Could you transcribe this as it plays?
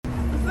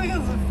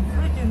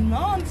fucking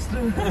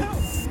monster.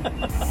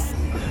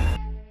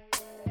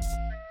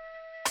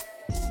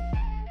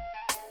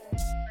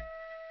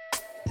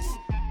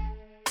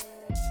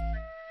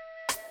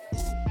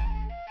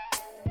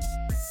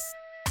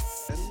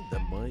 The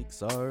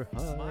mics are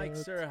hot.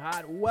 Mics are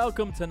hot.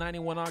 Welcome to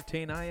 91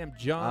 Octane. I am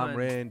John. I'm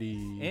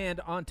Randy. And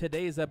on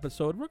today's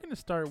episode, we're going to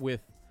start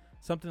with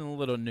something a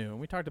little new.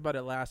 We talked about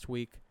it last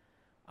week.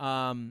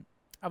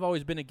 I've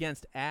always been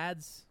against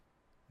ads,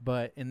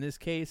 but in this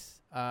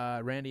case,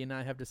 Randy and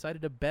I have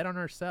decided to bet on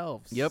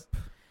ourselves. Yep.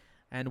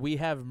 And we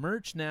have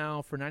merch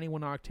now for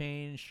 91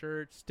 Octane,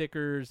 shirts,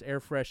 stickers, air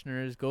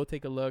fresheners. Go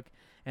take a look.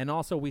 And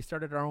also, we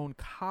started our own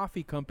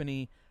coffee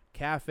company,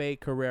 Cafe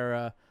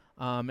Carrera.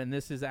 And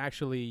this is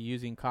actually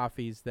using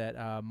coffees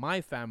that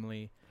my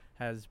family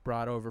has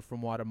brought over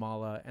from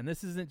Guatemala. And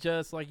this isn't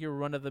just like your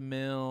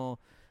run-of-the-mill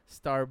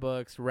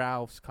Starbucks,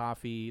 Ralph's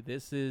coffee.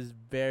 This is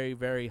very,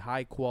 very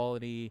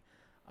high-quality,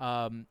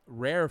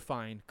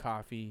 rarefied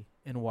coffee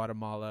in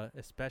Guatemala,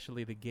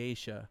 especially the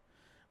geisha,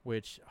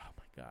 which, oh,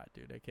 my God,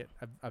 dude,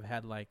 I've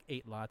had like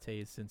 8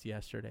 lattes since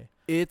yesterday.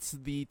 It's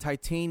the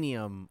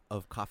titanium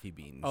of coffee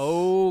beans.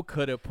 Oh,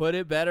 could have put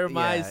it better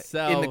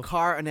myself. In the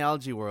car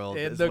analogy world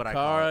In is the what I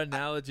car call it.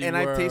 analogy And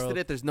world. I've tasted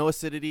it. There's no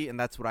acidity, and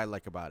that's what I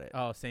like about it.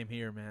 Oh, same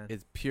here, man.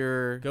 It's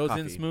pure Goes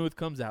coffee. in smooth,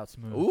 comes out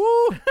smooth.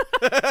 Ooh.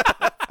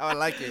 I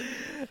like it.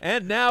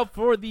 And now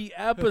for the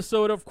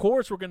episode, of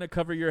course, we're going to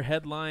cover your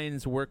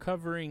headlines. We're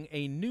covering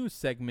a new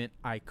segment,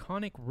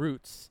 Iconic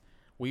Roots.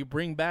 We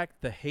bring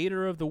back the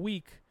hater of the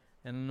week,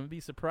 and I'm going to be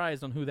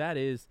surprised on who that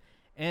is.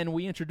 And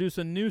we introduce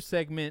a new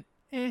segment,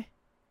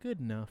 Good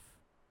Enough.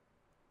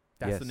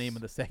 That's the name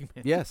of the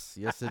segment. Yes,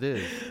 it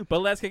is. But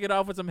let's kick it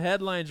off with some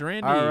headlines,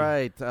 Randy. All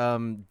right.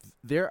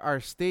 There are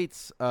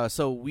states.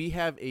 So we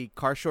have a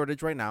car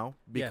shortage right now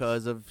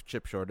because of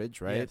chip shortage,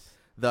 right? Yes.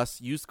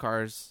 Thus, used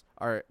cars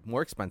are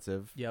more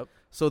expensive. Yep.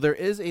 So there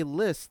is a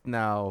list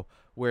now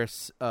where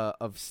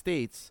of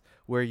states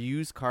where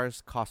used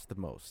cars cost the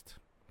most.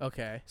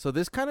 Okay. So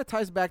this kind of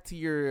ties back to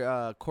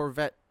your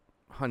Corvette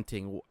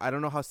hunting. I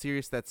don't know how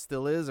serious that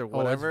still is or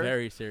whatever. Oh, it's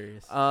very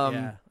serious.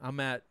 Yeah, I'm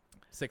at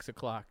 6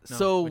 o'clock. No,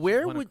 so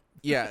where one would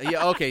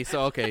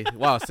okay.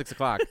 Wow, 6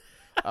 o'clock.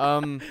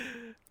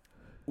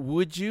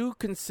 Would you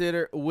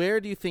consider, where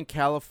do you think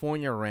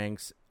California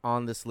ranks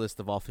on this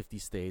list of all 50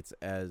 states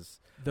as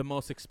the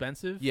most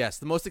expensive? Yes,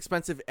 the most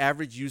expensive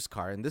average used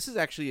car, and this is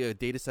actually a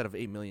data set of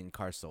 8 million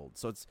cars sold.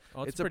 So it's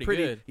a pretty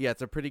good. Yeah,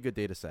 it's a pretty good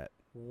data set.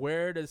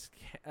 Where does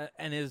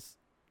and is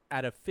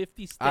out of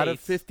 50 states? Out of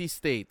 50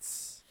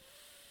 states,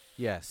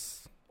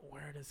 yes.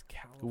 Where does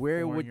California?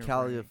 Where would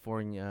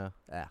California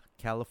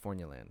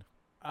land?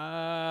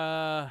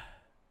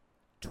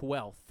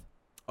 12th.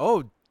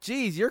 Oh,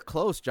 geez, you're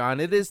close, John.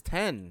 It is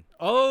 10.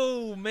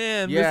 Oh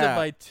man, missed it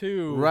by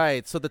 2.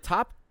 Right. So the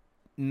top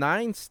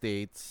 9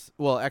 states,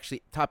 well,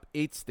 actually, top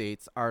 8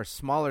 states are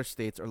smaller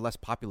states or less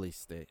populous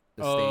states.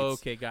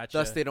 Okay, gotcha.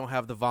 Thus, they don't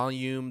have the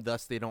volume.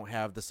 Thus, they don't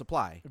have the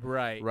supply.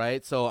 Right.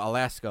 Right. So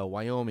Alaska,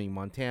 Wyoming,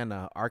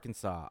 Montana,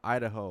 Arkansas,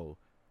 Idaho,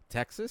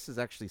 Texas is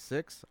actually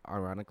 6,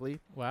 ironically.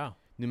 Wow.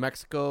 New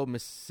Mexico,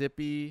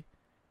 Mississippi,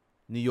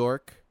 New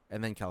York,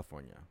 and then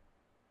California.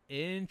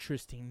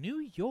 Interesting.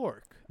 New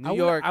York.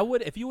 York. I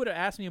would if you would have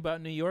asked me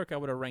about New York, I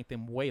would have ranked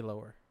them way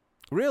lower.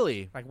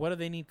 Really? Like, what do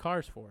they need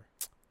cars for?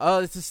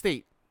 It's a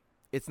state.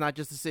 It's not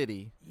just a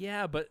city.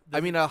 Yeah, but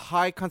I mean, a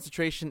high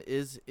concentration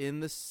is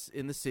in the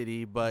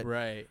city, but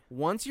right.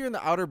 Once you're in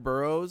the outer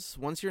boroughs,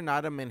 once you're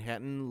not a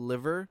Manhattan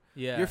liver,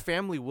 your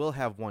family will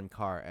have one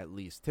car at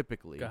least,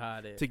 typically.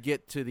 Got it. To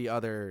get to the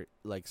other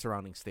like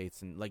surrounding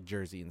states and like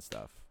Jersey and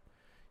stuff.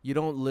 You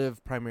don't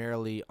live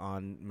primarily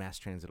on mass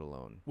transit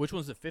alone. Which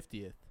one's the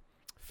 50th?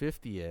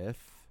 50th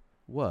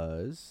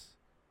was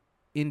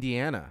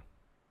Indiana.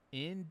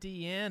 And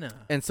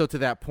so to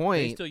that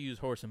point, they still use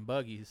horse and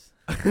buggies.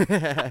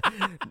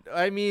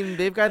 I mean,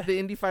 they've got the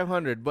Indy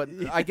 500, but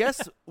I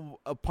guess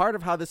a part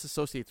of how this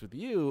associates with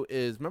you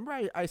is,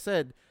 remember I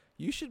said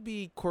you should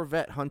be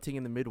Corvette hunting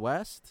in the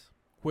Midwest?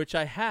 Which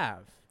I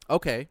have.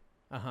 Okay.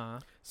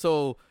 Uh-huh.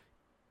 So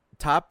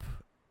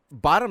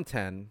bottom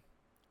 10,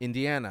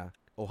 Indiana,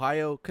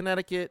 Ohio,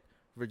 Connecticut,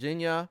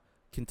 Virginia,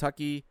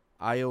 Kentucky,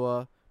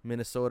 Iowa,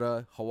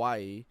 Minnesota,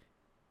 Hawaii,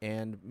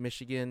 and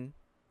Michigan,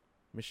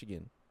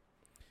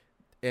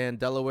 and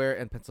Delaware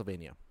and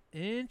Pennsylvania.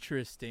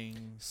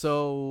 Interesting.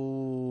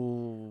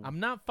 So I'm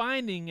not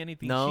finding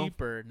anything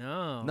cheaper.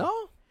 No. No?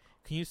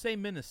 Can you say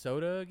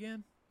Minnesota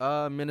again?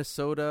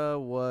 Minnesota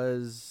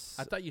was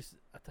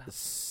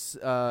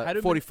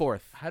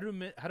 44th. How do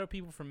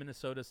people from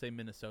Minnesota say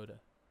Minnesota?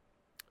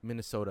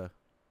 Minnesota.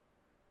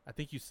 I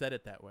think you said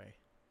it that way.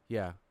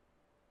 Yeah.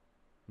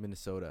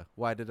 Minnesota.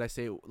 Why did I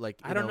say like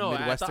I don't know.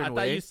 Midwestern I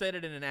way? thought you said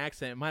it in an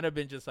accent. It might have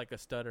been just like a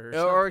stutter or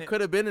something. Or it could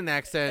have been an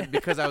accent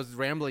because I was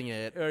rambling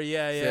it. Or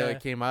yeah. So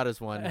it came out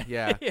as one.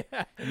 Yeah.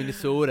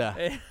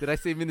 Minnesota. Did I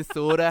say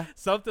Minnesota?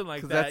 Something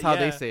like that. That's how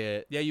they say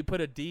it. Yeah, you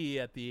put a D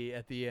at the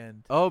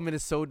end. Oh,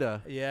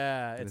 Minnesota.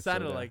 Yeah, Minnesota. It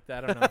sounded like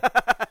that. I don't know.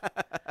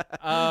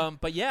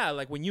 But yeah,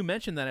 like when you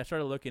mentioned that, I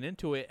started looking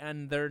into it,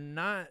 and they're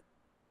not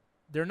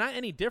they're not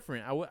any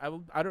different.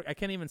 I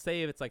can't even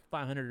say if it's like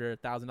 $500 or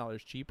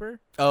 $1,000 cheaper.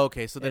 Oh,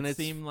 okay. So then it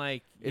seemed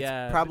like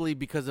it's probably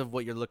because of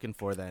what you're looking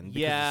for then.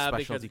 Because yeah, it's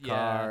a specialty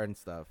car and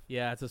stuff.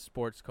 Yeah, it's a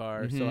sports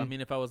car. So I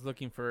mean, if I was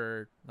looking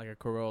for like a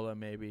Corolla,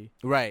 maybe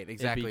right,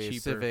 exactly, a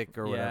Civic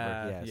or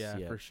whatever. Yes,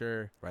 yeah, for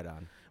sure. Right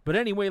on. But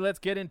anyway, let's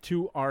get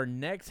into our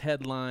next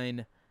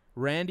headline.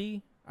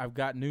 Randy, I've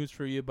got news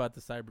for you about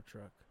the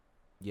Cybertruck.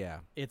 Yeah.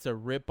 It's a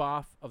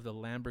ripoff of the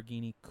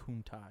Lamborghini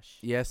Countach.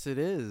 Yes, it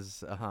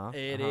is.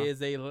 It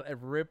is a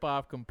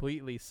ripoff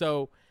completely.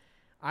 So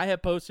I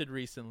have posted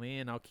recently,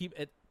 and I'll keep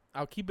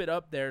it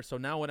up there. So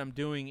now what I'm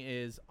doing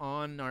is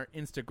on our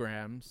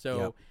Instagram.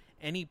 So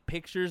any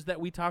pictures that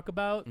we talk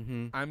about,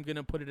 I'm going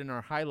to put it in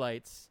our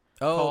highlights.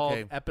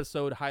 Called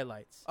episode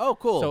highlights. Oh,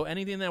 cool. So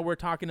anything that we're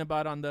talking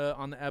about on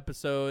the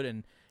episode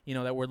and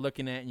that we're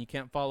looking at and you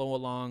can't follow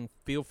along,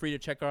 feel free to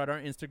check out our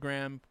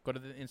Instagram. Go to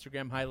the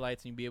Instagram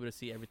highlights and you'll be able to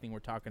see everything we're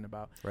talking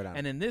about. Right on.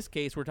 And in this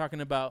case, we're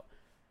talking about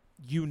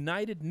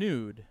United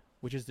Nude,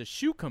 which is the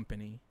shoe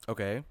company.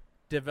 Okay.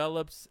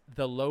 Develops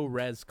the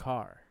low-res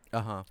car.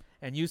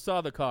 And you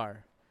saw the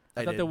car.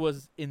 I thought that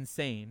was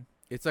insane.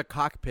 It's a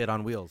cockpit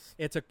on wheels.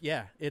 It's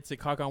a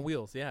cock on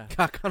wheels, yeah.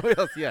 Cock on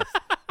wheels, yes.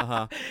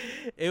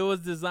 It was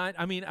designed.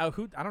 I mean, I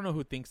don't know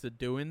who thinks of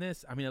doing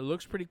this. I mean, it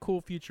looks pretty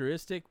cool,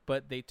 futuristic,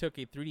 but they took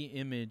a 3D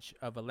image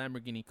of a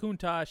Lamborghini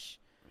Countach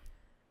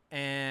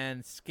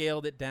and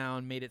scaled it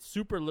down, made it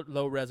super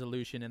low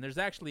resolution. And there's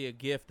actually a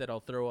GIF that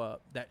I'll throw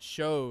up that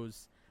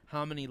shows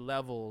how many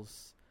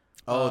levels.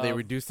 They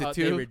reduced it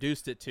to? They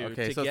reduced it to.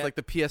 Okay, so it's like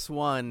the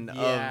PS1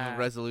 of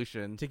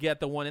resolution. To get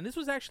the one. And this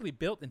was actually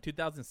built in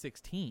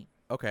 2016.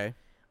 Okay.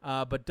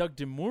 But Doug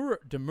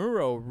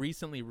DeMuro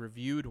recently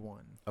reviewed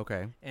one.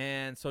 Okay.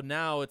 And so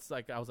now it's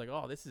like, I was like,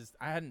 oh,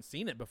 I hadn't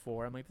seen it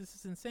before. I'm like, this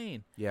is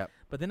insane. Yeah.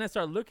 But then I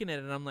started looking at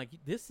it and I'm like,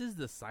 this is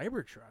the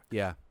Cybertruck.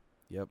 Yeah.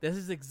 Yep. This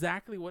is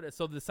exactly what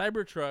so the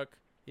Cybertruck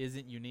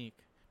isn't unique.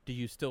 Do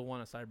you still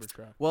want a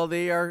Cybertruck? Well,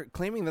 they are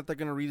claiming that they're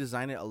going to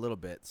redesign it a little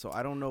bit. So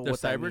I don't know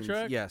what that means. The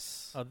Cybertruck?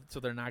 Yes. So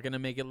they're not going to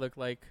make it look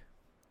like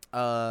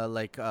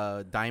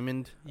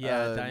diamond,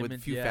 diamond with a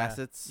few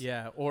facets.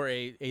 Yeah, or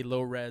a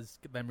low-res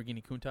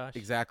Lamborghini Countach.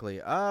 Exactly.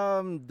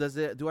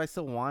 Do I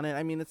still want it?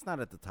 I mean, it's not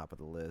at the top of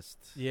the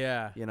list.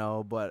 Yeah.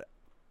 But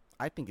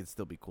I think it'd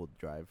still be cool to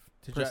drive,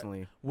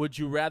 personally. Would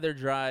you rather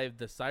drive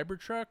the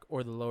Cybertruck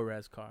or the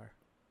low-res car?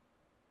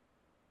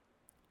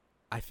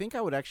 I think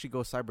I would actually go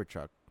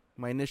Cybertruck.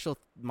 My initial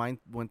mind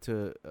went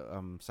to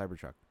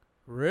Cybertruck.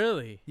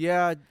 Really?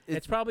 Yeah.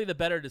 It's probably the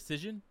better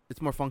decision.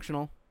 It's more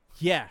functional.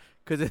 Yeah.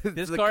 Because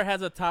this car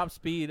has a top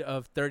speed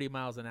of 30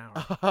 miles an hour.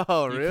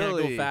 Oh, you really?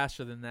 You can't go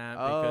faster than that.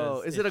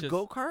 Oh, is it a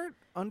go-kart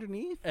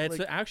underneath? It's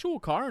an actual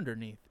car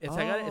underneath. It's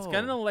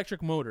got an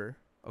electric motor.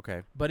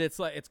 Okay. But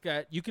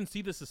you can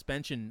see the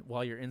suspension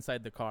while you're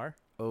inside the car.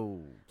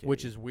 Oh. Okay.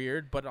 Which is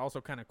weird, but also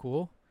kind of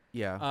cool.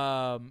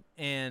 Yeah.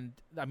 And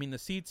I mean, the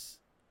seats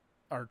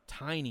are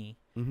tiny,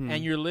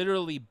 and you're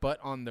literally butt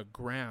on the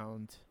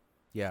ground.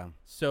 Yeah.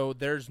 So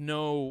there's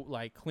no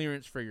like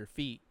clearance for your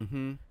feet.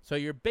 So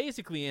you're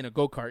basically in a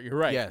go-kart. You're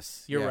right.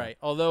 Yes. You're right.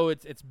 Although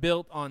it's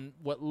built on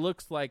what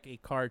looks like a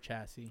car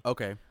chassis.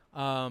 Okay.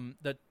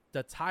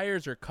 The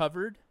tires are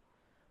covered,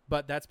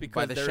 but that's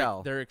because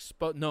they're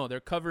exposed. No, they're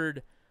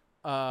covered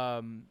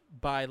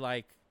by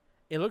like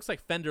it looks like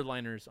fender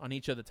liners on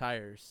each of the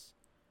tires.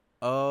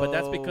 Oh, but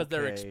that's because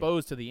they're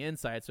exposed to the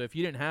inside. So if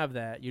you didn't have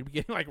that, you'd be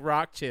getting like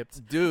rock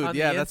chipped, dude. On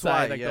yeah, the that's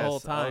inside, why. The whole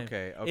time.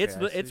 Okay.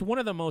 It's one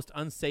of the most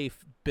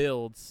unsafe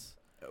builds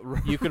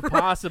you could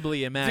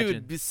possibly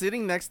imagine. Dude,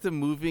 sitting next to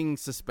moving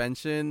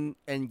suspension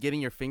and getting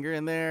your finger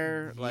in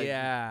there.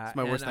 It's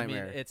my worst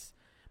nightmare. I mean,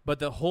 but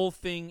the whole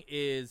thing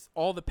is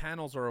all the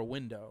panels are a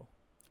window.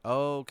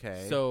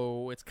 Okay.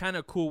 So it's kind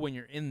of cool when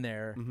you're in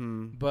there,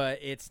 but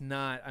it's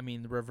not. I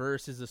mean, the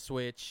reverse is a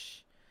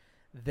switch.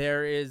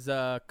 There is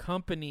a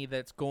company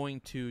that's going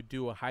to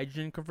do a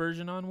hydrogen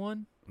conversion on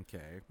one.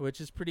 Okay. Which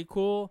is pretty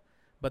cool,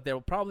 but they'll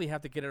probably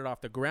have to get it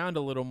off the ground a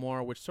little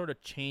more, which sort of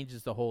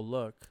changes the whole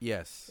look.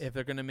 Yes. If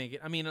they're going to make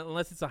it. I mean,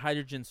 unless it's a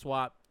hydrogen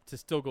swap to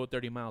still go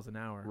 30 miles an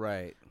hour.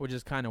 Right. Which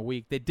is kind of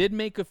weak. They did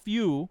make a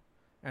few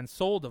and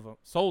sold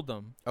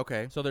them.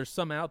 Okay. So there's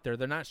some out there.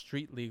 They're not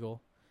street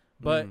legal.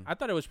 But I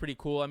thought it was pretty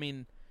cool. I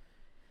mean,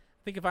 I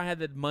think if I had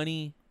the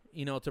money,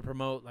 to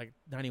promote like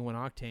 91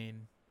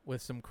 Octane with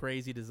some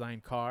crazy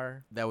design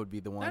car, that would be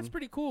the one. That's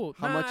pretty cool.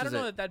 How much is it? I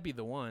don't know that'd be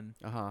the one.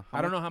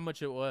 I don't know how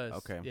much it was.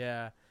 Okay.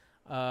 Yeah.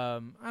 I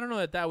don't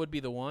know that would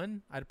be the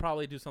one. I'd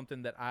probably do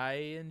something that I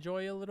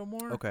enjoy a little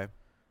more. Okay.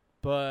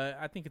 But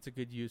I think it's a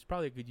good use.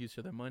 Probably a good use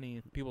for their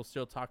money. People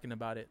still talking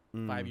about it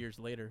 5 years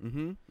later.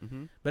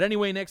 But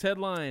anyway, next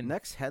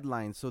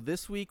headline. So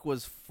this week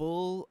was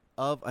full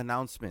of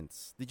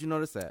announcements. Did you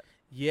notice that?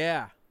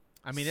 Yeah.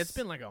 I mean, it's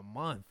been like a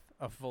month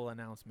of full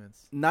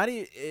announcements. Not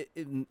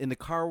in the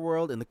car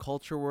world, in the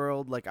culture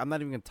world. Like, I'm not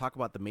even going to talk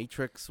about the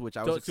Matrix, which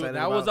I was excited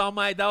about. That was on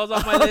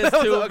my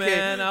list too, okay.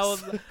 Man. I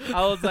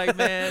was like,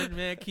 man,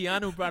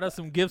 Keanu brought us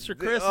some gifts for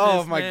Christmas.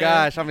 Oh my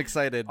gosh, I'm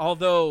excited.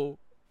 Although,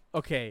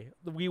 okay,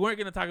 we weren't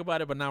going to talk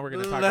about it, but now we're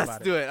going to talk about it.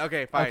 Let's do it.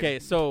 Okay, fine. Okay,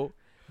 so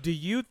Do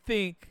you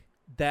think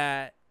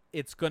that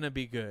it's gonna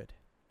be good?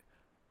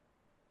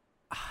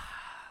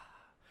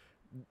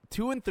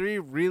 2 and 3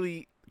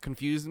 really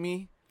confused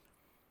me.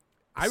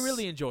 I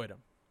really enjoyed them.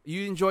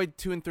 You enjoyed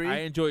 2 and 3? I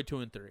enjoyed 2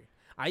 and 3.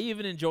 I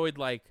even enjoyed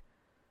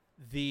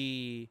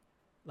the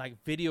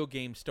video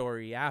game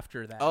story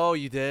after that. Oh,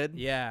 you did?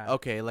 Yeah.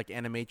 Okay, like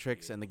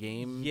Animatrix and the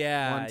game.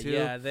 Yeah, one, too?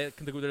 yeah.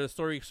 The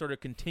story sort of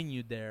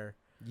continued there.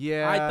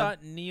 Yeah. I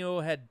thought Neo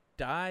had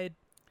died,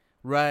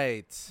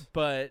 right,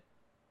 but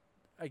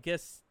I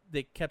guess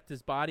they kept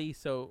his body,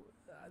 so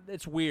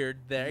it's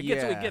weird there. It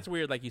gets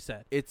weird, like you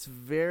said. It's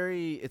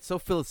so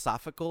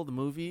philosophical, the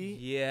movie.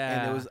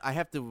 Yeah. And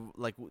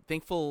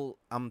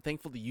I'm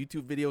thankful to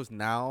YouTube videos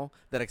now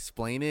that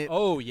explain it.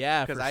 Oh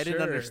yeah, because I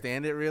didn't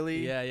understand it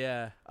really.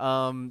 Yeah.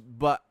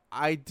 But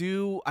I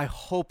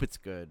hope it's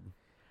good.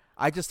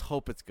 I just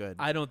hope it's good.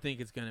 I don't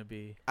think it's gonna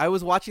be. I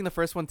was watching the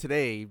first one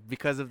today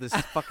because of this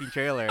fucking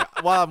trailer.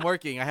 While I'm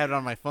working, I had it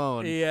on my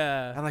phone.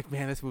 Yeah. I'm like,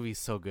 man, this movie's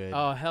so good.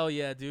 Oh hell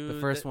yeah, dude.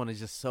 The first one is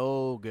just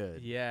so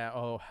good. Yeah.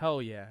 Oh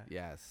hell yeah.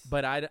 Yes.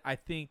 But I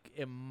think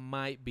it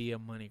might be a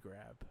money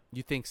grab.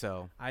 You think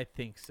so? I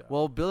think so.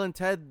 Well, Bill and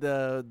Ted,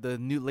 the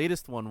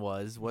latest one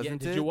wasn't it?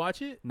 Did you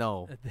watch it?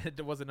 No.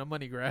 It wasn't a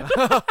money grab.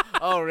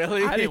 Oh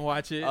really? I didn't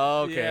watch it.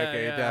 Oh,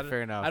 okay. Yeah,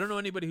 fair enough. I don't know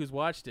anybody who's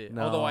watched it.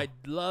 No. Although I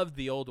loved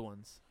the old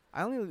ones.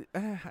 I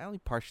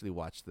only partially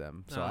watched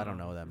them, so I don't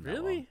know them.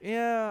 Really? That well.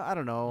 Yeah, I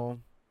don't know.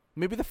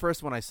 Maybe the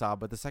first one I saw,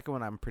 but the second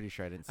one I'm pretty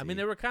sure I didn't see. I mean,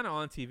 they were kind of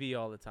on TV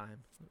all the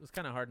time. It was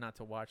kind of hard not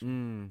to watch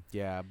them.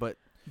 Yeah, but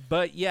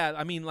yeah,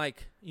 I mean,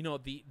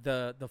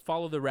 the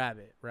Follow the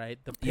Rabbit,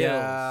 right? The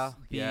pills.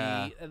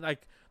 Yeah.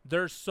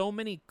 There's so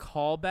many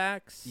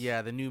callbacks.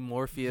 Yeah, the new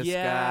Morpheus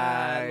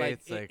guy.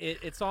 Yeah,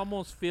 it's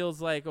almost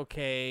feels like,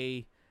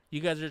 okay,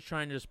 you guys are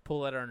trying to just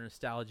pull at our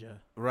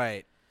nostalgia.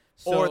 Right.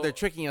 So, or they're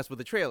tricking us with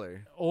the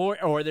trailer.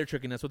 Or they're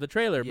tricking us with the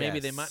trailer.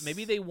 Yes.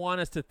 Maybe they want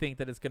us to think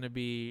that it's going to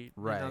be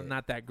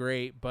not that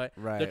great, but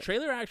the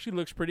trailer actually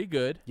looks pretty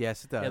good.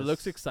 Yes, it does. It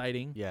looks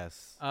exciting.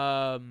 Yes.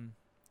 I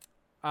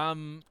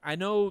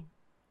know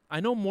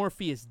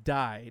Morpheus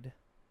died.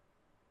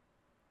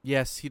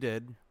 Yes, he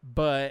did.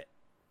 But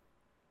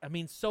I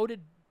mean, so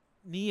did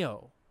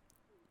Neo.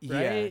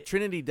 Right? Yeah,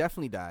 Trinity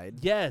definitely died.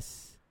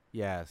 Yes.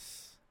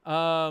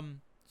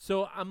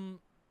 So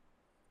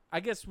I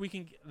guess we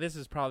can. This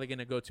is probably going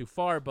to go too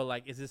far,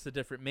 but is this a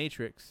different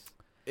Matrix?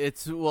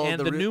 It's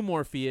and the new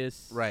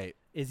Morpheus, right?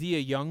 Is he a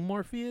young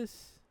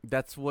Morpheus?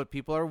 That's what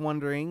people are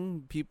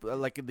wondering. People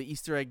the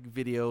Easter egg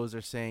videos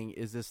are saying,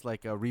 is this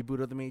like a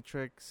reboot of the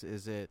Matrix?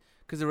 Is it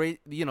because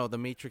the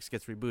Matrix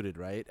gets rebooted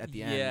right at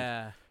the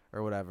end,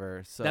 or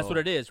whatever? So that's what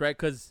it is, right?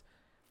 Because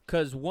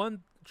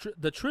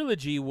the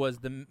trilogy was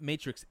the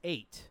Matrix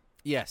 8.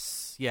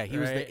 Yes, yeah, he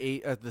was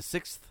the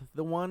sixth,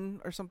 the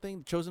one or something,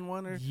 the chosen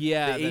one, or the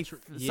eighth,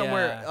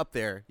 somewhere up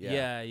there.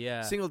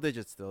 Yeah, single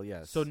digits still.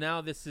 Yes. So now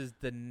this is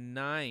the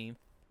 9th.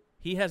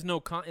 He has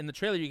no in the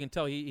trailer. You can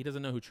tell he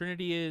doesn't know who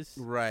Trinity is.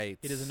 Right.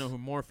 He doesn't know who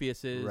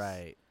Morpheus is.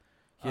 Right.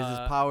 He has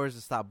his powers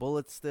to stop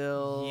bullets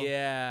still.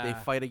 Yeah. They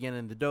fight again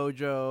in the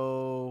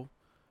dojo.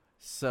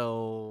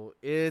 So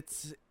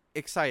it's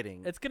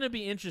exciting. It's gonna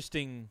be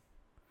interesting,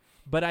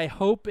 but I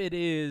hope it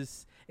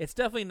is. It's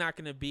definitely not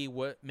going to be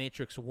what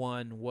Matrix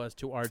 1 was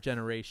to our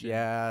generation.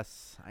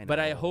 Yes, I know. But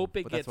I hope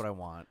that's what I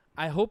want.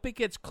 I hope it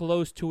gets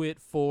close to it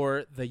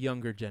for the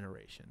younger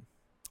generation.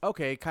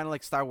 Okay, kind of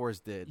like Star Wars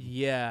did.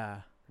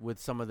 Yeah. With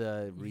some of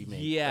the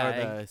remakes. Yeah.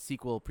 Or the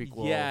sequel,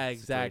 prequel. Yeah,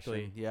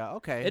 exactly. Situation. Yeah,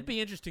 okay. It'd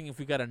be interesting if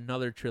we got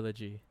another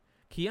trilogy.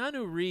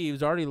 Keanu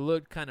Reeves already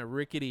looked kind of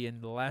rickety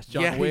in the last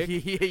John Wick.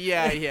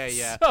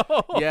 Yeah.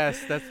 So, yes,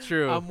 that's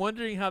true. I'm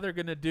wondering how they're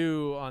going to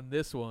do on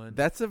this one.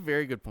 That's a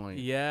very good point.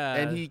 Yeah.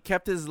 And he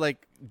kept his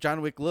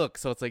John Wick look,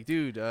 so it's like,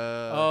 dude.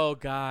 Oh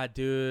God,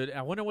 dude!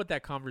 I wonder what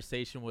that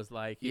conversation was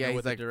like.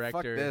 With the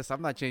director. Fuck this!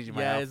 I'm not changing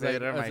my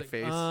outfit or my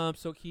face.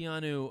 So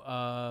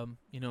Keanu,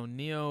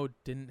 Neo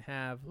didn't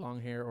have long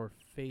hair or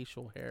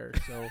facial hair,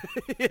 so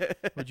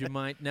would you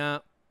mind?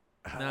 No,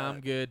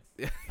 I'm good.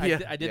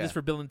 I did this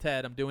for Bill and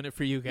Ted. I'm doing it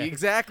for you guys.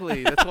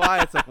 Exactly. That's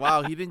why it's like,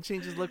 wow, he didn't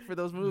change his look for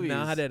those movies.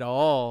 Not at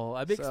all.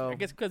 I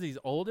guess because he's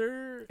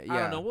older. Yeah. I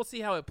don't know. We'll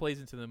see how it plays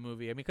into the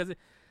movie. I mean, because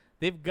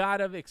they've got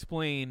to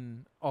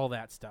explain all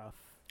that stuff.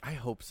 I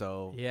hope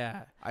so.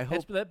 Yeah. I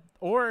hope that.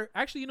 Or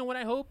actually, you know what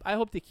I hope? I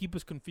hope they keep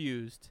us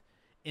confused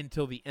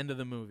until the end of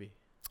the movie.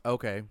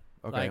 Okay.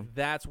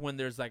 That's when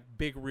there's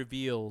big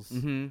reveals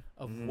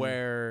of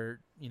where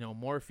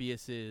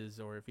Morpheus is,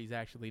 or if he's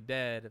actually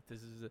dead, if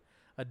this is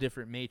a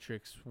different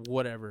Matrix,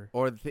 whatever.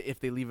 Or if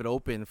they leave it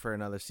open for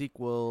another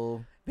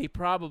sequel. They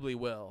probably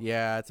will.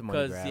 Yeah, it's a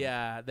money grab.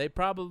 Yeah, they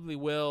probably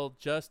will,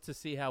 just to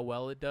see how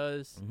well it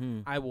does.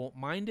 I won't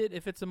mind it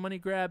if it's a money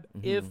grab,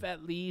 if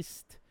at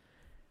least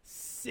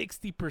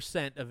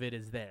 60% of it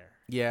is there.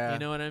 Yeah. You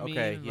know what I mean?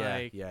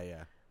 Okay,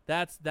 yeah.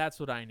 That's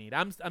what I need.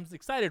 I'm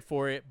excited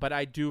for it, but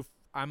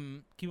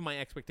I'm keeping my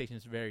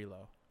expectations very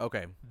low.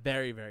 Okay.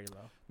 Very, very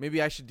low.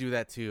 Maybe I should do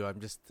that too.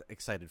 I'm just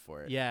excited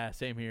for it. Yeah,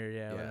 same here.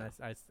 Yeah.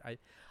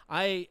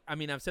 I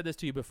mean, I've said this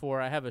to you before.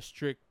 I have a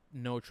strict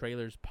no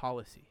trailers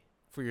policy.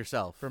 For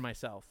yourself. For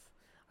myself.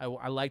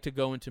 I like to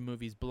go into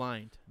movies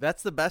blind.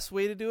 That's the best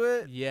way to do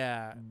it.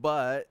 Yeah.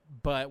 But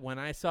when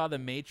I saw The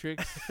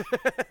Matrix,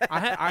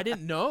 I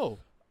didn't know.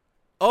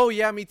 Oh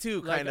yeah, me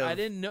too. Like, kind of. I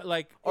didn't know.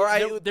 Like,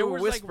 there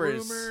was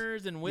whispers. like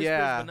rumors and whispers,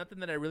 but nothing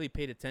that I really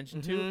paid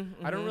attention to.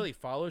 I don't really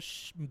follow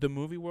the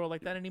movie world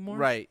like that anymore.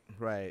 Right.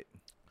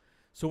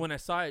 So when I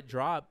saw it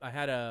drop, I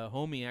had a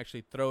homie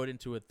actually throw it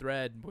into a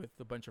thread with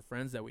a bunch of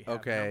friends that we have.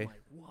 Okay. And I'm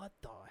like, what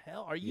the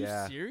hell? Are you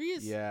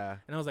serious? Yeah.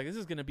 And I was like, this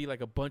is gonna be like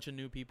a bunch of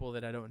new people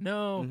that I don't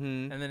know.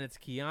 And then it's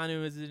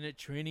Keanu is in it,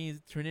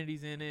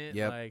 Trinity's in it.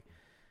 Yep. Like,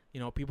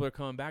 people are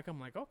coming back. I'm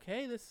like,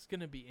 okay, this is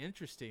gonna be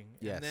interesting.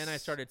 Yes. And then I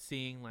started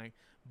seeing like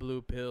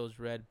blue pills,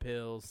 red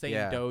pills, same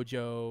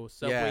dojo,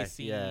 subway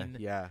scene.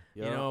 Yeah.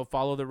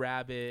 Follow the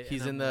rabbit.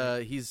 He's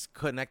he's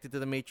connected to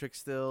the Matrix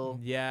still.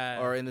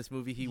 Yeah. Or in this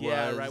movie he was.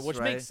 Yeah, right. Which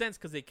makes sense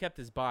because they kept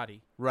his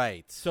body.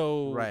 Right.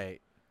 So. Right.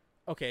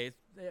 Okay.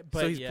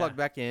 But so he's plugged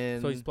back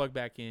in.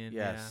 Yes.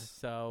 Yeah.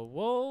 So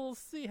we'll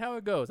see how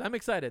it goes. I'm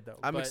excited though.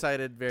 I'm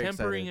excited. Very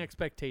tempering excited.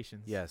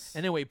 Expectations. Yes.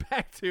 Anyway,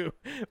 back to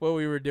what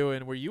we were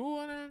doing. Were you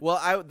on it?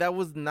 Well, that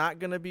was not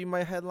gonna be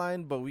my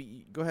headline, but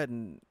we go ahead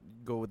and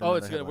go with.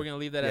 It's good. We're gonna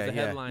leave that as a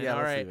headline. Yeah, all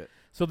let's right. leave it.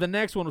 So the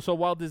next one. So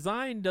while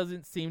design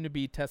doesn't seem to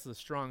be Tesla's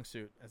strong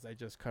suit, as I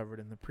just covered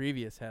in the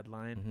previous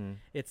headline,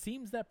 it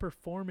seems that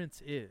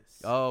performance is.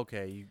 Oh,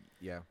 okay.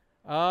 Yeah.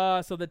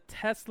 So the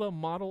Tesla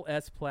Model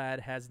S Plaid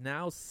has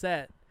now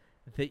set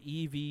the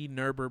EV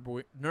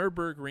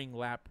Nurburgring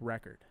lap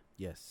record.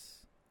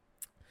 Yes.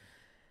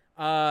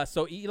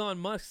 So Elon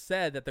Musk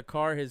said that the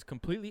car is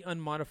completely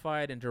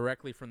unmodified and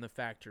directly from the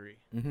factory.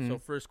 So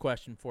first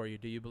question for you,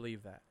 do you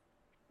believe that?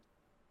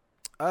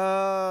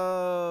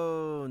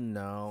 Oh,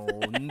 no.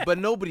 But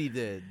nobody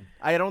did.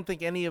 I don't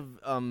think any of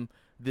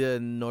the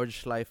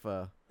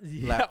Nordschleife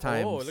lap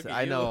times. Look at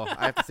I know.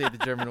 I have to say it the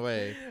German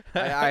way.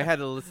 I had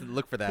to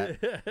look for that.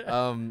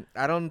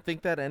 I don't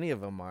think that any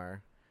of them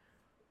are.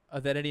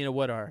 That any of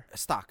what are?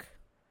 Stock.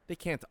 They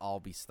can't all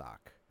be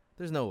stock.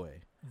 There's no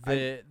way.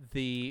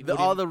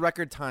 All the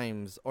record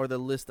times or the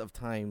list of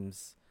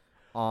times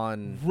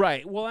on.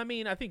 Right. Well, I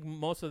mean, I think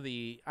most of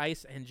the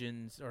ICE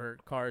engines or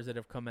cars that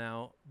have come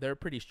out, they're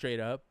pretty straight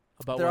up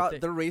about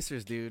they're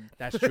racers, dude.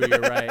 That's true. You're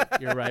right.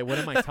 You're right. What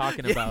am I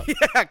talking about?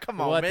 Yeah, come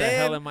on, what man. What the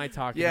hell am I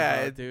talking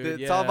about, dude?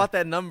 It's all about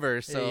that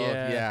number. So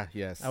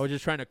yes. I was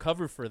just trying to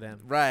cover for them.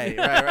 Right.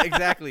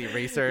 Exactly,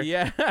 racer.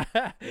 Yeah.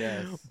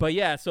 Yes. But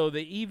yeah, so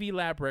the EV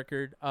lap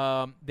record,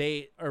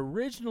 they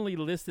originally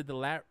listed the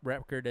lap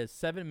record as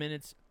 7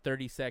 minutes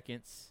 30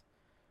 seconds,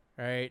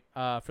 right?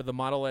 For the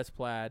Model S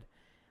Plaid.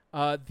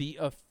 The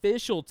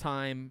official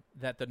time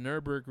that the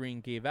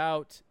Nurburgring gave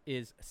out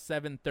is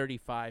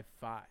 7:35.5.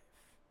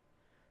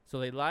 So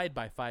they lied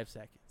by 5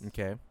 seconds.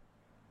 Okay.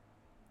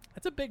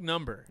 That's a big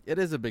number. It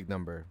is a big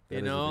number.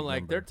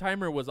 Their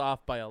timer was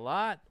off by a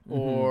lot,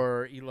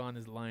 or Elon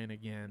is lying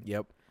again.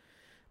 Yep.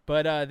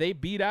 But they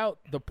beat out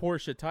the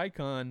Porsche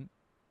Taycan.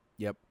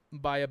 Yep.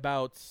 By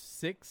about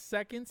 6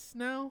 seconds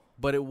now.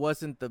 But it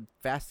wasn't the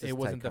fastest. It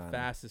wasn't Taycan. the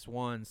fastest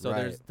one. So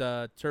there's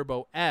the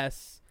Turbo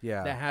S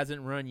that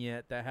hasn't run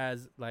yet. That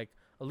has like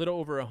a little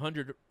over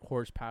 100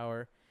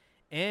 horsepower,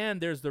 and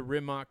there's the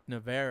Rimac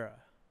Nevera.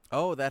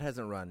 Oh, that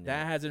hasn't run yet.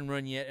 That hasn't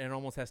run yet, and it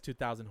almost has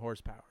 2,000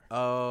 horsepower.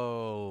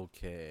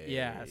 Okay.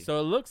 Yeah, so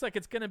it looks like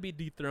it's going to be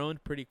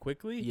dethroned pretty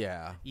quickly.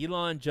 Yeah.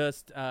 Elon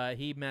just,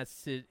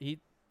 he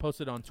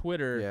posted on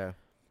Twitter, yeah.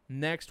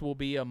 Next will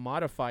be a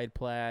modified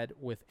Plaid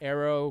with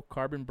aero,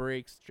 carbon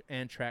brakes,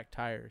 and track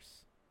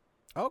tires.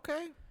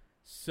 Okay.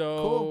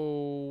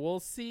 So we'll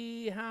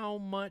see how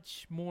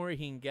much more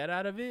he can get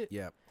out of it.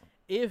 Yep.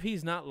 If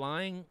he's not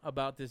lying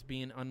about this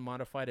being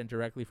unmodified and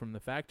directly from the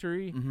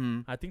factory,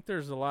 I think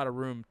there's a lot of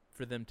room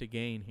for them to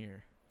gain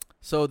here.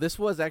 So this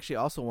was actually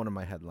also one of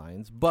my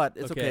headlines, but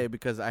it's okay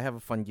because I have a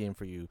fun game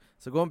for you.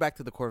 So going back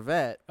to the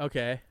Corvette.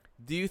 Okay.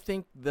 Do you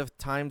think the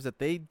times that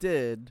they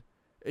did,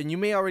 and you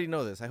may already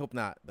know this, I hope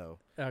not though.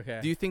 Okay.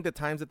 Do you think the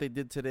times that they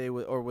did today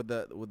with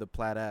the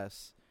Plaid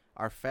S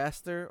are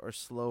faster or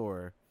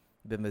slower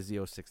than the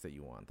Z06 that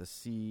you want? The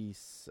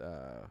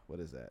what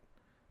is that?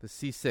 The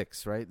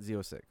C6, right?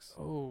 Z06.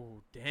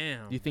 Oh,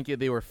 damn. Do you think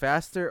they were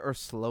faster or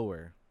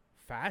slower?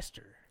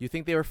 Faster. You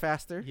think they were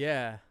faster?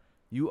 Yeah.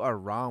 You are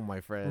wrong,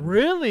 my friend.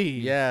 Really?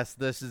 Yes,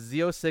 the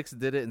Z06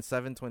 did it in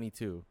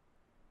 722.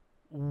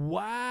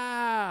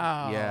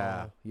 Wow.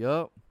 Yeah.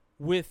 Yup.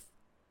 With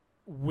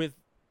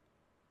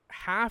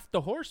half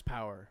the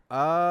horsepower.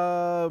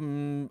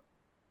 OEM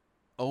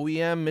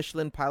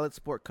Michelin Pilot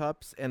Sport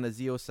Cups and a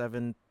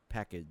Z07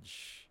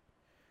 package.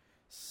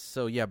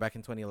 So yeah, back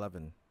in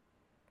 2011.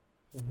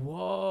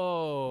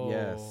 Whoa.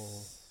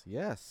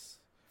 Yes.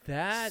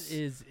 That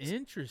is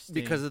interesting.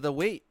 Because of the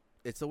weight.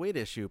 It's a weight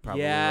issue,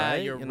 probably, yeah,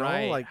 right? You're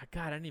right. Like,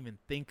 God, I didn't even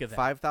think of that.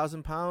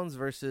 5,000 pounds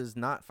versus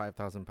not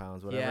 5,000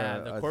 pounds, whatever. Yeah,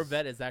 the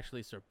Corvette is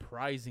actually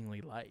surprisingly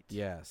light.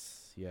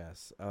 Yes.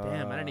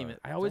 Damn,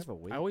 I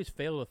always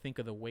fail to think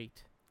of the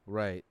weight.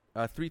 Right.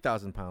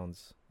 3,000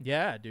 pounds.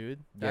 Yeah,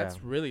 dude.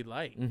 That's really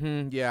light.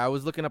 Mm-hmm. Yeah, I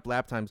was looking up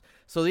lap times.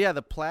 So, yeah,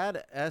 the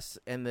Plaid S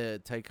and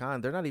the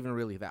Taycan, they're not even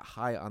really that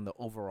high on the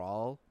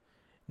overall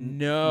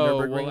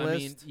Nurburgring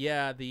list.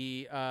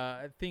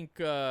 I think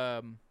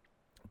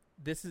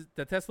this is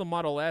the Tesla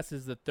Model S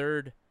is the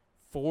third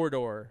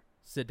 4-door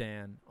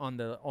sedan on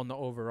the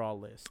overall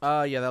list.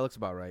 Yeah, that looks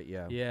about right.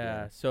 Yeah.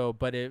 Yeah. So,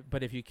 but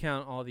if you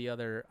count all the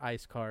other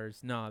ICE cars,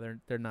 no,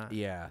 they're not.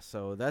 Yeah.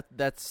 So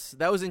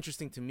that was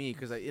interesting to me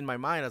because in my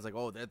mind I was like,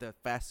 oh, they're the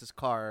fastest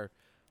car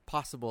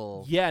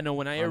possible. Yeah. No.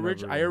 When I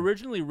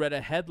originally read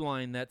a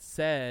headline that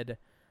said,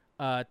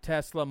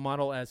 Tesla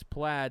Model S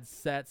Plaid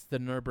sets the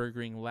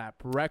Nurburgring lap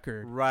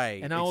record.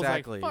 Right. And I was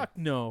like, fuck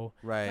no.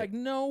 Right. Like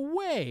no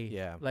way.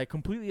 Yeah. Like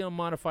completely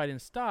unmodified in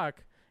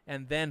stock.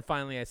 And then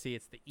finally I see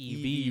it's the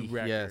EV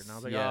record. Yes, and I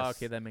was like, oh,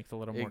 okay, that makes a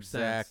little more sense.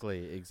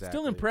 Exactly.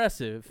 Still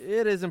impressive.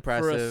 It is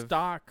impressive. For a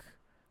stock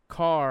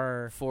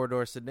car.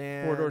 4-door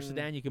sedan. 4-door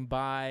sedan you can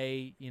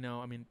buy,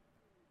 I mean,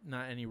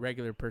 not any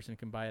regular person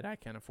can buy it. I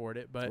can't afford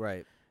it. But,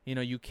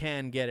 you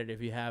can get it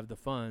if you have the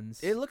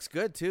funds. It looks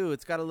good, too.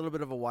 It's got a little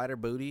bit of a wider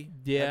booty.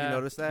 Yeah. Have you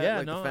noticed that? Yeah,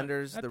 like the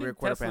fenders, the rear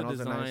quarter panels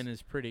Tesla are nice. design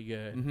is pretty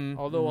good. Mm-hmm,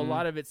 Although a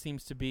lot of it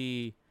seems to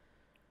be...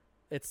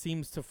 It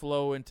seems to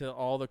flow into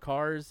all the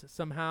cars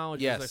somehow.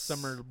 Just like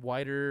some are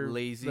wider,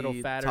 lazy, little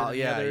fatter than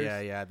the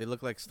others. Yeah. They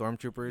look like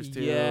stormtroopers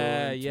too.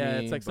 Yeah.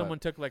 It's like someone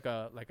took like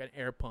an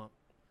air pump,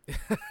 to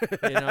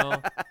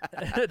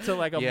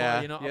like a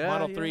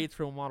Model 3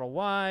 to a Model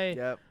Y.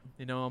 Yep.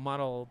 A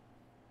Model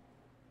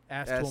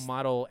S to a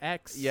Model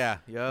X. Yeah.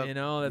 Yep.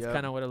 That's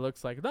kind of what it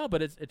looks like. No,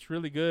 but it's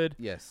really good.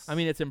 Yes. I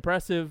mean, it's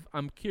impressive.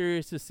 I'm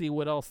curious to see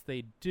what else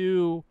they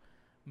do,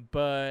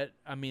 but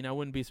I mean, I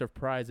wouldn't be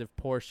surprised if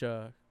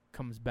Porsche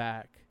comes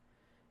back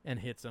and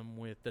hits them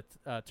with the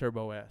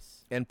Turbo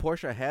S. And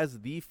Porsche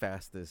has the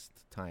fastest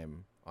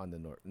time on the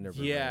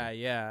Nurburgring.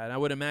 Yeah. And I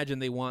would imagine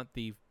they want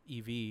the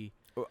EV.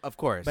 Of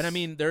course. But I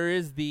mean, there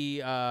is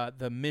the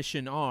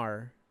Mission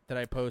R that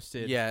I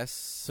posted. Yes.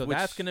 So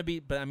that's going to be,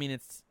 but I mean,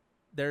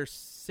 they're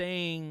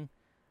saying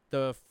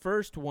the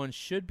first one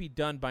should be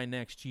done by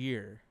next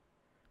year.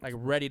 Like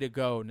ready to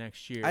go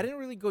next year. I didn't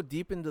really go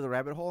deep into the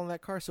rabbit hole on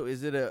that car. So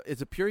it's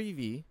a pure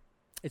EV.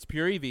 It's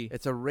pure EV.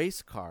 It's a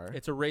race car.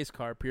 It's a race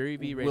car, pure EV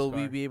race car.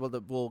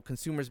 Will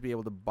consumers be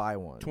able to buy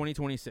one?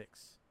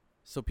 2026.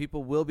 So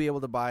people will be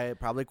able to buy it,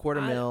 probably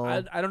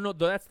 $250,000. I don't know.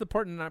 That's the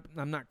part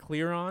I'm not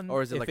clear on.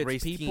 Or is it if like it's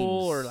race people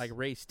teams? or like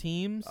race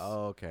teams?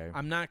 Oh, okay.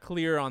 I'm not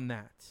clear on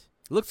that.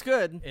 Looks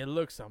good. It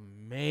looks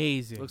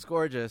amazing. Looks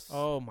gorgeous.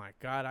 Oh my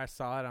God. I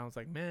saw it. I was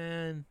like,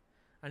 man,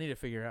 I need to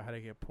figure out how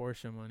to get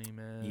Porsche money,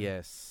 man.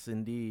 Yes,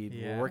 indeed.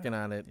 Yeah. We're working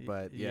on it,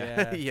 but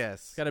yeah. Yes.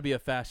 It's got to be a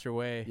faster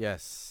way.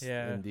 Yes.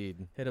 Yeah.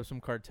 Indeed. Hit up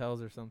some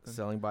cartels or something.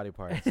 Selling body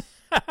parts.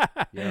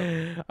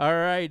 Yep. All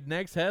right.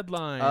 Next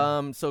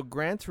headline. So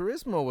Gran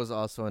Turismo was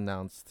also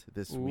announced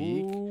this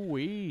week.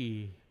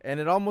 Ooh-wee. And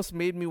it almost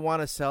made me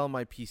want to sell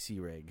my PC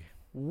rig.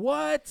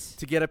 What?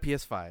 To get a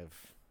PS5.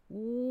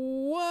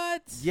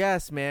 What?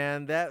 Yes,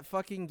 man. That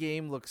fucking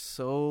game looks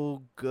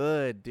so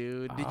good,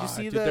 dude. Did you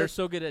see that? They're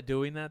so good at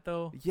doing that,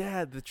 though.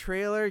 Yeah, the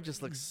trailer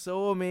just looks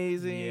so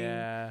amazing.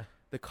 Yeah.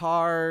 The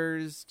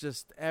cars,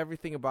 just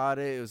everything about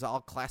it. It was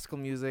all classical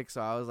music, so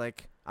I was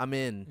like, I'm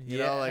in. You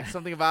know, like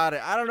something about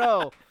it. I don't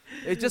know.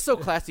 It's just so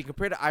classy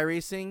compared to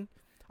iRacing.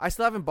 I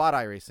still haven't bought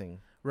iRacing.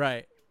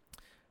 Right.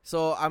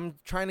 So I'm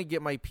trying to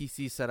get my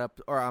PC set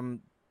up, or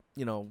I'm,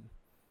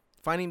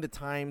 finding the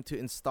time to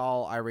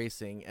install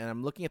iRacing, and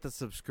I'm looking at the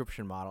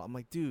subscription model. I'm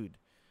like, dude,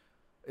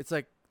 it's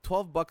like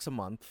 $12 a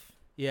month.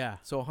 Yeah.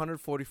 So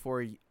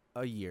 $144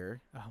 a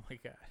year. Oh my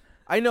God.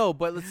 I know,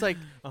 but it's like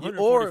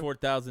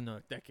 $144,000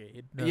 a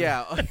decade. No.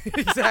 Yeah,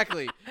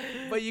 exactly.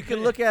 But you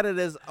can look at it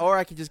as, or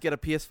I could just get a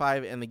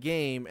PS5 and the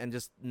game and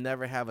just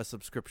never have a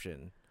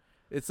subscription.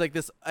 It's like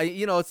this,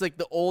 it's like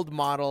the old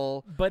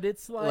model, but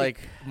it's like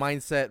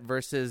mindset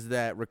versus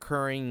that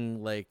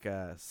recurring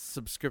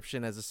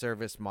subscription as a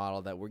service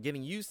model that we're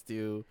getting used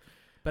to.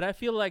 But I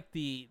feel like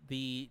the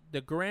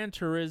Gran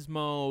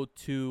Turismo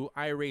to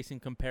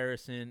iRacing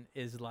comparison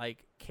is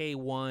like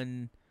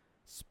K1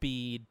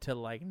 speed to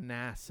like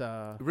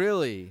NASA.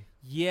 Really?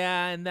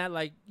 Yeah, and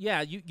that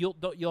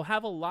you'll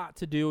have a lot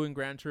to do in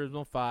Gran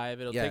Turismo 5.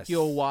 It'll take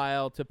you a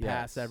while to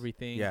pass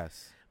everything.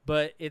 Yes.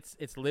 But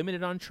it's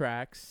limited on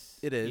tracks.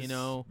 It is.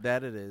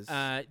 That it is.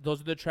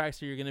 Those are the tracks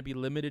that you're going to be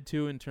limited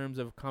to in terms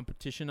of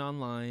competition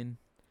online.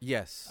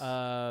 Yes.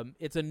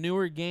 It's a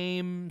newer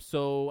game,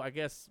 so I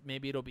guess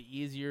maybe it'll be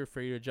easier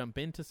for you to jump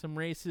into some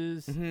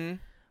races. Mm-hmm.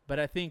 But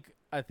I think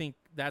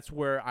that's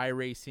where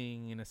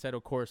iRacing and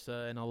Assetto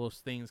Corsa and all those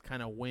things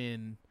kind of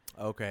win.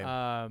 Okay.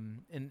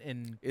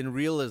 In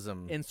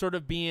realism. And sort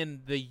of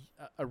being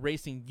a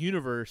racing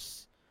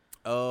universe.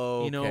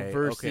 Oh,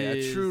 versus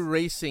a true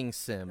racing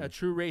sim. A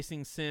true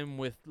racing sim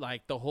with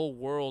like the whole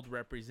world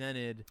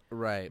represented.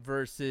 Right.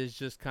 Versus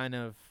just kind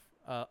of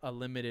a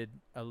limited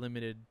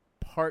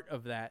part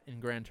of that in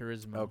Gran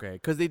Turismo. Okay,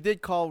 because they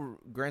did call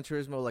Gran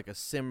Turismo like a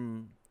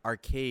sim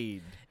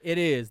arcade. It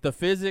is. The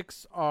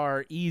physics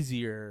are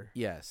easier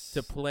Yes.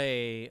 to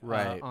play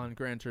Right. on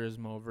Gran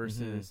Turismo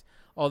versus,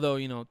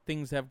 although,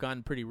 things have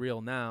gotten pretty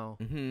real now,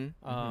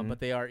 but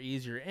they are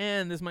easier.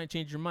 And this might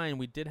change your mind.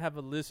 We did have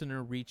a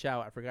listener reach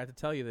out. I forgot to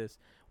tell you this.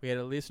 We had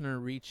a listener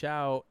reach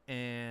out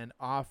and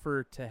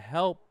offer to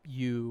help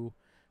you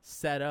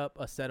set up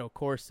Assetto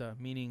Corsa,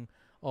 meaning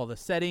all the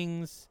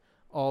settings,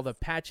 all the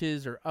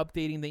patches or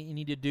updating that you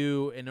need to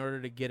do in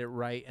order to get it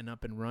right and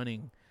up and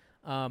running.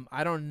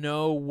 I don't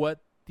know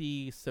what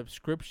the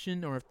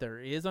subscription or if there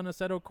is on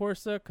Assetto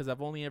Corsa, because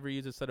I've only ever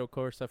used Assetto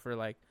Corsa for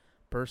like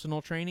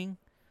personal training.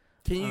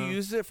 Can you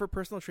use it for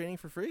personal training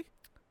for free?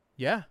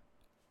 Yeah.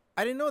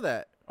 I didn't know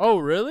that. Oh,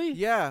 really?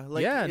 Yeah.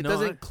 It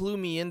doesn't I- clue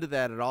me into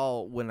that at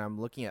all when I'm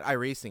looking at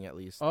iRacing, at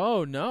least.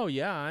 Oh, no.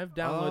 Yeah. I've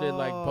downloaded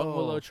like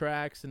Bungalow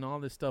tracks and all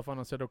this stuff on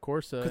Assetto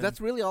Corsa. Because that's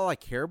really all I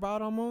care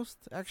about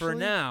almost, actually. For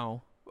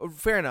now.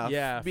 Fair enough.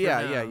 Yeah. But for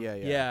yeah, now. yeah.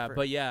 Yeah.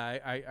 But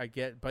yeah, I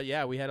get. But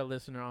yeah, we had a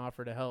listener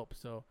offer to help.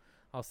 So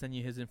I'll send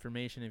you his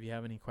information if you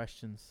have any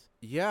questions.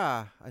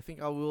 Yeah. I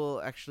think I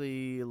will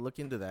actually look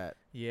into that.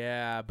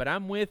 Yeah. But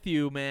I'm with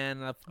you, man.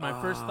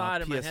 My first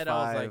thought in my head,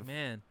 I was like, PS5.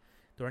 man,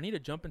 do I need to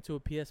jump into a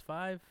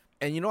PS5?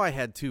 And I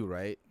had two,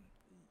 right?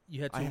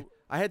 You had to.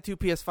 I had two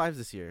PS5s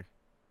this year.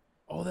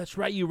 Oh, that's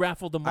right. You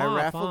raffled them off. I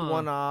raffled huh?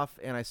 one off,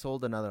 and I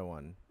sold another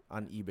one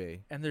on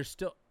eBay. And there's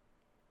still.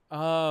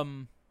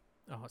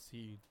 Oh, see,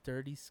 you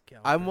dirty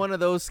scalper. I'm one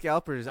of those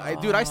scalpers.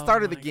 I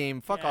started the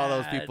game. Fuck all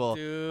those people.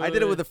 Dude. I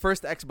did it with the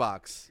first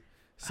Xbox.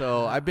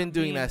 So I've been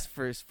doing that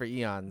for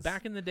eons.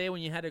 Back in the day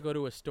when you had to go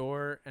to a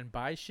store and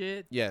buy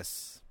shit,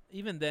 Yes.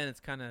 even then it's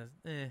kind of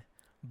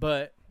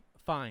but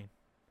fine.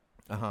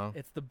 Uh-huh.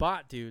 It's the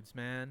bot dudes,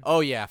 man.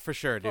 Oh, yeah, for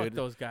sure, Fuck dude.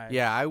 those guys.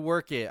 Yeah, I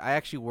work it. I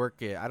actually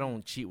work it. I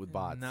don't cheat with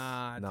bots.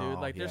 Nah, No, dude.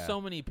 Like, there's yeah. so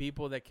many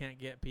people that can't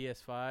get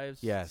PS5s.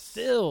 Yes.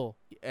 Still.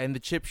 And the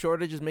chip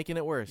shortage is making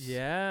it worse.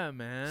 Yeah,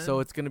 man.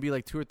 So it's going to be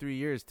like 2 or 3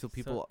 years till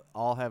people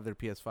all have their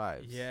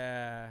PS5s.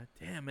 Yeah.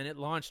 Damn, and it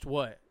launched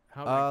what?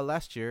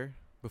 Last year,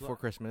 before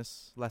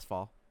Christmas, last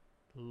fall.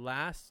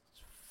 Last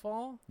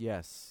fall?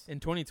 Yes. In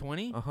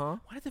 2020? Uh-huh.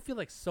 Why does it feel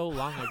like so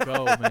long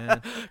ago, man?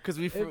 Because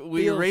we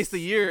It erased a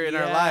year in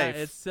our life.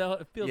 It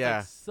feels Yeah.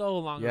 like so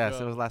long ago.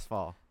 Yes, it was last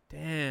fall.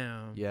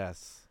 Damn.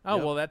 Yes. Oh,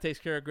 Yep. well, that takes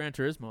care of Gran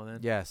Turismo then.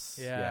 Yes.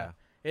 Yeah.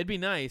 It'd be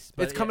nice.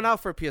 But It's coming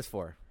out for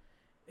PS4.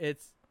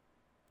 It's.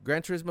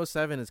 Gran Turismo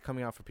 7 is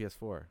coming out for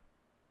PS4.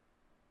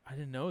 I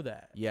didn't know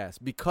that. Yes,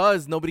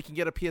 because nobody can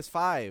get a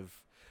PS5.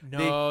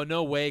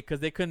 No way, because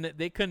they couldn't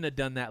have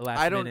done that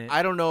last minute.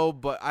 I don't know,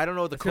 but I don't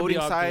know the It's gonna be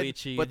coding all side,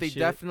 glitchy but and they shit.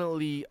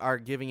 definitely are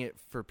giving it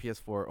for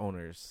PS4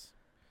 owners.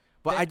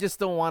 But I just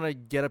don't want to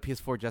get a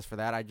PS4 just for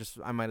that.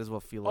 I might as well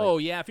feel like. Oh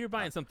yeah, if you're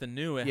buying something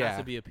new, it has yeah.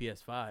 to be a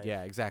PS5.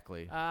 Yeah,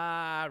 exactly.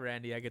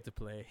 Randy, I get to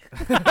play.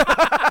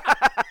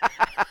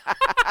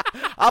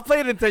 I'll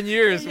play it in 10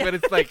 years, but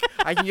it's like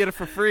I can get it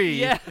for free.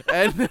 Yeah.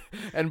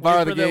 and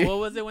borrow the game. What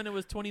was it when it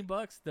was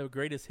 $20? The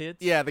greatest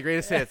hits. Yeah, the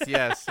greatest hits.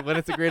 Yes, when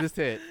it's the greatest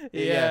hit.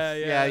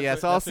 Yeah.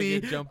 So I'll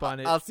see. Jump on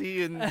it. I'll see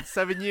you in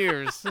 7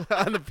 years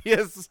on the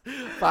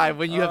PS5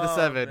 when you have the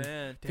 7.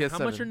 Man. Damn, how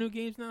much PS7. are new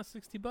games now?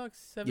 $60?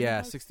 $70?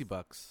 Yeah,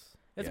 $60.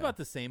 It's Yeah. about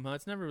the same, huh?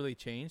 It's never really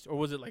changed, or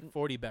was it like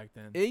 40 back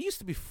then? It used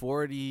to be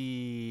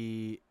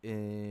 40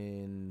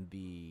 in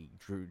the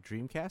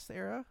Dreamcast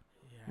era,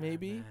 Yeah,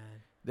 maybe. man.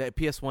 The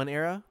PS1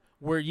 era.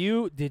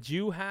 Did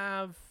you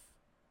have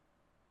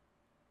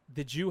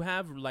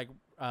like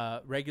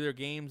regular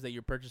games that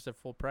you purchased at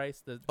full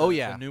price? The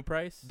new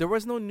price? There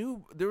was no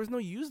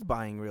used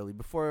buying really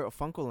before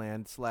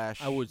Funkoland /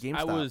 GameStop.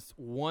 I was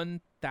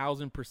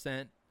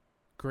 1,000%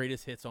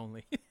 greatest hits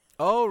only.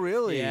 Oh,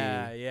 really?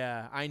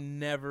 Yeah. I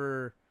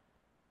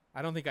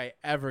don't think I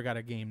ever got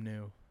a game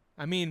new.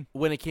 I mean,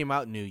 When it came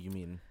out new, you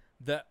mean?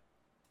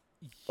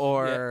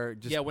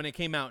 when it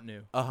came out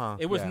new. Uh-huh.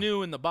 It was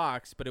new in the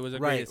box, but it was a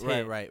greatest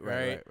hit. Right.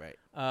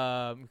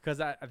 Because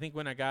I think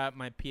when I got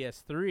my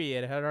PS3,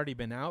 it had already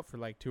been out for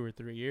like 2 or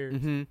 3 years.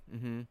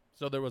 Mm-hmm.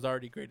 So there was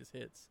already greatest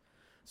hits.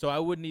 So I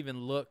wouldn't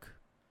even look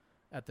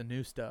at the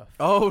new stuff.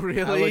 Oh,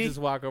 really? I would just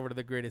walk over to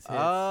the greatest hits.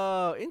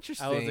 Oh,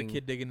 interesting. I was a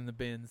kid digging in the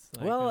bins.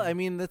 Well, I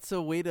mean, that's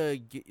a way to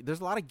get... There's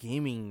a lot of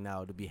gaming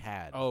now to be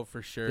had. Oh,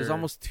 for sure. There's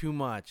almost too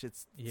much.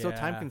 It's so Yeah.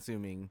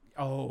 time-consuming.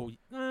 Oh.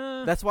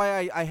 That's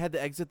why I had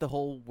to exit the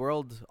whole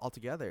world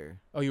altogether.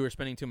 Oh, you were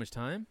spending too much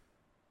time?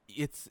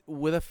 It's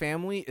with a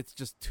family, it's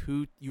just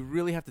too... You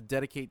really have to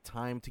dedicate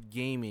time to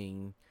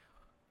gaming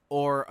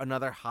or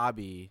another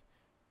hobby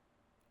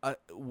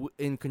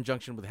in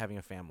conjunction with having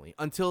a family.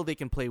 Until they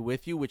can play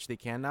with you, which they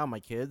can now, my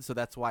kids. So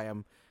that's why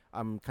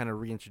I'm kind of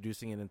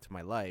reintroducing it into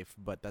my life.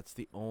 But that's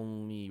the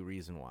only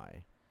reason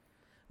why.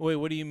 Wait,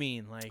 what do you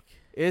mean? Like,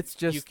 it's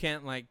just... You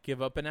can't, like,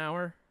 give up an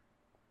hour?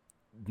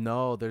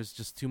 No, there's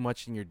just too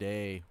much in your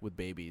day with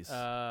babies.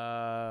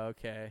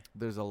 Okay.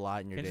 There's a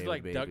lot in your Can't day you,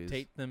 like, with babies. duct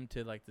tape them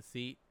to, like, the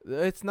seat?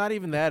 It's not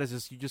even that. It's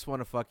just you just want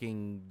to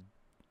fucking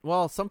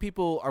Well, some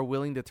people are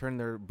willing to turn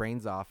their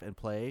brains off and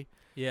play.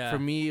 Yeah. For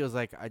me, it was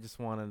like I just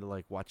wanted to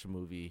like watch a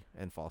movie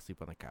and fall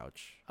asleep on the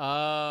couch.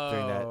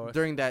 Oh.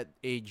 During that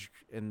age,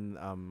 and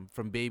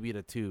from baby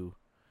to 2,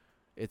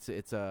 it's a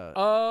different time.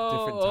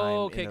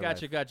 Oh, okay,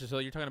 gotcha. So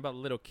you're talking about a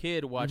little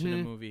kid watching a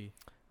movie.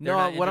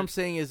 No, what I'm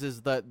saying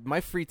is that my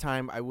free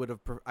time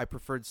I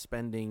preferred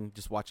spending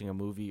just watching a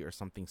movie or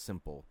something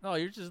simple. Oh,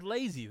 you're just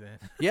lazy then.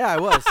 Yeah, I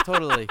was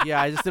totally.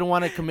 Yeah, I just didn't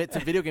want to commit to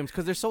video games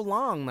because they're so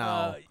long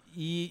now.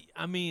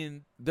 I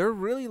mean, they're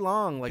really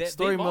long. Like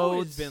story modes.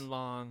 Always been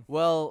long.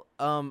 Well,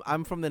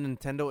 I'm from the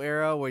Nintendo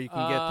era where you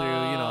can get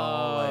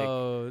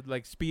through,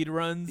 like speed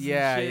runs.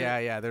 Yeah, and shit.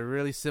 yeah. They're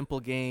really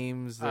simple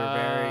games. They're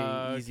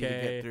very easy to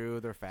get through.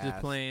 They're fast. Just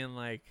playing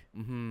like.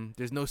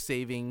 There's no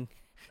saving.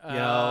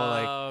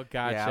 Gotcha.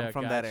 Yeah, I'm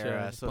from that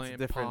era, Just so playing it's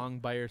different. Pong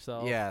by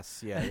yourself.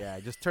 Yes, yeah.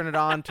 Just turn it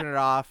on, turn it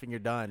off, and you're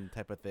done,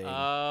 type of thing.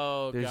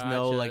 Oh, there's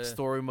no like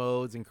story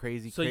modes and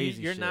crazy. So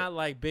you're shit. not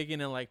like big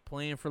into like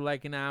playing for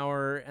like an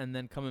hour and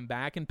then coming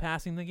back and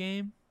passing the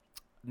game.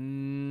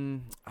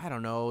 I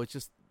don't know. It's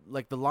just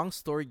like the long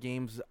story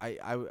games.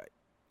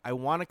 I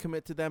want to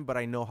commit to them, but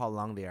I know how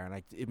long they are,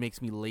 and it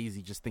makes me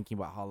lazy just thinking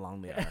about how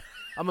long they are.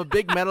 I'm a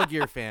big Metal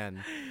Gear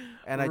fan,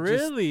 and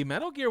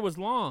Metal Gear was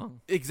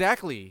long.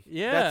 Exactly.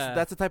 Yeah,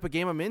 that's the type of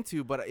game I'm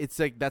into. But it's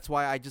like that's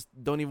why I just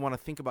don't even want to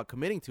think about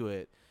committing to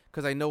it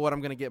because I know what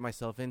I'm gonna get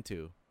myself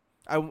into.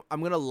 I'm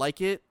gonna like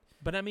it.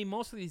 But I mean,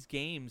 most of these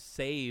games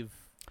save.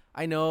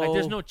 I know. Like,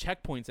 there's no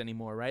checkpoints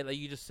anymore, right? Like,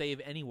 you just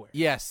save anywhere.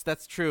 Yes,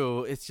 that's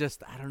true. It's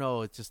just I don't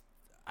know. It's just.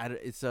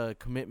 It's a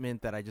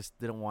commitment that I just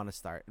didn't want to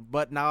start.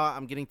 But now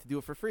I'm getting to do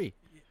it for free.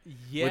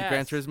 Yes. With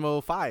Gran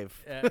Turismo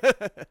 5.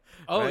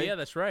 Right? Yeah,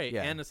 that's right.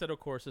 Yeah. And Assetto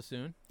Corsa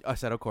soon.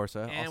 Assetto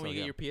Corsa. And also, when you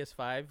get your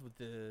PS5 with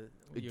the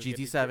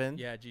GT7.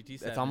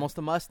 GT7. It's almost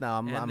a must now.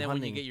 I'm then hunting.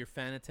 when you get your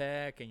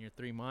Fanatec and your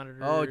 3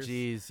 monitors. Oh,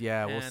 geez.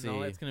 Yeah, we'll see.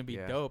 It's going to be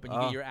dope. And you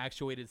get your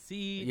actuated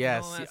seat.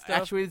 Yes. And all that stuff.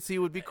 Actuated seat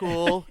would be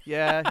cool.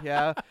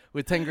 yeah.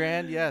 With 10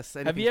 grand, yes.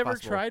 Have you ever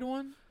tried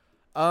one?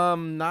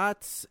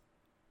 Not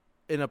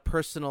in a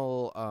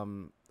personally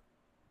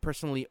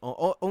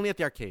only at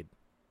the arcade.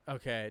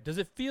 Okay. Does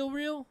it feel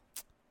real?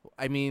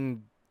 I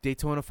mean,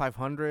 Daytona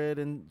 500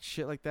 and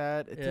shit like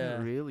that. It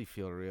didn't really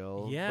feel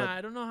real. Yeah,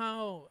 I don't know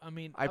how. I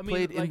mean, I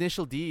played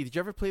Initial D. Did you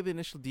ever play the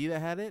Initial D that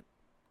had it?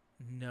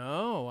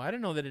 No, I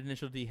didn't know that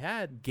Initial D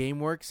had.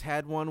 GameWorks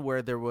had one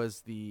where there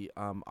was the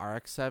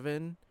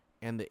RX-7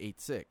 and the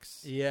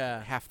 8.6.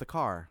 Yeah. Half the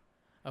car.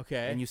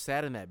 Okay. And you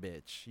sat in that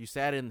bitch. You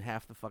sat in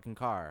half the fucking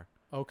car.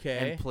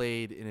 Okay. And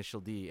played Initial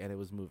D, and it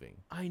was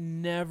moving. I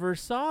never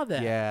saw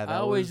that. Yeah, I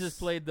always just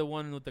played the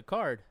one with the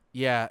card.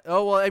 Yeah.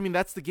 Oh, well, I mean,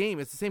 that's the game.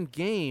 It's the same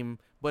game,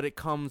 but it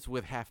comes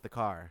with half the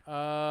car.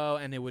 Oh,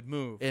 and it would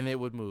move.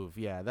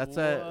 Yeah.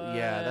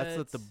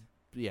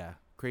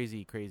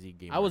 Crazy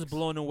game. I was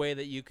blown away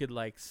that you could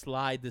like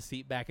slide the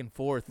seat back and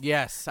forth.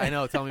 Yes, I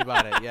know. Tell me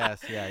about it. Yes,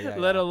 yeah.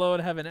 Let alone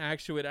have an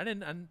actuator.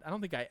 I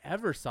don't think I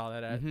ever saw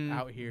that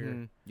out here.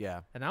 Mm-hmm. Yeah.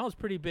 And I was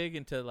pretty big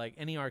into like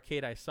any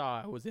arcade I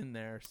saw. I was in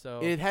there.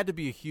 So it had to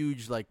be a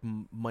huge like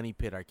money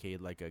pit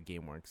arcade, like a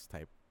GameWorks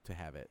type, to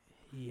have it.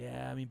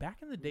 Yeah, I mean, back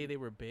in the day, they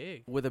were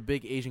big. With a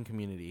big Asian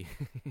community.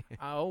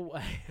 Oh.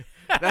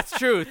 That's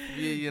truth,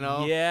 you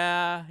know?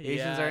 Yeah.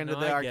 Asians are into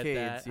the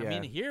arcades. Yeah. I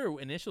mean, here,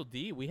 Initial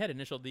D, we had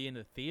Initial D in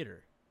the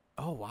theater.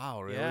 Oh,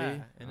 wow, really?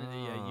 Yeah, and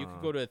then, you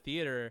could go to a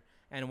theater,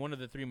 and one of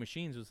the 3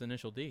 machines was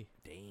Initial D.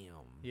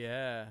 Damn.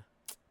 Yeah.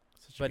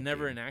 But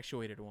never an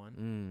actuated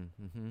one.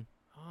 Mm-hmm.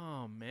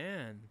 Oh,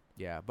 man.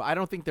 Yeah, but I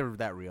don't think they're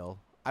that real.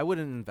 I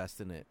wouldn't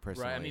invest in it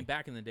personally. Right. I mean,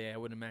 back in the day, I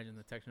would imagine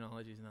the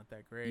technology is not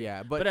that great.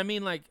 Yeah, but I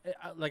mean, like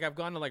I've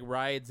gone to like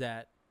rides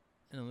at,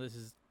 this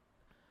is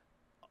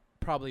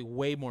probably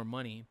way more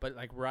money, but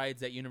like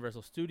rides at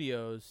Universal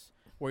Studios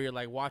where you're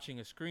like watching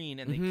a screen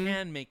and they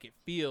can make it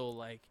feel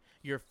like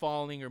you're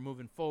falling or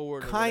moving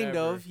forward. Kind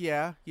of,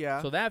 yeah.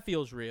 So that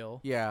feels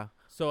real. Yeah.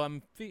 So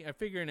I'm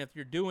figuring if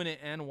you're doing it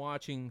and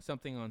watching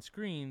something on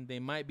screen, they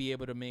might be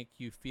able to make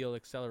you feel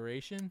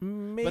acceleration.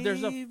 Maybe. But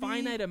there's a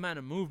finite amount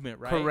of movement,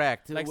 right?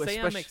 Correct. Like say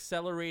I'm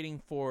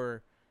accelerating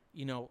for,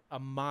 a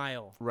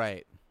mile.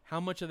 Right. How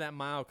much of that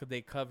mile could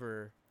they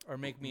cover or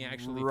make me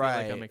actually feel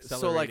like I'm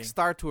accelerating? So like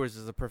Star Tours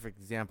is a perfect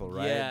example,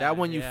 right? Yeah, that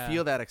one you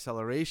feel that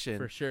acceleration.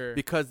 For sure.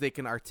 Because they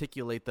can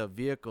articulate the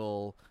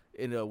vehicle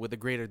with a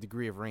greater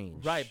degree of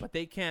range. Right, but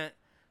they can't.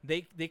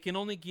 They can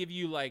only give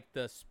you like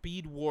the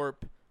speed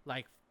warp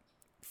like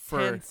for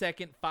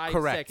 10-second,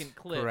 5-second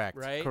clip,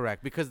 right?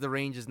 Correct, because the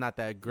range is not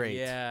that great.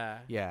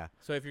 Yeah.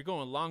 So if you're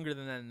going longer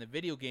than that in the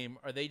video game,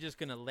 are they just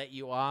going to let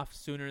you off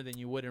sooner than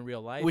you would in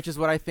real life? Which is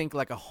what I think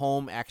like a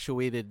home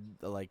actuated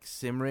like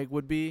sim rig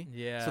would be.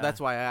 Yeah. So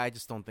that's why I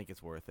just don't think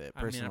it's worth it,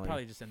 personally. I mean, I'd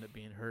probably just end up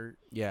being hurt.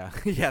 Yeah.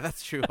 Yeah,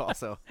 that's true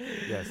also.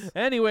 Yes.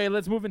 Anyway,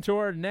 let's move into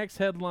our next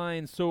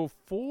headline. So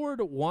Ford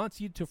wants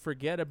you to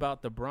forget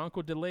about the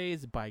Bronco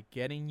delays by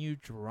getting you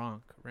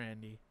drunk,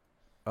 Randy.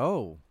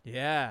 Oh.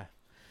 Yeah.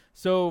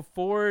 So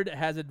Ford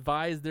has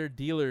advised their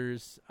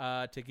dealers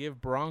to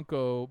give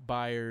Bronco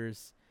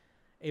buyers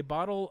a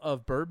bottle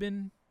of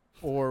bourbon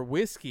or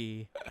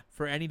whiskey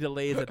for any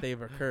delays that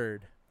they've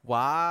occurred.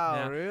 Wow,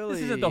 now, really?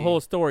 This isn't the whole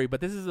story,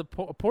 but this is a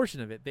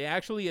portion of it. They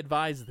actually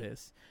advise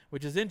this,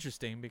 which is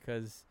interesting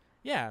because,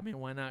 yeah, I mean,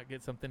 why not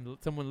get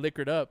someone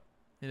liquored up,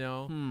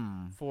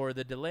 for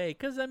the delay?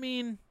 Because, I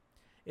mean,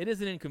 it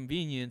is an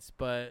inconvenience,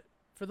 but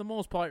for the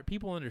most part,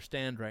 people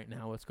understand right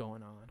now what's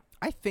going on.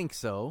 I think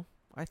so.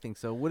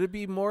 Would it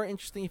be more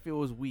interesting if it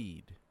was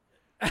weed?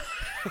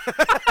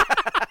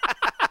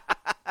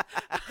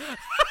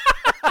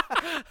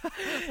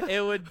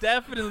 It would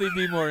definitely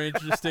be more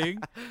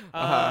interesting.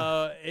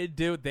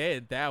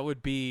 That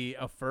would be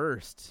a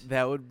first.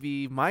 That would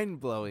be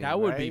mind-blowing. That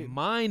would be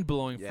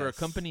mind-blowing for a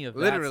company of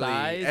literally that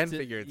size. And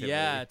figuratively.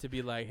 Yeah, to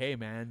be like, hey,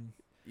 man,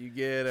 you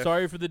get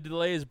sorry for the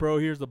delays, bro.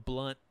 Here's the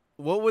blunt.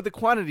 What would the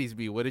quantities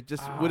be? Would it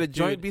just would a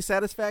joint be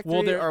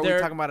sasatisfactory, or are we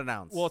talking about an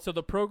ounce? Well, so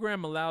the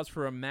program allows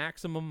for a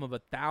maximum of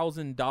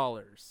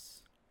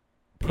 $1,000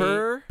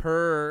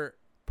 per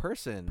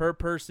person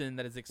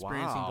that is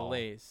experiencing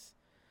delays.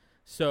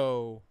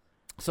 So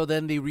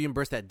then they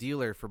reimburse that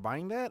dealer for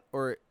buying that,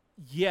 or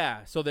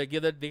yeah. So they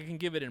can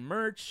give it in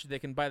merch. They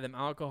can buy them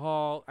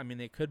alcohol. I mean,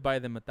 they could buy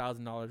them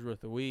 $1,000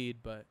 worth of weed,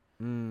 but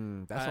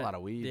that's a lot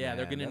of weed. Yeah, man.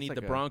 they're gonna need like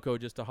the Bronco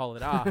just to haul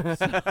it off.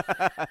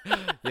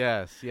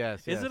 Yes.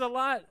 Is it a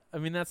lot? I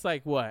mean, that's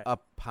like what? A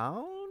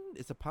pound?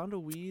 Is a pound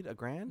of weed a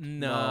grand?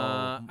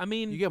 No. I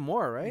mean, you get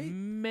more, right?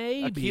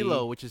 Maybe a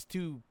kilo, which is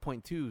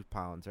 2.2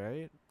 pounds,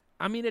 right?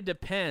 I mean, it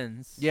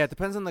depends. Yeah, it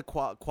depends on the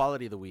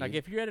quality of the weed. Like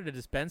if you're at a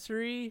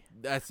dispensary,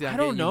 I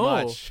don't know.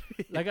 Much.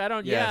 Like I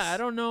don't. Yes. Yeah, I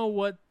don't know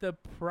what the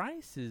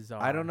prices are.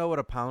 I don't know what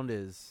a pound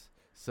is.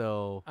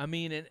 So I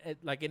mean,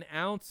 like an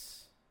ounce.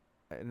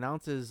 An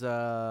ounce is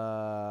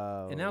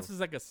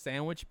like a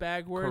sandwich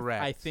bag worth.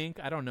 Correct. I think.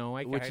 I don't know.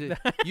 Which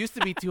used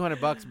to be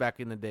 $200 back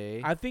in the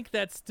day. I think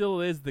that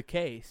still is the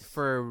case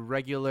for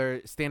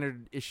regular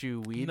standard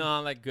issue weed.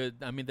 No, like good.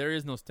 I mean, there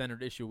is no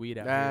standard issue weed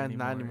out here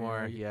anymore. Not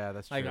anymore. Yeah,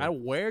 that's true. Like,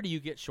 where do you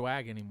get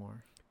swag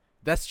anymore?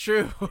 That's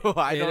true.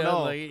 I don't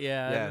know. Like,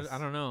 yeah, yes. I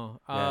don't know.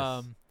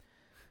 Yes.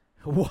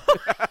 What?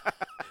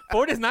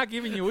 Ford is not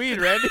giving you weed,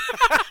 Randy.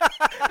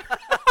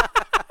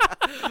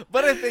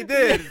 But if they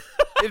did,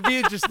 it'd be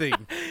interesting.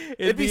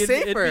 It'd be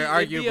safer,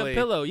 arguably. It'd be a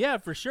pillow, yeah,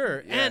 for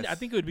sure. Yes. And I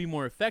think it would be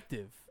more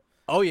effective.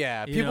 Oh,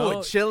 yeah. People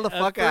would chill the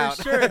fuck out.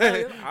 For sure. I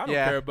don't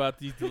care about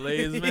these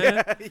delays,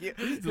 man.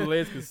 These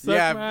delays can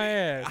suck my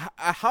ass.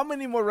 How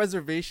many more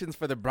reservations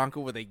for the Bronco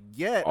would they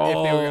get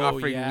if they were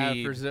offering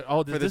weed? Does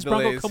this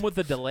Bronco come with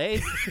a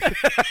delay?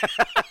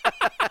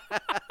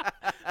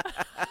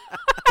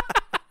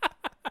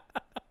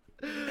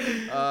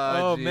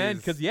 Man,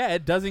 because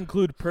it does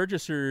include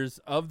purchasers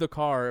of the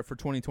car for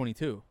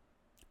 2022.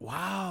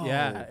 Wow.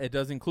 Yeah, it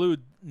does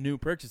include new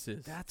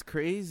purchases. That's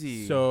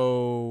crazy.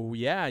 So,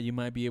 yeah, you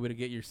might be able to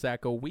get your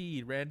sack of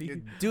weed,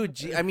 Randy. Dude,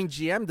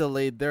 GM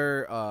delayed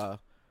their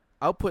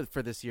output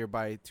for this year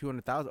by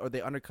 200,000, or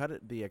they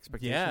undercut the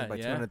expectations by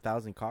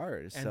 200,000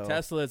 cars. And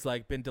Tesla's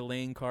like been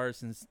delaying cars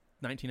since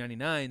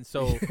 1999.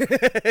 So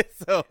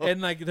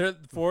and like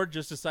Ford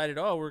just decided,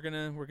 we're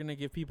gonna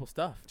give people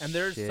stuff. And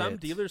there's some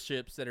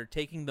dealerships that are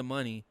taking the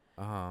money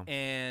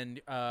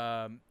and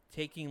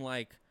taking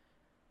like.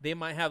 They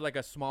might have like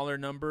a smaller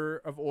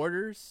number of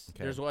orders.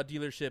 Okay. There's one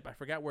dealership, I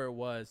forgot where it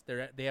was.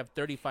 They have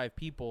 35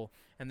 people,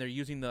 and they're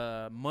using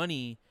the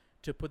money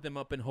to put them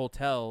up in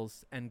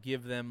hotels and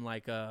give them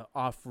like a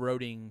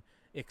off-roading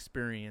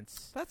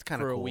experience. That's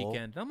kind of cool. For a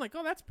weekend. And I'm like,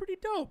 that's pretty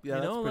dope. Yeah,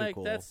 that's pretty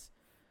cool.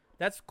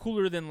 That's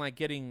cooler than like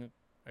getting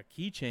a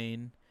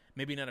keychain.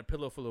 Maybe not a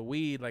pillow full of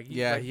weed,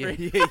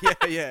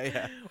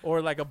 yeah.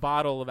 Or like a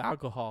bottle of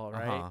alcohol,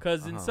 right?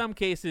 Because in some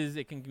cases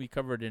it can be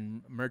covered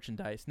in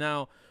merchandise.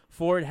 Now,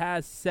 Ford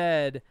has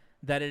said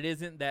that it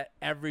isn't that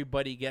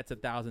everybody gets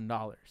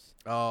 $1,000.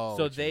 Oh,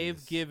 so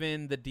they've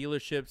given the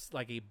dealerships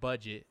like a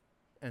budget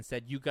and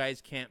said you guys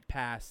can't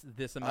pass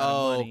this amount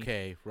of money.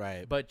 Okay,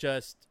 right. But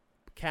just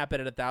cap it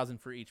at $1,000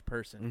 for each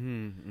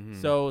person.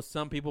 Mm-hmm. So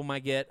some people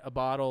might get a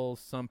bottle,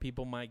 some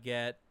people might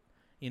get.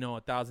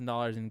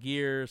 $1,000 in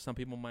gear. Some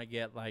people might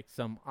get like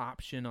some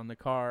option on the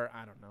car.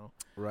 I don't know.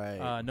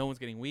 Right. No one's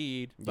getting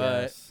weed,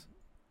 but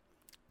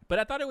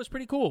I thought it was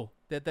pretty cool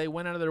that they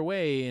went out of their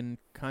way and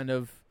kind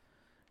of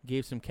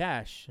gave some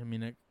cash. I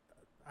mean,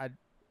 I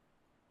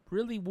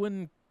really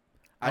wouldn't.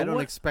 I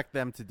don't expect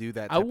them to do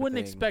that. I wouldn't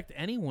expect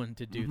anyone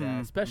to do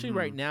that, especially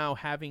right now,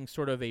 having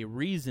sort of a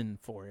reason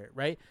for it,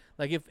 right?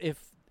 Like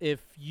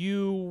if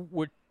you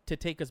were to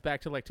take us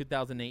back to like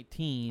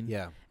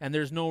 2018, and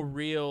there's no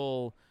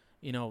real.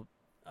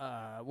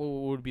 What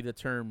would be the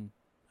term?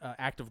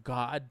 Act of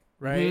God,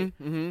 right?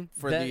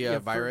 For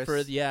the virus.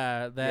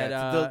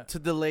 To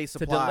delay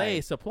supply. To delay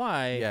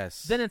supply.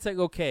 Yes. Then it's like,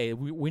 okay,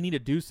 we need to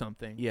do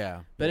something. Yeah.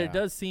 But it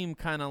does seem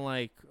kind of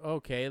like,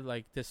 okay,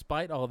 like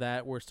despite all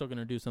that, we're still going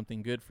to do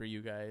something good for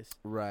you guys.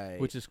 Right.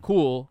 Which is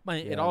cool. But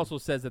it also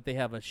says that they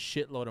have a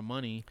shitload of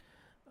money.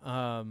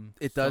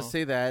 It does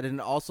say that,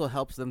 and it also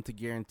helps them to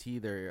guarantee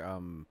their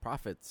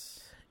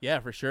profits. Yeah,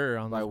 for sure.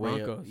 On those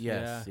Broncos.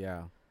 Yes,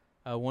 yeah.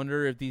 I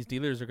wonder if these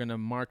dealers are going to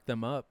mark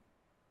them up.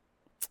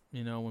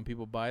 when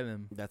people buy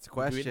them? That's a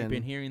question. We've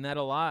been hearing that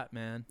a lot,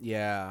 man.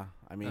 Yeah,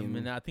 I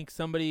mean, I think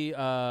somebody.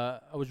 I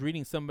was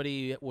reading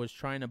somebody was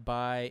trying to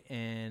buy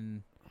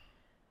and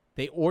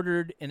they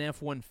ordered an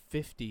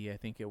F-150. I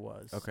think it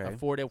was a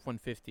Ford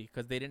F-150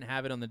 because they didn't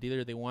have it on the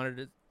dealer. They wanted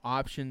it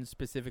optioned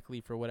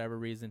specifically for whatever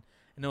reason,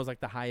 and it was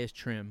like the highest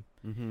trim.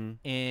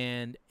 Mm-hmm.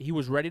 And he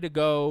was ready to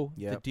go.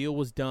 Yep. The deal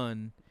was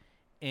done,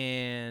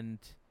 and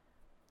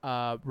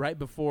right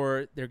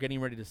before they're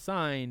getting ready to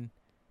sign,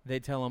 they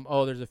tell him,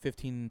 "Oh, there's a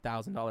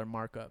 $15,000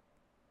 markup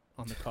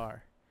on the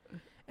car."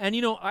 And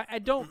I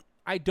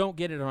don't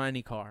get it on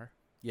any car.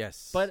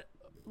 Yes. But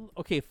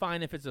okay,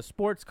 fine. If it's a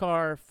sports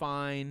car,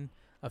 fine.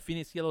 A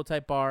Phoenix Yellow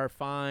Type R,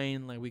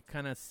 fine. Like we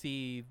kind of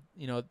see,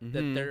 that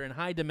they're in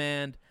high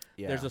demand.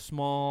 Yeah. There's a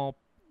small,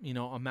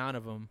 amount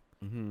of them.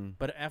 Mm-hmm.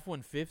 But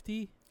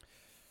F-150,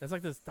 that's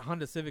like the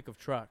Honda Civic of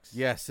trucks.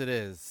 Yes, it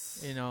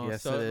is.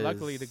 Yes, so it is.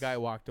 luckily the guy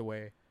walked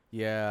away.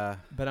 Yeah.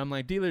 But I'm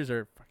like, dealers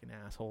are fucking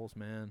assholes,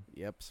 man.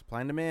 Yep.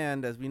 Supply and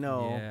demand, as we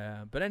know.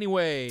 Yeah. But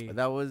anyway.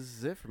 That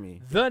was it for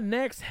me. The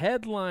next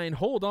headline.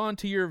 Hold on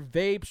to your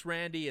vapes,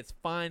 Randy. It's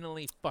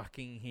finally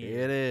fucking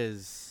here. It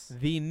is.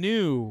 The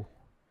new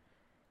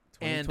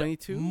and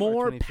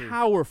more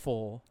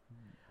powerful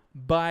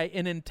by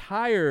an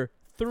entire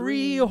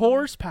 3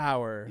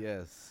 horsepower.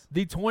 Yes.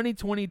 The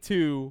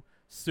 2022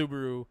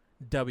 Subaru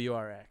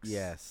WRX.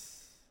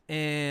 Yes.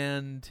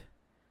 And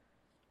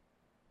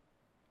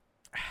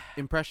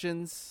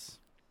impressions?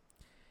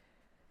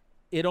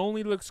 It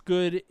only looks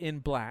good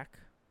in black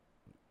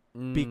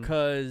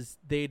because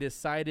they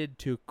decided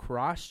to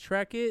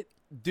cross-track it.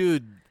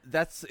 Dude,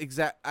 that's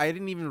exact. I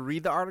didn't even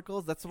read the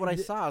articles. That's what I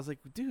saw. I was like,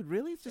 dude,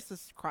 really? It's just a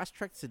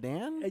cross-track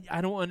sedan?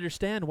 I don't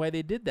understand why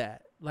they did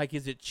that. Like,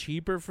 is it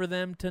cheaper for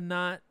them to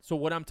not? So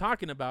what I'm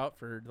talking about,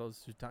 for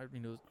those who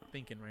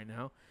thinking right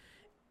now,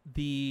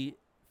 the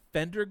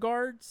fender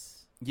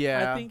guards.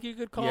 Yeah, I think you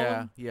could call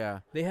them. Yeah.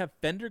 They have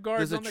fender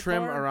guards. There's on the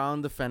trim car.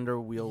 around the fender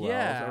wheel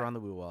wells, around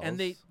the wheel wells, and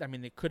they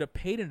could have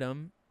painted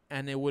them,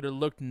 and it would have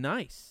looked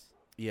nice.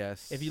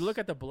 Yes. If you look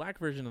at the black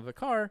version of the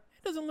car,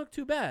 it doesn't look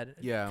too bad.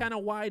 Yeah. Kind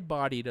of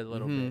wide-bodied a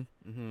little bit.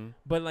 Mm-hmm.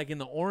 But like in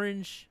the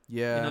orange,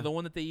 the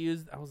one that they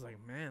used, I was like,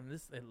 man,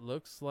 it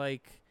looks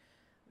like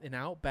an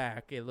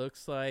Outback. It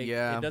looks like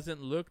it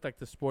doesn't look like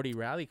the sporty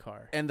rally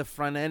car. And the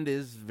front end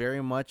is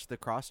very much the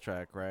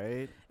Crosstrek,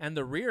 right? And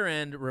the rear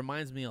end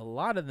reminds me a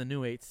lot of the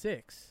new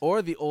 8.6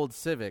 or the old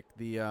Civic,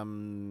 the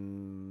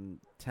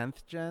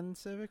 10th gen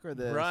Civic, or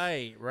the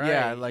right,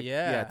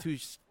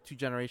 two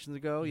generations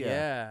ago,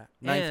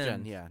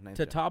 ninth gen,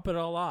 to top it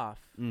all off,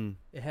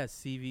 it has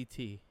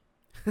CVT.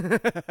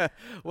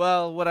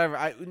 Well,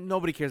 whatever.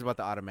 Nobody cares about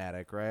the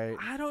automatic, right?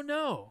 I don't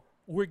know.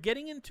 We're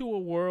getting into a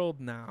world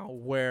now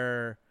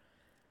where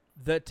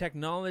the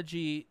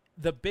technology,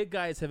 the big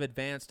guys have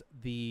advanced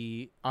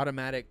the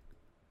automatic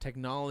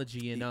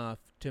technology enough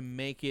to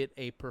make it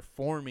a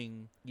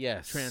performing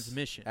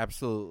transmission.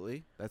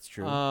 Absolutely. That's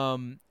true.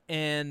 But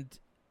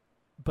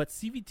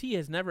CVT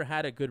has never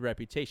had a good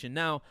reputation.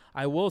 Now,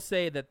 I will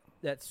say that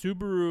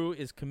Subaru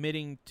is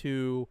committing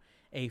to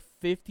a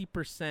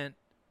 50%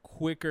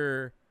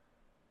 quicker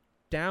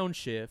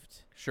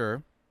downshift.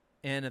 Sure.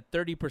 And a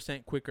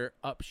 30% quicker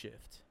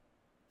upshift.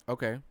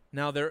 Okay.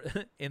 Now, they're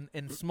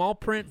in small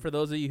print, for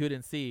those of you who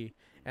didn't see,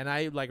 and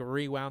I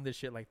rewound this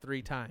shit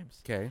 3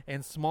 times. Okay.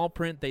 In small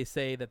print, they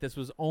say that this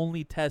was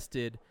only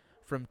tested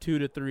from 2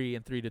 to 3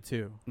 and 3 to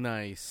 2.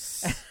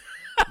 Nice.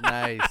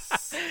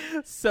 Nice.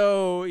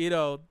 So,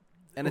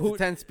 and it's a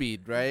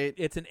 10-speed, right?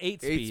 It's an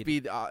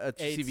 8-speed. 8-speed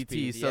CVT,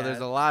 speed, so there's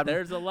a lot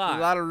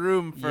of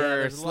room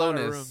for slowness. A lot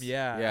of room.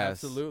 Yeah, yes.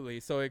 Absolutely.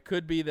 So it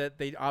could be that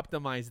they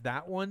optimized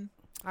that one.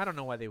 I don't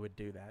know why they would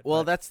do that.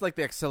 Well, that's like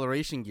the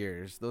acceleration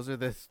gears. Those are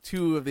the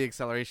 2 of the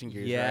acceleration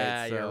gears, right?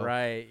 Yeah, you're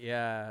right.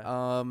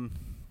 Yeah.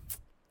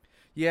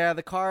 Yeah,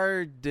 the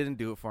car didn't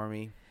do it for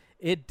me.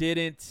 It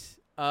didn't.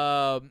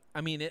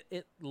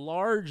 It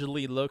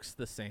largely looks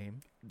the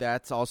same.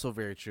 That's also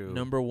very true.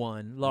 Number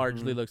 1,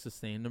 largely looks the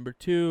same. Number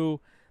 2,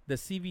 the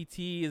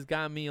CVT has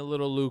got me a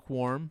little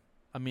lukewarm.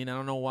 I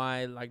don't know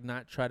why,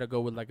 not try to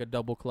go with a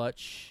double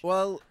clutch.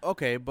 Well,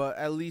 okay, but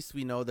at least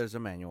we know there's a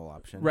manual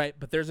option. Right,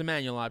 but there's a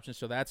manual option,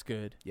 so that's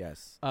good.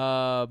 Yes.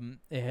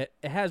 It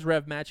has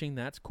rev matching,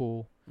 that's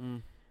cool.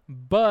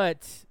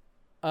 But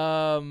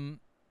I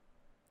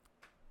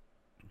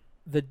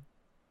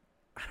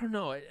don't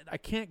know, I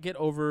can't get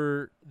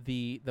over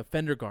the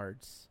fender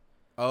guards.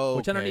 Oh,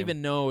 which I don't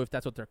even know if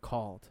that's what they're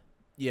called.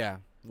 Yeah,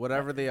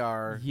 whatever they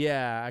are.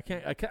 Yeah, I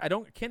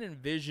can't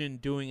envision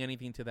doing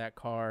anything to that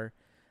car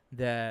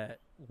that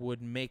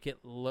would make it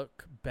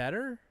look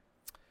better.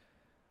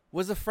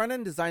 Was the front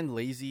end design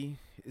lazy?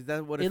 Is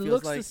that what it feels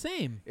looks like? the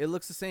same. It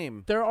looks the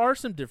same. There are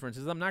some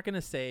differences. I'm not going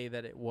to say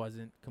that it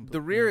wasn't completely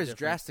The rear is different.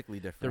 drastically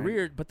different. The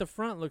rear, but the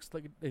front looks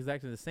like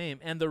exactly the same.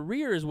 And the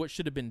rear is what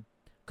should have been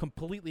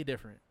completely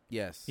different.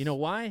 Yes. You know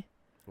why?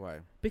 Why?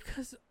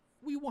 Because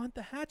we want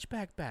the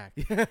hatchback back.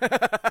 Give us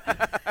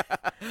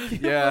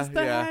the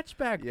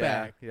hatchback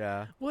back.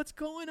 Yeah. What's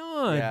going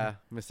on? Yeah,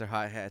 Mr.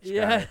 Hot Hatch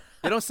guy.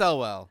 They don't sell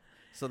well.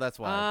 So that's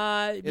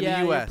why. In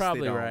yeah, the US, you're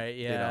probably right.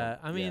 Yeah.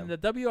 I mean, the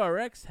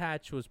WRX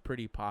hatch was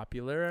pretty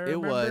popular. I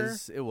remember.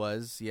 It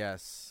was,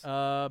 yes.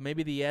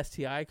 Maybe the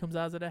STI comes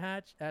out as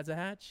a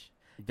hatch.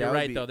 You're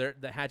right, though.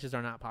 The hatches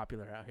are not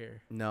popular out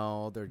here.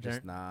 No, they're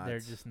just not. They're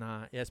just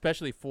not. Yeah,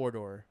 especially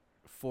four-door.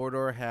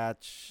 Four-door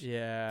hatch.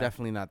 Yeah.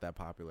 Definitely not that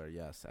popular.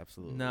 Yes,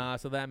 absolutely. Nah,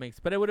 so that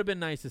makes... But it would have been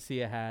nice to see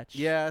a hatch.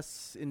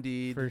 Yes,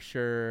 indeed. For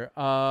sure.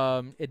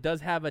 It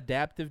does have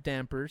adaptive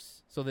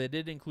dampers, so they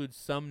did include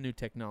some new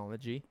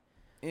technology.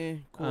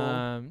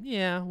 Cool.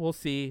 Yeah, we'll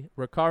see.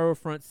 Recaro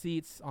front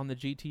seats on the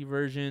GT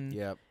version.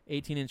 Yep.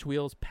 18-inch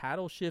wheels,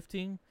 paddle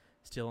shifting.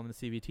 Still on the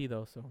CVT,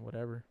 though, so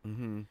whatever.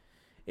 Mm-hmm.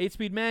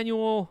 8-speed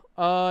manual.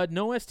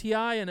 No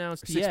STI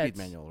announced yet. 6-speed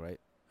manual, right?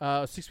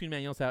 6-speed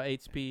manual's out.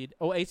 8-speed.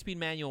 Oh, 8-speed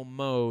manual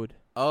mode.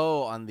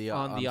 Oh, on the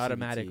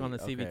automatic CVT. on the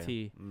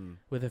CVT Mm.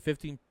 with a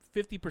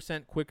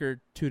 50%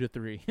 quicker 2 to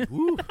 3.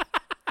 Woo.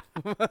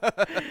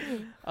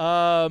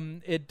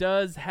 It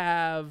does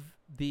have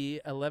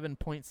the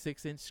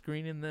 11.6-inch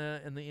screen in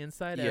the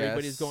inside. Yes.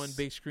 Everybody's going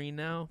big screen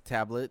now.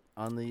 Tablet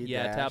on the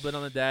dash. Tablet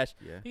on the dash.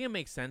 Yeah. I think it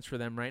makes sense for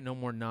them, right? No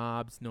more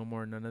knobs,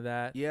 none of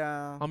that.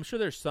 Yeah. I'm sure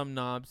there's some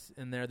knobs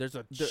in there. There's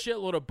a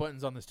shitload of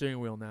buttons on the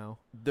steering wheel now.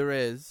 There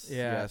is.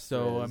 Yeah. Yes,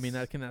 so there I is. mean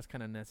that's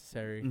kind of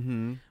necessary.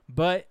 Mm-hmm.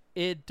 But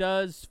it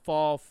does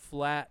fall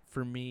flat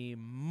for me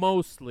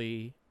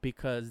mostly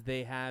because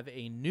they have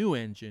a new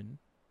engine.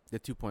 The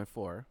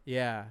 2.4.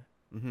 Yeah.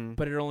 Mm-hmm.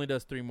 But it only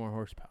does 3 more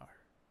horsepower.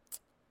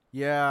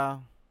 Yeah.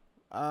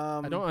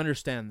 I don't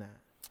understand that.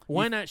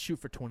 Why not shoot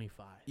for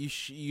 25?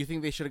 You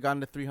think they should have gone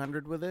to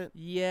 300 with it?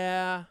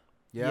 Yeah.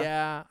 Yeah.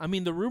 Yeah. I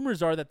mean, the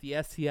rumors are that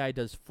the STI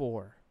does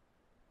 4.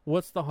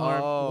 What's the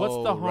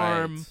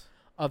harm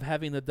of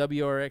having the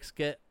WRX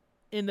get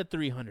in the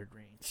 300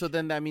 range? So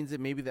then that means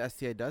that maybe the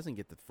STI doesn't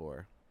get the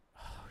 4.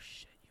 Oh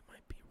shit, you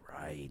might be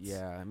right.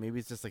 Yeah, maybe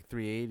it's just like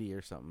 380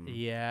 or something.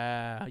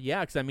 Yeah.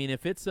 Yeah, cuz I mean,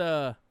 if it's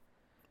a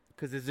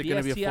Because is it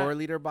going to be a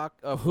 4-liter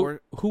box?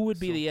 Who would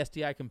be the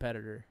STI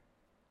competitor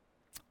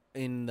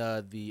in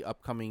the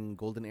upcoming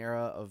golden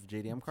era of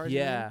JDM cars?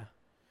 Yeah.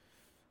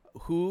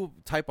 Who?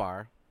 Type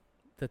R.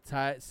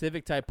 The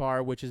Civic Type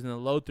R, which is in the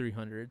low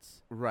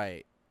 300s.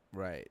 Right.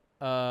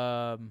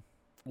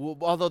 Well,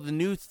 although the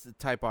new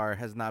Type R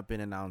has not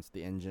been announced,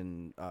 the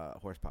engine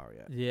horsepower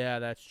yet. Yeah,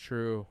 that's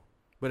true.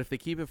 But if they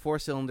keep it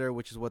 4-cylinder,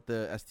 which is what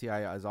the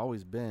STI has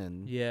always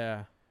been,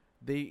 yeah,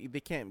 they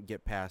can't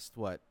get past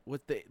what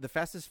the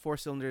fastest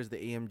 4-cylinder is the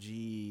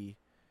AMG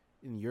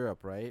in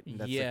Europe, right? And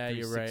that's yeah, like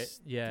you're right.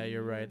 Yeah,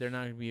 you're right. They're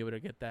not gonna be able to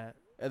get that.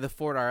 The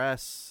Ford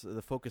RS,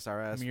 the Focus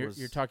RS,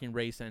 you're talking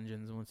race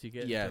engines once you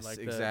get into like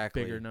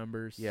exactly. the bigger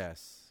numbers.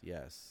 Yes.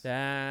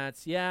 I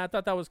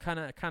thought that was kind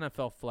of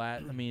fell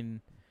flat. I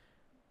mean,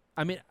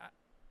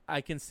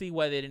 I can see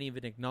why they didn't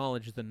even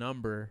acknowledge the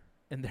number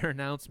in their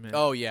announcement.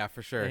 Oh yeah,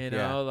 for sure. You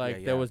know,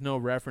 there was no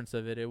reference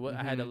of it.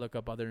 I had to look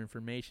up other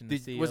information to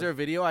see. Was there a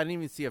video? I didn't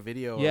even see a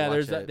video. Yeah,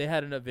 they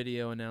had a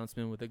video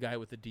announcement with a guy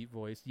with a deep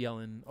voice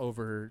yelling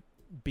over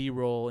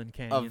B-roll in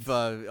canyons.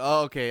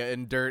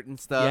 And dirt and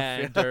stuff. Yeah,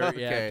 and dirt.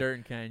 Okay. Yeah, dirt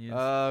and canyons.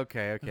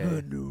 Okay.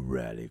 A new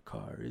rally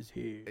car is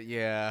here.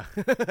 Yeah.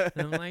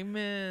 I'm like,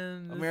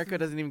 man, America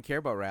doesn't even care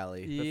about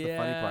rally. That's the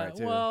funny part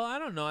too. Well, I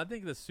don't know. I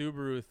think the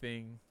Subaru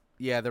thing.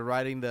 Yeah, they're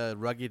riding the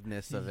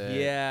ruggedness of it.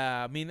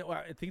 Yeah, I mean,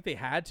 I think they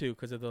had to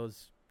because of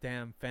those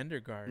damn fender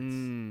guards.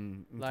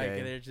 Okay.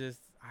 Like they're just,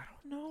 I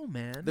don't know,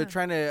 man. They're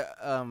trying to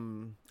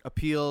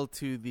appeal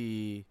to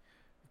the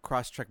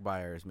cross-track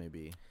buyers,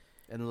 maybe.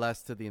 And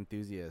less to the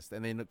enthusiast,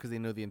 and because they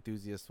know the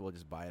enthusiasts will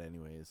just buy it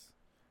anyways.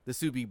 The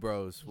Subi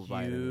bros will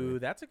buy it anyway.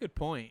 That's a good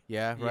point.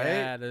 Yeah, right?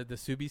 Yeah, the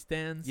Subi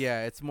stands.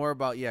 Yeah, it's more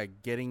about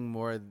getting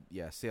more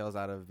sales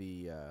out of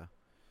the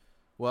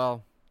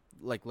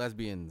like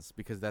lesbians,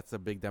 because that's a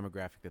big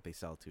demographic that they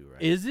sell to,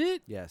 right? Is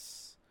it?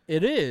 Yes.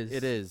 It is.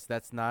 It is.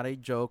 That's not a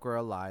joke or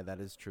a lie. That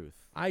is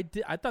truth. I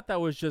thought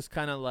that was just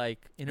kind of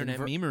like internet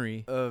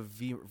memery.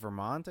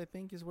 Vermont, I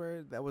think, is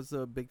where that was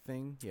a big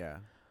thing. Yeah.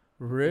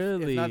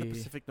 Really? If not the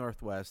Pacific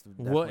Northwest.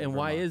 What and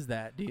why is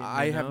that?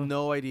 I have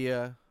no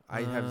idea.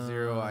 I have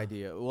zero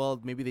idea. Well,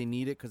 maybe they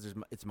need it because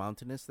it's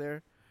mountainous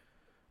there.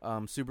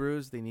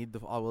 Subarus, they need the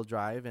all-wheel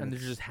drive, and there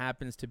just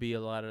happens to be a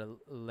lot of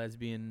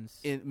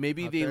lesbians.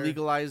 Maybe they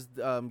legalized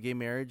gay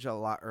marriage a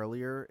lot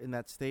earlier in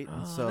that state,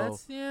 and so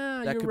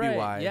that could be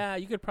why. Yeah,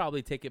 you could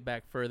probably take it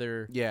back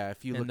further. Yeah,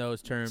 if you look in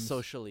those terms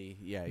socially,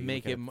 you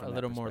make it a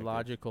little more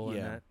logical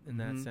in that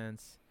Mm-hmm.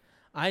 sense.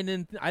 I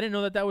didn't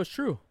know that was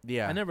true.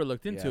 Yeah, I never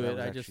looked into it.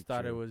 I just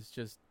thought true. It was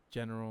just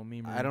general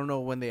meme. I don't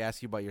know when they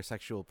ask you about your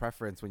sexual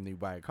preference when you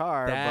buy a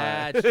car.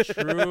 That's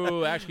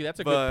true. Actually,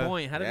 that's a good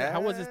point. How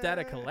was this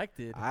data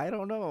collected? I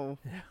don't know.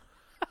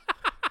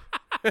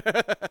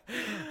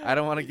 I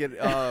don't want to get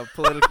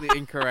politically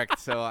incorrect,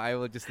 so I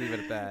will just leave it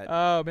at that.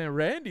 Oh man,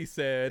 Randy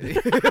said.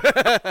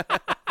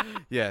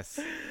 Yes.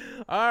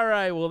 All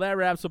right, well, that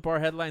wraps up our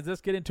headlines.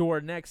 Let's get into our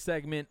next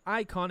segment,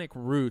 Iconic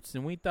Roots.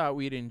 And we thought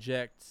we'd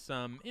inject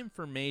some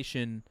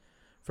information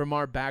from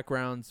our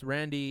backgrounds.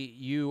 Randy,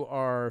 you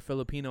are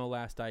Filipino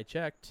last I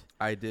checked.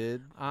 I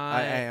did.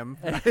 I am.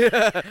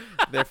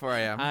 Therefore I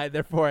am.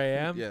 Therefore I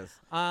am. Yes.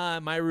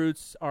 My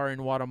roots are in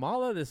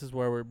Guatemala. This is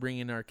where we're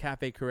bringing our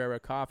Cafe Carrera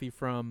coffee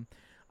from.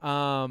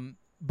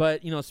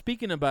 But,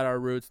 speaking about our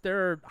roots,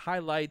 there are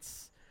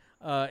highlights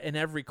in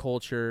every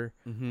culture.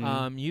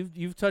 Mm-hmm.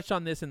 You've touched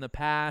on this in the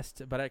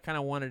past, but I kind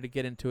of wanted to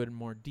get into it in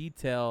more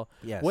detail.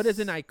 Yes. What is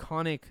an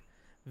iconic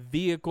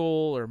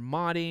vehicle or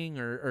modding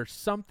or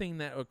something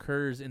that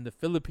occurs in the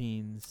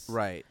Philippines,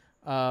 right?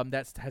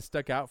 That has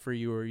stuck out for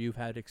you or you've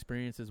had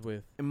experiences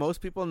with? And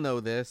most people know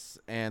this,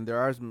 and there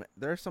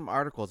are some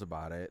articles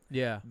about it.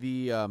 Yeah.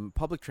 The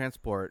public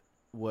transport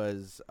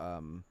was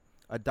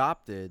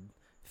adopted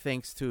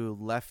thanks to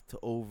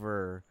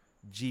leftover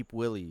Jeep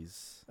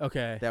Willys.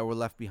 Okay. That were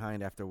left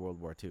behind after World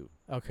War II.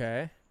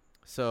 Okay.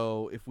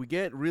 So if we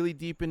get really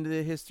deep into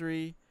the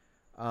history,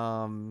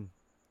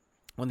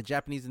 when the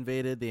Japanese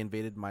invaded, they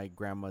invaded my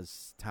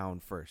grandma's town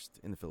first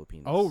in the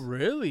Philippines. Oh,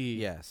 really?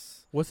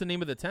 Yes. What's the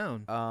name of the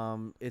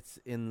town? It's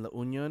in La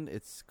Union.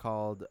 It's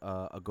called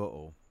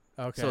Agoo.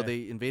 Okay. So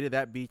they invaded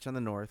that beach on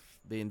the north.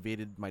 They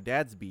invaded my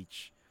dad's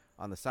beach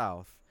on the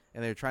south,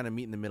 and they were trying to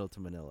meet in the middle to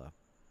Manila.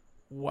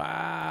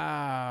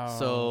 Wow.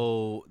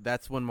 So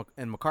that's when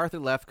MacArthur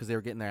left because they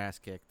were getting their ass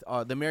kicked.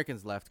 The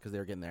Americans left because they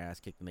were getting their ass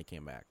kicked, and they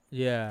came back.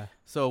 Yeah.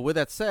 So with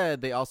that said,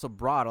 they also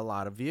brought a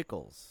lot of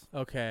vehicles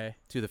to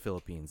the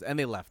Philippines, and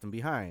they left them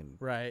behind.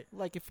 Right.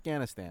 Like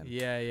Afghanistan.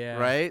 Yeah.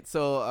 Right?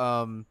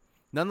 So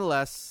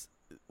nonetheless,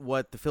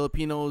 what the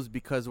Filipinos,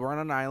 because we're on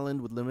an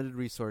island with limited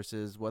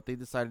resources, what they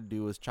decided to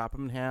do was chop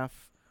them in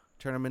half,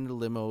 turn them into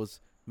limos,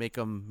 make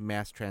them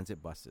mass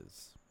transit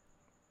buses.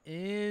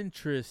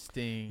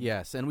 Interesting.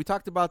 Yes, and we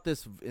talked about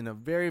this in a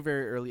very,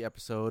 very early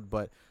episode,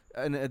 but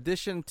in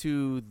addition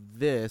to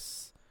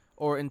this,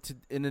 or in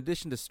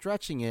addition to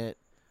stretching it,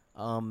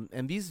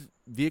 and these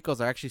vehicles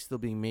are actually still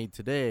being made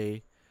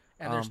today.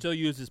 And they're still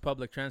used as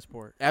public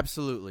transport.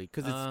 Absolutely,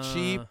 because it's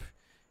cheap,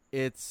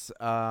 it's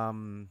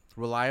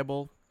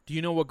reliable. Do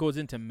you know what goes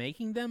into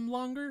making them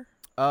longer?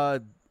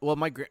 Well,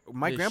 my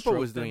grandpa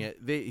was doing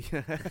it. They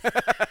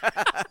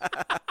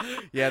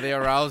yeah, they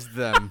aroused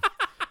them.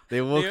 They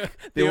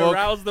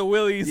aroused the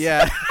willies.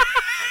 Yeah.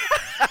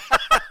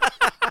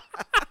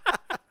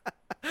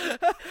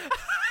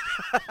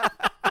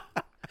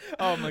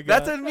 Oh my god.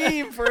 That's a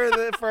meme for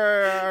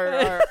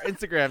our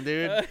Instagram,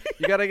 dude.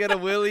 You gotta get a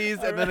Willys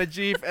and then a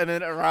Jeep and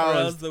then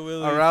arouse the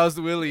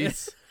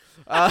Willys.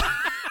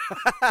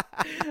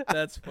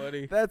 That's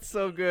funny. That's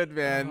so good,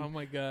 man. Oh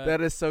my god.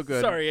 That is so good.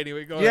 Sorry.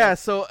 Anyway, go ahead. Yeah.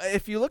 So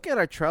if you look at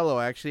our Trello,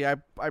 actually, I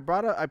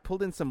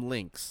pulled in some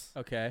links.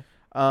 Okay.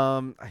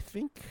 I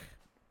think.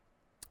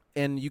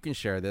 And you can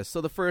share this.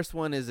 So the first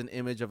one is an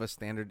image of a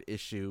standard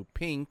issue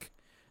pink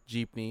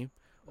Jeepney,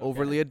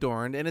 overly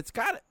adorned, and it's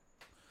got.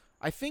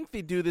 I think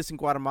they do this in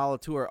Guatemala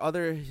too, or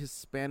other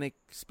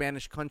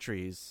Spanish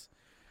countries,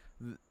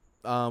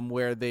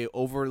 where they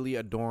overly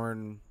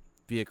adorn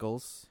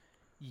vehicles.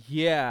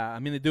 Yeah, I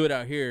mean they do it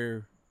out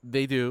here.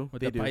 They do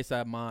with the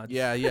Paisa mods.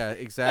 Yeah,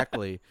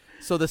 exactly.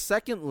 So the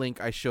second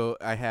link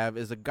I have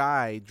is a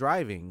guy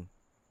driving.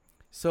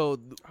 So,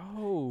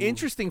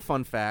 interesting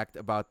fun fact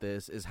about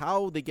this is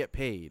how they get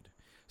paid.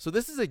 So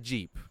this is a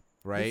Jeep,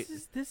 right?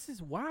 This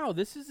is wow.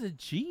 This is a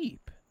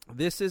Jeep.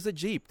 This is a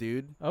Jeep,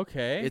 dude.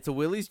 Okay. It's a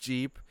Willys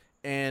Jeep,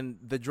 and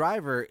the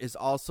driver is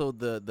also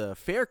the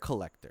fare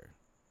collector.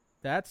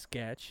 That's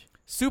sketch.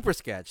 Super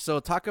sketch. So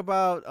talk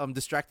about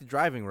distracted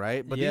driving,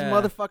 right? But these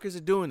motherfuckers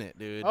are doing it,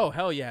 dude. Oh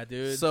hell yeah,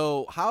 dude.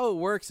 So how it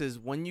works is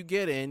when you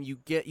get in,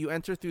 you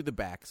enter through the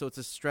back. So it's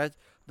a stretch.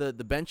 The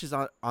bench is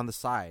on the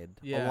side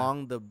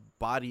along the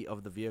body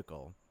of the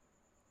vehicle.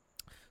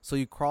 So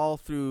you crawl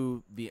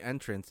through the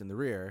entrance in the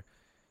rear.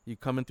 You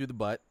come in through the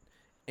butt,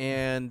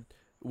 and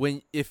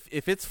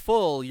if it's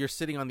full, you're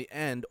sitting on the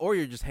end, or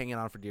you're just hanging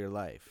on for dear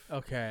life.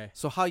 Okay.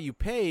 So how you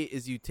pay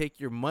is you take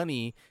your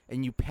money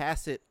and you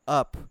pass it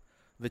up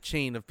the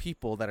chain of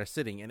people that are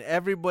sitting, and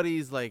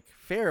everybody's like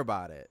fair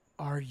about it.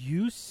 Are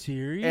you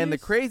serious? And the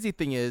crazy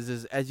thing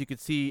is as you could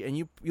see,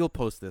 and you'll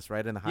post this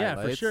right in the highlights.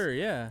 Yeah, for sure.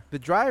 Yeah. The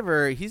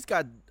driver, he's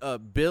got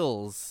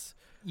bills.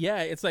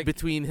 Yeah, it's like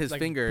between his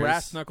fingers,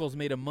 brass knuckles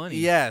made of money.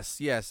 Yes,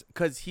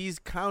 because he's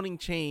counting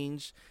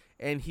change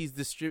and he's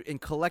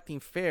collecting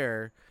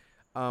fare.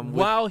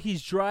 While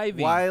he's driving.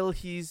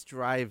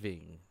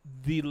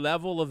 The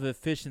level of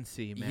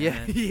efficiency,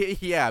 man.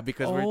 Yeah,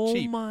 because we're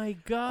cheap. Oh my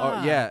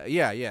god.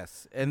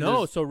 Yes. And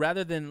so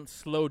rather than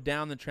slow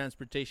down the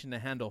transportation to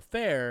handle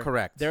fare,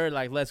 correct. They're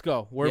like, let's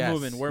go. We're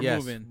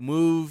moving.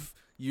 Move.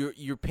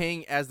 You're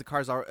paying as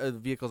the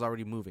vehicle's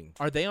already moving.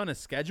 Are they on a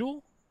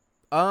schedule?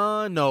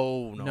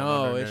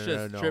 No. It's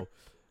just trip.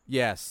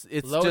 Yes,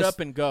 it's load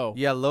up and go.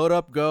 Yeah, load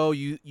up, go.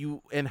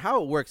 You and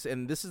how it works,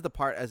 and this is the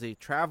part as a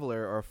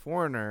traveler or a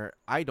foreigner,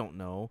 I don't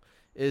know,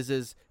 is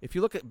if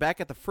you look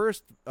back at the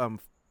first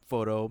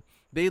photo,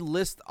 they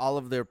list all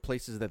of their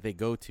places that they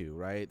go to,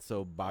 right?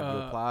 So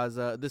Baguio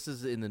Plaza, this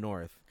is in the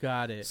north.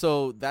 Got it.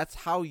 So that's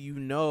how you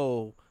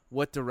know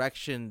what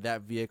direction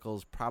that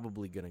vehicle's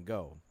probably gonna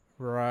go.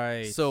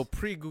 Right. So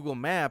pre-Google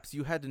Maps,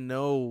 you had to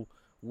know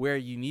where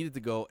you needed to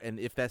go and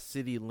if that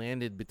city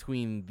landed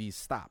between these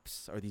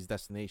stops or these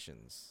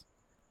destinations.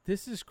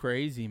 This is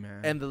crazy,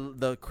 man. And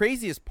the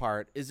craziest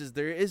part is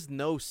there is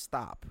no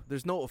stop.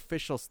 There's no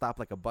official stop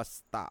like a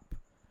bus stop.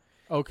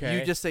 Okay.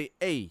 You just say,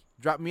 "Hey,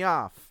 drop me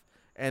off,"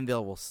 and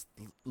they'll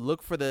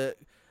look for the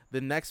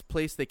next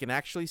place they can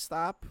actually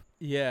stop.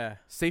 Yeah.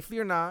 Safely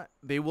or not,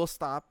 they will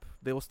stop.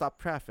 They will stop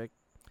traffic.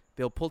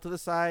 They'll pull to the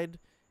side.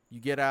 You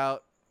get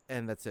out,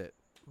 and that's it.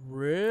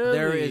 Really?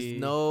 There is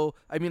no.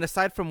 I mean,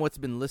 aside from what's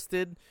been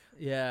listed,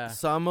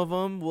 some of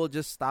them will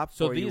just stop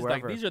for you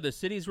wherever. So these are the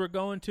cities we're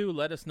going to.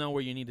 Let us know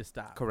where you need to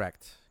stop.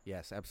 Correct.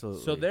 Yes,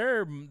 absolutely. So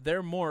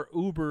they're more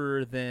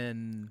Uber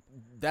than.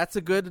 That's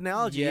a good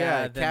analogy.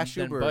 Yeah, cash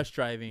than Uber, bus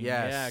driving.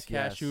 Yes,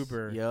 yeah, cash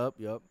Uber.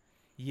 Yep.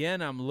 Yeah,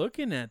 and I'm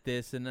looking at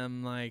this, and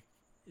I'm like,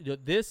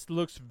 this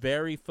looks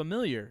very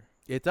familiar.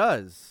 It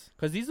does,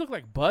 because these look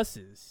like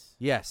buses.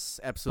 Yes,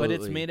 absolutely.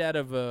 But it's made out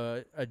of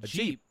a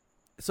Jeep.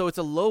 So it's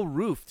a low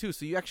roof too.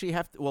 So you actually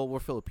have to. Well, we're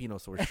Filipino,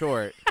 so we're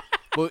short.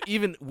 But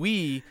even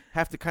we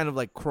have to kind of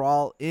like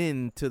crawl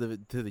into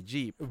the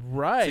Jeep,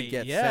 right? To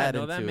get yeah,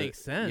 no, into that makes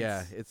sense.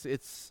 Yeah,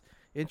 it's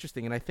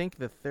interesting, and I think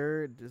the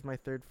third is my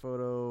third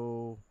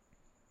photo.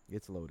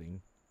 It's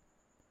loading.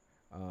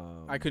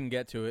 I couldn't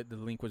get to it. The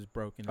link was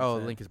broken. Oh,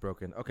 the link is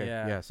broken. Okay,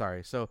 yeah,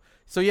 sorry. So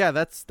yeah,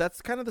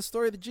 that's kind of the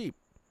story of the Jeep.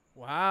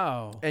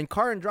 Wow. And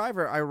Car and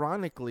Driver,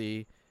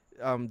 ironically,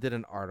 did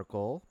an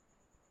article,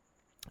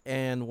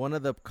 and one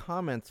of the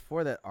comments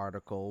for that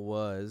article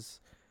was,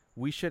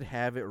 we should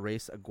have it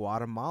race a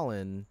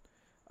Guatemalan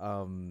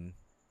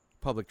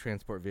public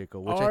transport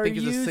vehicle, which I think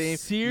is the same.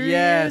 Serious?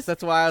 Yes,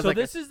 that's why I was so like.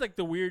 So this is like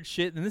the weird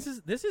shit, and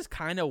this is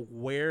kind of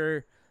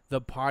where the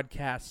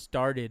podcast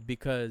started,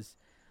 because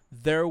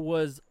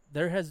there's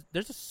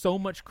just so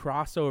much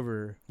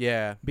crossover.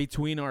 Yeah.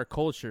 Between our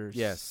cultures.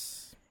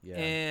 Yes. Yeah.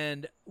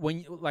 And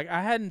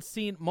I hadn't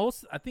seen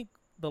I think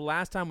the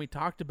last time we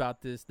talked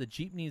about this, the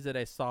Jeepneys that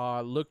I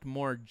saw looked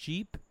more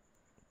Jeep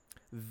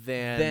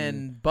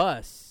than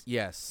bus.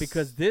 Yes.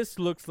 Because this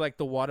looks like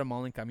the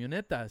Guatemalan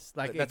camionetas.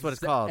 Like that's what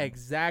it's called.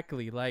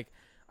 Exactly. Like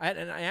I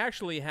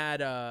actually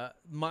had I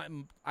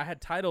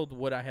had titled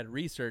what I had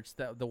researched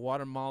that the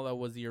Guatemala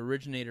was the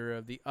originator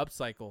of the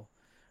Upcycle.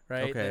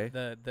 Right? Okay.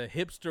 The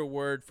hipster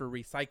word for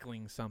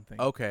recycling something.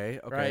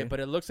 Okay. Right? But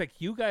it looks like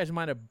you guys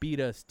might have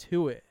beat us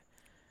to it.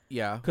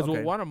 Yeah, because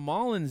what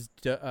Guatemalans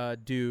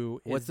do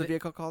is what's the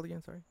vehicle called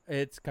again? Sorry,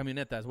 it's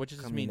camionetas, which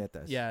just means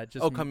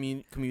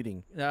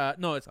commuting.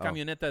 No, it's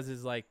camionetas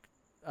is like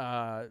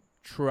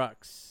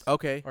trucks,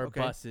 or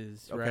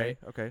buses, right?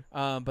 Okay.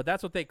 But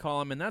that's what they call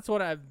them, and that's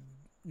what I've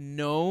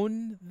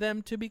known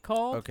them to be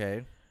called.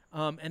 Okay.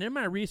 And in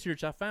my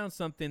research, I found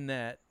something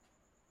that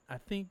I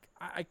think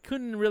I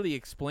couldn't really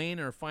explain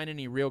or find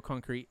any real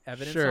concrete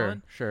evidence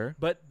on. Sure.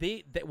 But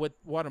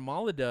what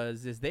Guatemala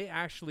does is they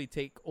actually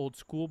take old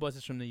school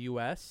buses from the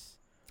U.S.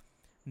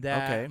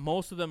 that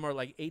most of them are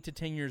like 8 to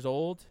 10 years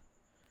old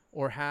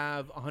or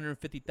have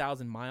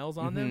 150,000 miles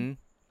on them.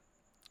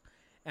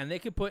 And they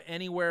could put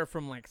anywhere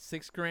from like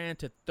 $6,000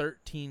 to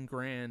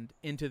 $13,000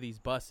 into these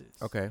buses.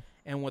 Okay.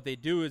 And what they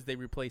do is they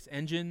replace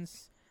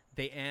engines.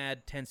 They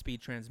add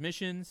 10-speed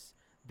transmissions.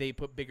 They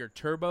put bigger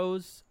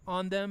turbos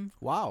on them.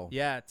 Wow.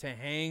 Yeah, to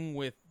hang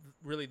with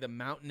really the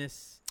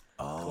mountainous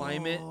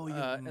climate.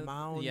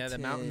 Mountains. Yeah, the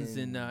mountains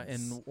in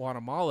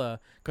Guatemala,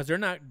 because they're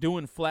not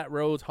doing flat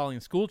roads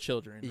hauling school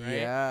children, right?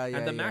 Yeah.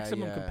 And the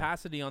maximum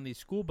capacity on these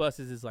school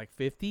buses is like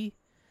 50,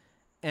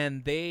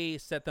 and they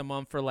set them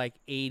on for like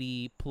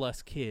 80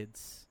 plus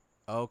kids.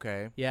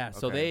 Okay. Yeah,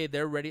 so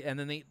they're ready, and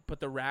then they put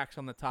the racks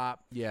on the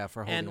top. Yeah,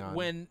 for holding on. And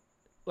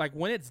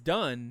when it's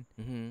done,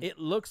 it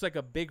looks like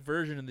a big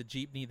version of the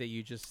Jeepney that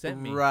you just sent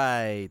me.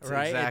 Right.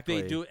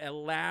 Exactly. They do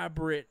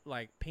elaborate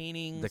like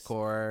paintings,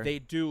 decor.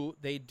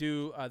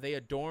 They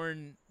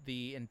adorn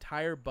the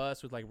entire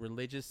bus with like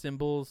religious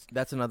symbols.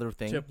 That's another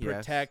thing to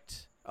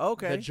protect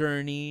the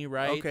journey.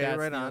 Right. Okay.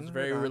 It's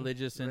very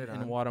religious in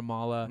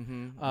Guatemala.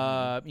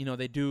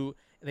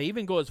 They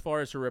even go as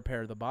far as to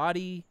repair the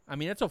body. I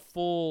mean, it's a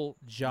full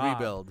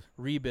job.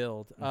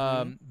 Rebuild.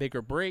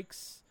 Bigger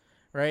brakes.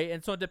 Right.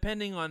 And so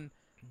depending on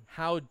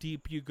how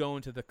deep you go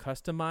into the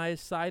customized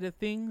side of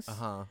things.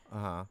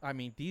 I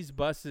mean, these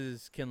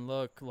buses can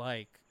look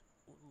like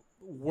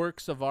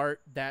works of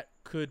art that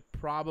could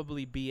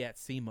probably be at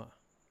SEMA.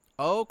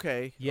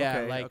 Okay.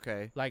 Yeah.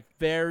 Like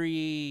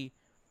very.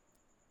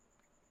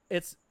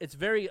 It's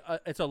very.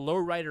 It's a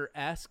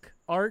lowrider-esque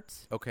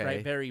art. Okay.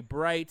 Right. Very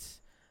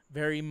bright.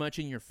 Very much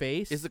in your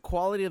face. Is the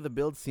quality of the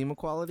build SEMA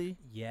quality?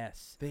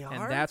 Yes. They are?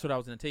 And that's what I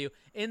was going to tell you.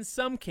 In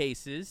some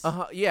cases,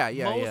 most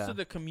of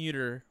the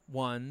commuter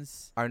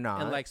ones are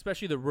not. And like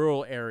especially the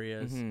rural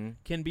areas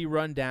can be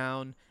run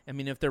down. I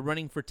mean, if they're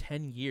running for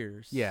 10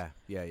 years. Yeah.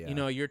 You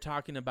know, you're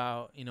talking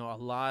about, a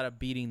lot of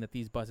beating that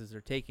these buses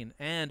are taking.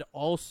 And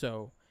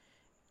also,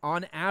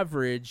 on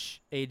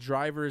average, a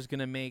driver is going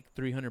to make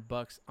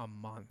 $300 a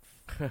month.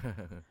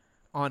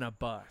 on a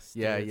bus.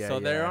 Yeah, dude. yeah. So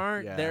there yeah,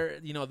 aren't yeah. there.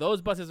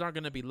 Those buses aren't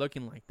going to be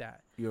looking like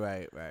that. You're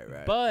right.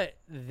 But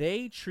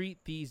they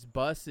treat these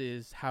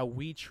buses how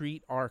we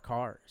treat our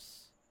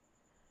cars.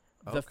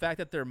 Okay. The fact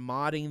that they're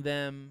modding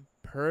them,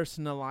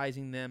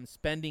 personalizing them,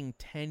 spending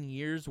 10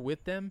 years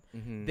with them,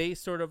 they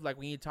sort of like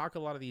when you talk to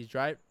a lot of these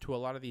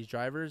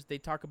drivers, they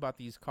talk about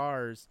these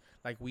cars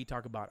like we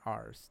talk about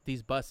ours.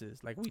 These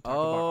buses like we talk about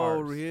ours.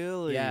 Oh,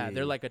 really? Yeah,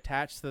 they're like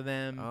attached to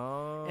them.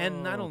 Oh,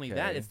 and not only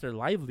that, it's their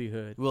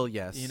livelihood. Well,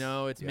 yes.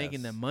 It's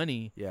making them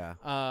money. Yeah.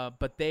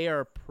 But they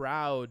are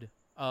proud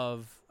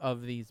of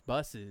these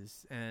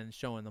buses and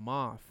showing them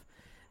off.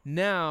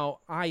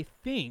 Now, I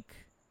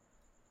think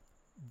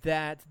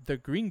that the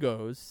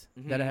gringos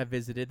that I have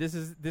visited,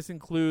 this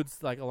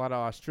includes like a lot of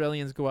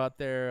Australians go out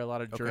there, a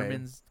lot of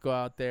Germans go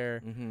out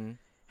there,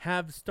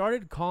 have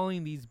started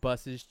calling these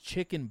buses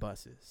chicken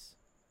buses.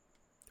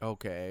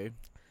 Okay.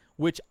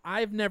 Which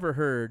I've never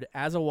heard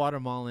as a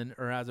Guatemalan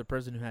or as a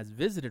person who has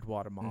visited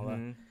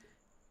Guatemala,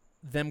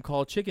 them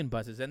call chicken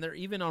buses. And they're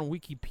even on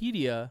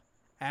Wikipedia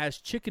as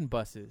chicken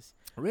buses.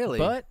 Really?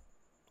 But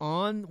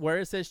on where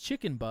it says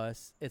chicken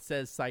bus, it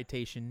says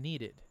citation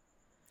needed.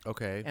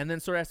 Okay. And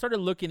then I started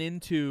looking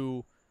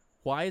into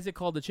why is it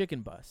called a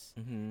chicken bus?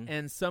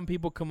 And some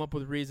people come up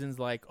with reasons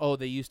like, oh,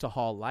 they used to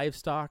haul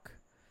livestock.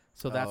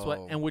 So that's what,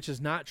 and which is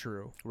not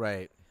true.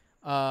 Right.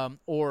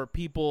 Or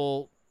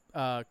people,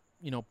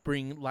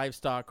 bring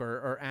livestock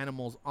or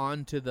animals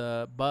onto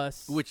the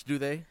bus. Which do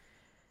they?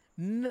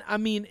 I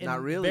mean, in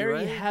not really, very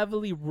right?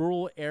 heavily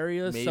rural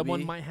areas, Maybe.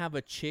 Someone might have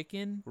a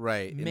chicken.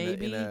 Right.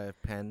 Maybe. In a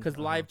pen. Because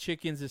live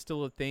chickens is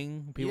still a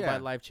thing. People buy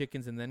live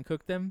chickens and then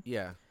cook them.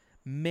 Yeah.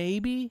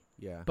 Maybe.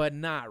 Yeah. But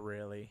not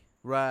really.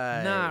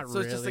 Right. Not so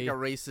really. it's just like a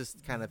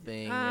racist kind of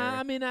thing.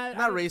 I mean, not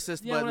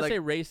racist, yeah, but I want like to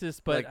say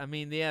racist, but like, I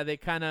mean, yeah, they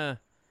kind of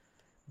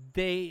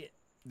they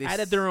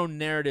added their own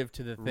narrative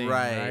to the thing,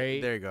 right?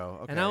 There you go.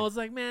 Okay. And I was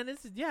like, man,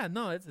 it's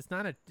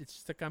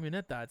just a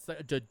camioneta. It's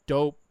like a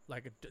dope,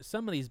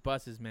 some of these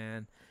buses,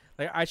 man.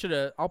 Like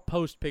I'll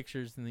post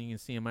pictures and then you can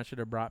see them. I should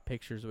have brought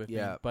pictures with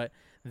me, but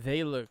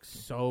they look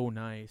so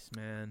nice,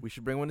 man. We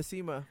should bring one to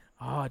SEMA.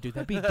 Oh, dude,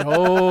 that'd be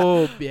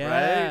dope.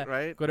 Yeah.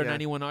 Right. Go to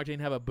 91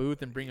 Octane, have a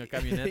booth, and bring a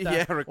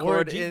camioneta. record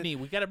or a Jeepney.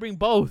 We got to bring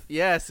both.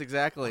 Yes,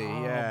 exactly.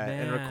 Oh,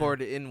 and man.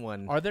 record in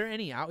one. Are there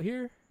any out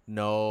here?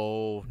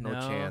 No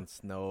chance.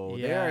 No.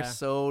 Yeah. They are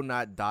so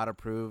not DOT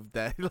approved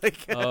that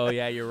Oh,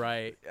 yeah, you're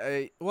right.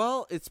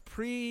 Well, it's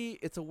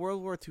a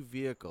World War II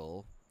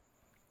vehicle.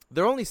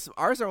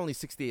 Ours are only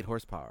 68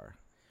 horsepower.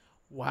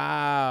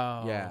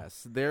 Wow.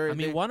 Yes.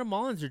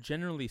 Guatemalans are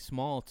generally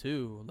small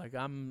too. Like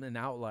I'm an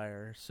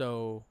outlier,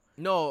 so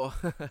no,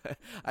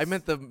 I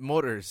meant the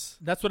motors.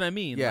 That's what I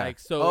mean. Yeah. Like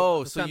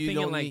so. So you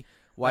don't need.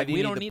 Why do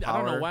you need the power?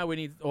 I don't know why we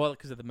need oil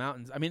because of the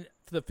mountains. I mean,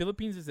 for the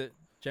Philippines, is it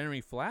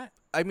generally flat?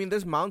 I mean,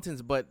 there's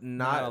mountains, but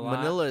Not a lot?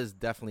 Manila is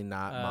definitely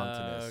not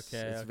mountainous.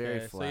 Okay, it's very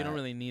flat. So you don't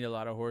really need a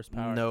lot of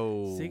horsepower.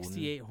 No.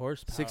 68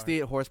 horsepower. 68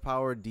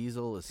 horsepower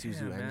diesel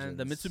Isuzu engines.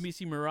 The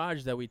Mitsubishi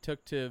Mirage that we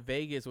took to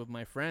Vegas with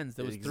my friends.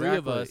 There was 3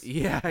 of us.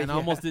 Yeah. And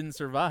almost didn't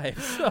survive.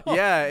 So.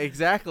 Yeah,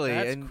 exactly.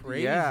 That's and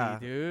crazy,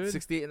 dude.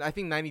 68, and I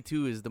think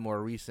 92 is the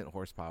more recent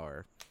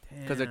horsepower.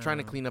 Because they're trying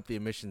to clean up the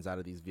emissions out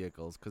of these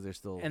vehicles because they're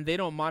still. And they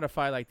don't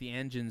modify like the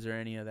engines or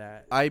any of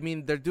that. I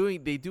mean, they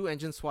do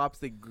engine swaps.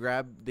 They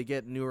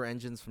get newer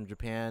engines from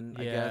Japan.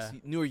 I guess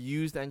newer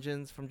used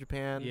engines from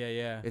Japan.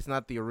 Yeah. It's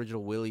not the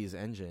original Willys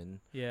engine.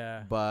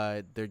 Yeah.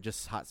 But they're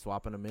just hot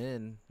swapping them in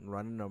and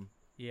running them.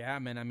 Yeah,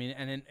 man. I mean,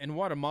 and in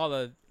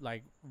Guatemala,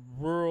 like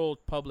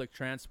rural public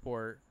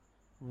transport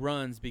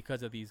runs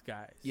because of these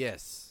guys.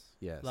 Yes.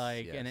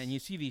 And you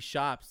see these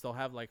shops, they'll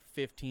have like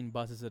 15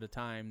 buses at a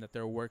time that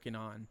they're working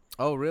on.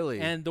 Oh,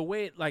 really? And the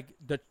way,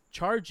 the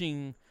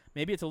charging,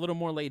 maybe it's a little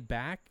more laid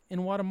back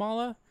in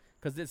Guatemala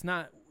because it's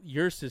not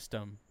your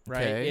system,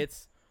 right? Okay.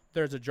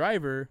 There's a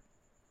driver,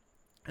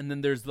 and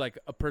then there's like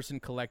a person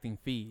collecting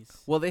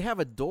fees. Well, they have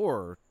a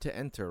door to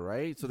enter,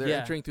 right? So they're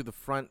entering through the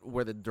front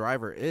where the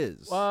driver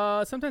is.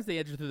 Sometimes they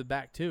enter through the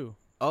back too.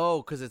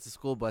 Oh, because it's a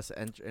school bus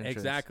entrance.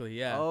 Exactly,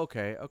 yeah. Oh,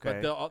 okay.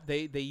 But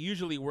they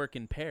usually work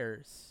in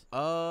pairs.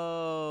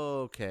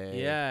 Oh,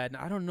 okay. Yeah, and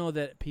I don't know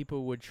that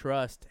people would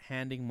trust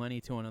handing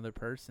money to another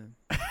person.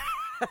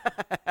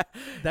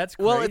 That's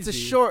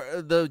crazy.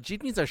 Well, the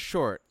Jeepneys are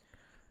short.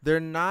 They're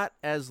not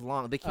as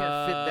long. They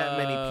can't fit that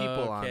many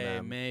people on them.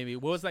 Okay, maybe.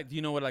 What was do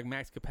you know what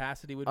max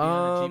capacity would be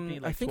on a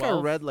Jeepney? I think 12?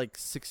 I read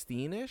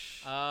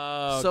 16-ish.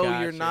 Oh, so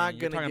gotcha. you're not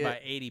you're gonna talking get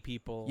about 80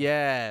 people.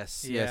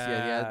 Yes.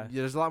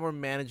 There's a lot more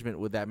management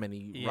with that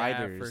many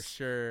riders. Yeah, for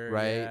sure.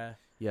 Right?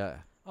 Yeah.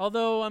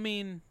 Although, I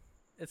mean,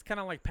 it's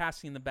kind of like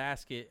passing the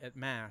basket at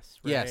mass,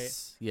 right?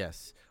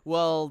 Yes.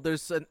 Well,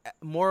 there's a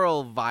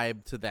moral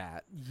vibe to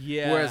that.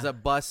 Yeah. Whereas a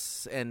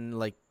bus and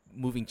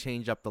moving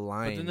change up the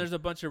line. But then there's a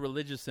bunch of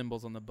religious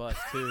symbols on the bus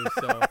too.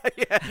 So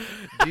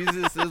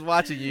Jesus is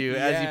watching you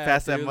as you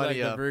pass that money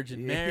like up. The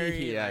Virgin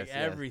Mary,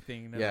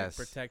 everything to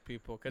protect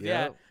people.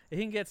 Because it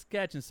can get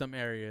sketch in some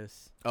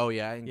areas. Oh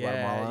yeah, in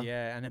Guatemala.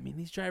 Yeah, and I mean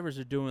these drivers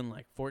are doing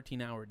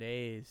 14-hour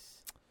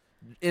days.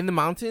 In the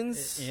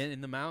mountains?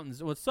 In the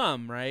mountains. Well,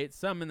 some, right?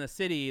 Some in the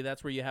city,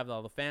 that's where you have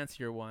all the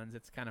fancier ones.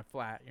 It's kind of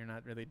flat. You're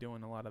not really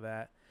doing a lot of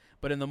that.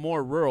 But in the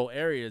more rural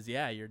areas,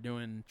 yeah, you're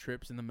doing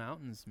trips in the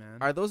mountains, man.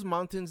 Are those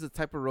mountains the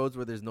type of roads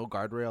where there's no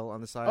guardrail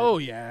on the side? Oh,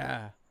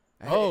 yeah.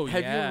 Have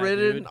you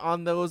ridden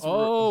on those?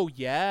 Oh,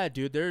 yeah,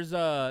 dude. There's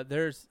I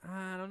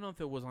don't know if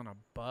it was on a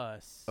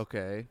bus.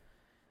 Okay.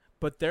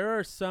 But there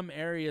are some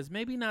areas,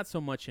 maybe not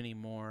so much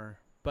anymore,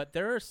 but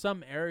there are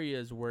some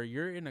areas where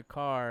you're in a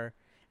car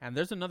and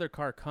there's another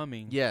car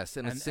coming. Yes,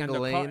 in a single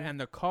lane. And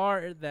the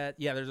car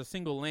there's a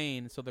single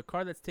lane. So the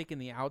car that's taking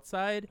the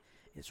outside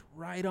is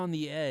right on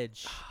the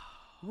edge.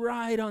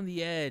 Right on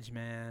the edge,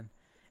 man.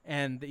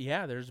 And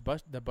yeah, there's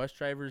the bus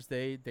drivers,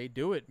 they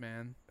do it,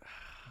 man.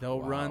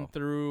 They'll run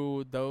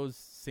through those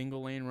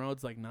single lane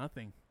roads like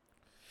nothing.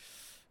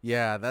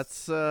 Yeah,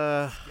 that's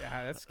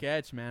that's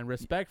sketch, man.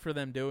 Respect for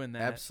them doing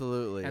that.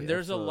 Absolutely. And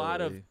there's a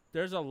lot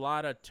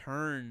of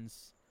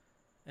turns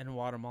in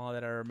Guatemala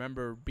that I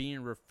remember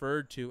being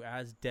referred to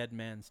as dead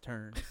man's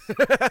turns.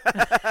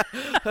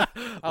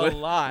 A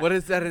lot. What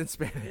is that in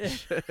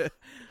Spanish?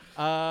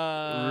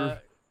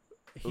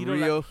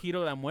 Giro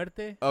la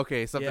muerte.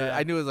 Okay, something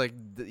I knew it was like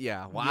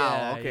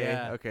wow.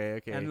 Yeah, okay.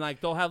 And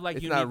like they'll have like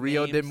it's not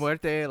Rio names. de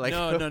Muerte. Like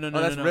no.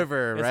 That's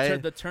river,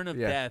 right? The turn of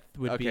death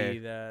would be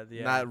the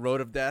not road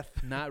of death.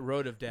 Not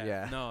road of death.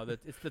 Yeah. No,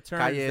 it's the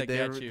turns Calle that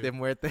get you. de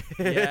Muerte.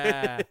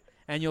 Yeah,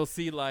 and you'll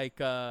see like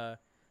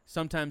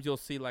sometimes you'll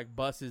see like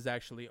buses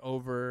actually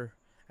over.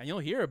 And you'll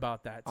hear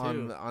about that,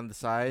 too. On the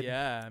side?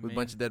 Yeah. With a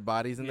bunch of dead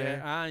bodies in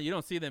there? You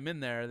don't see them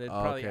in there. They're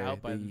probably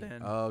out by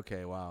then.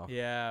 Okay, wow.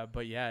 Yeah,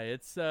 but yeah,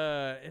 it's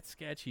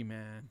sketchy,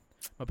 man.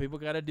 But people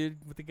got to do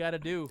what they got to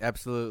do.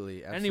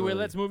 Absolutely. Anyway,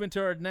 let's move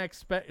into our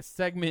next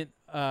segment,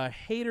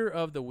 Hater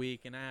of the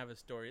Week. And I have a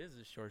story. This is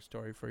a short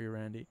story for you,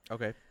 Randy.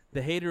 Okay.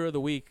 The Hater of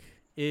the Week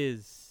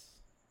is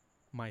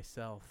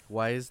myself.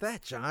 Why is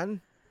that,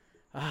 John?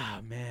 Ah,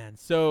 man.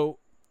 So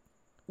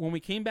when we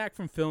came back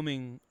from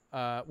filming...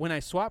 when I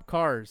swapped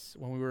cars,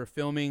 when we were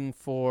filming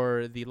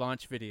for the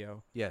launch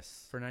video,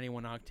 yes, for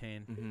 91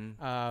 Octane,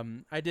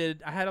 mm-hmm.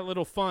 I had a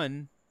little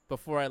fun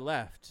before I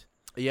left.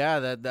 Yeah,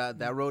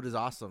 that road is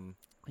awesome.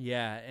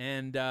 Yeah,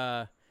 and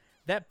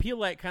that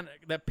peel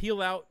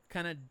out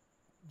kind of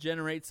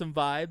generates some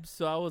vibes.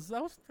 So I was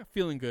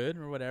feeling good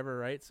or whatever,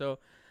 right? So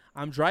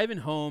I'm driving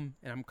home,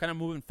 and I'm kind of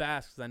moving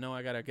fast because I know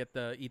I got to get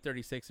the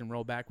E36 and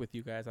roll back with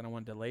you guys. I don't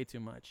want to delay too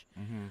much.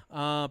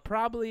 Mm-hmm.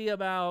 Probably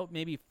about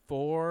maybe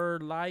 4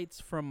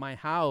 lights from my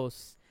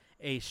house,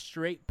 a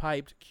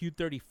straight-piped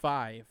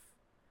Q35.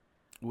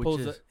 Which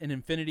is an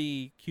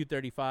Infinity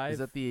Q35. Is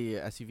that the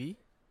SUV?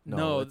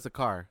 No, it's a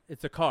car.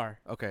 It's a car.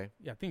 Okay.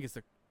 Yeah, I think it's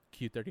a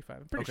Q35.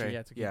 I'm pretty sure,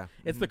 it's a Q. Yeah.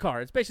 It's the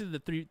car. It's basically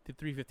the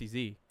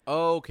 350Z.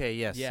 Oh, okay,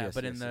 yes. Yeah, yes,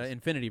 but yes, in the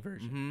Infinity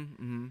version.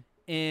 Mm-hmm, mm-hmm.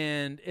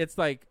 And it's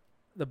like...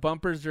 The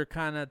bumpers are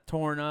kind of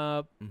torn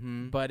up,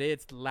 but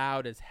it's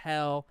loud as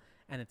hell,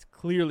 and it's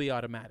clearly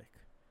automatic.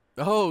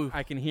 Oh.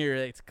 I can hear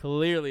it. It's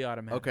clearly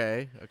automatic.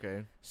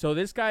 Okay. So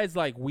this guy's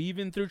like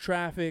weaving through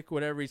traffic,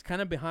 whatever. He's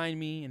kind of behind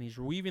me, and he's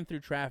weaving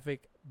through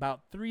traffic.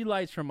 About 3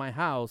 lights from my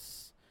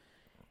house,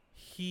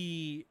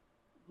 he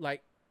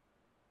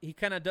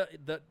kind of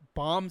the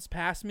bombs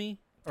past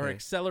me or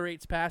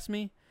accelerates past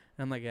me.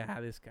 And I'm like,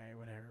 this guy,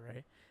 whatever,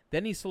 right?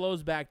 Then he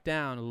slows back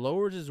down,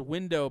 lowers his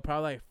window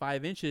probably like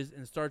 5 inches,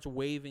 and starts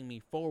waving me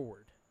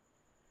forward.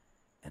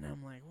 And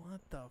I'm like,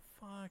 what the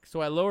fuck? So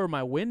I lower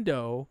my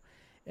window,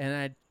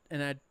 and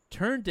I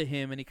turn to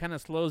him, and he kind of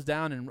slows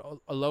down and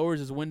lowers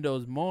his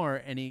windows more,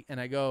 and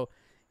I go,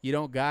 you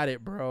don't got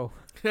it, bro.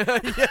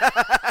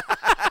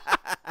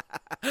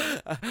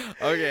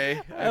 Okay.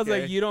 I was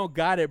like, you don't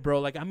got it,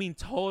 bro. Like, I mean,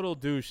 total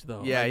douche,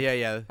 though. Yeah, like,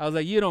 yeah. I was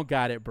like, you don't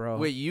got it, bro.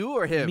 Wait, you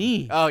or him?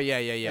 Me. Oh, yeah.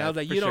 And I was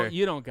like,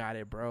 you don't got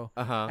it, bro.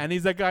 Uh-huh. And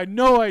he's like, I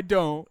know I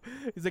don't.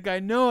 He's like, I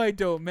know I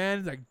don't, man.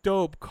 He's like,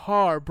 dope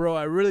car, bro.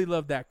 I really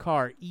love that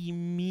car.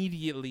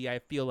 Immediately, I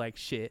feel like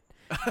shit.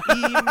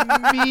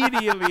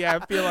 Immediately,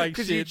 I feel like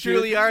shit. Because you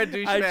truly are a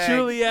douchebag. I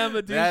truly am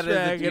a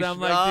douchebag. And I'm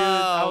like, dude,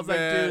 I was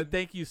man. like, dude,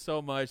 thank you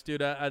so much,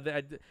 dude.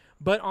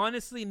 But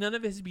honestly, none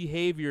of his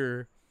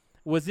behavior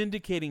was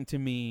indicating to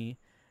me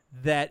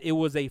that it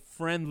was a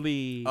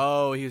friendly.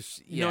 Oh, he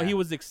was. Yeah. He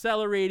was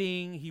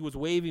accelerating. He was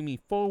waving me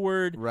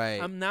forward.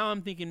 Right. Now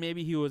I'm thinking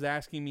maybe he was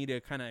asking me to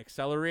kind of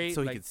accelerate,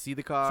 so he could see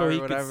the car, so he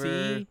or whatever.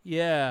 could see.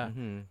 Yeah.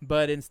 Mm-hmm.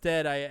 But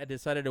instead, I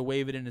decided to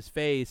wave it in his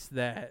face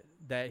that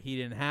he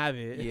didn't have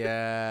it.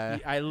 Yeah.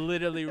 I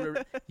literally,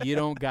 you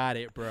don't got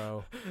it,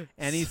 bro.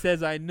 And he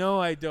says, I know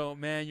I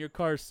don't, man. Your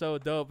car's so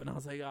dope. And I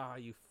was like, oh,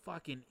 you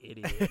fucking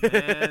idiot,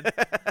 man.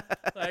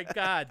 Like,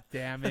 god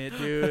damn it,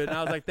 dude. And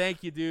I was like,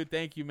 thank you, dude.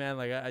 Thank you, man.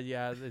 Like,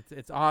 yeah,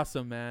 it's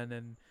awesome, man.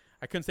 And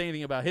I couldn't say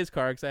anything about his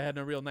car because I had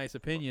no real nice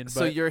opinion.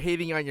 So you're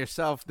hating on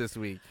yourself this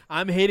week.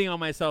 I'm hating on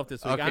myself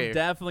this week. Okay. I'm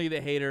definitely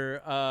the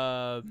hater.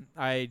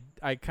 I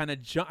kind of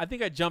I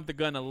think I jumped the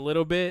gun a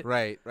little bit.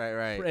 Right.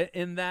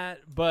 In that,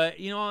 but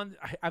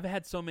I've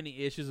had so many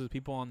issues with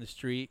people on the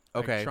street,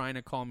 like, okay, trying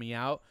to call me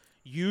out.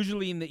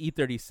 usually in the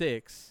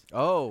E36.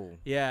 Oh,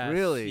 yeah,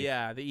 really?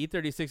 Yeah, the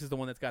E36 is the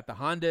one that's got the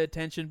Honda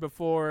attention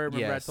before.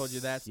 Remember I told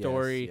you that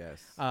story?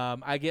 Yes.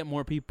 I get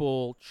more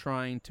people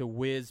trying to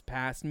whiz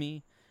past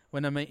me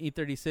when I'm at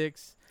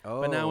E36.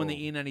 Oh. But now when the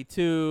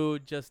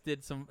E92 just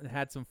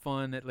had some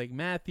fun at Lake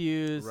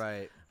Matthews.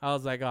 Right. I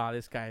was like, oh,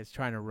 this guy is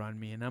trying to run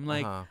me. And I'm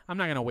like, I'm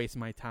not going to waste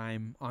my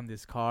time on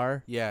this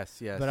car.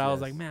 Yes. But I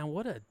was like, man,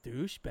 what a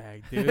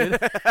douchebag, dude.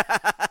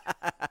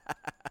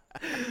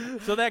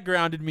 So that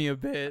grounded me a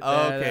bit.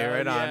 Okay,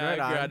 right on. It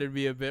grounded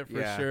me a bit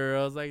for sure.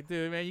 I was like,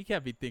 dude, man, you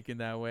can't be thinking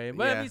that way.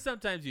 But I mean,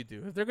 sometimes you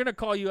do. If they're going to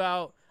call you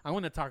out, I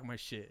want to talk my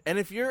shit. And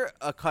if you're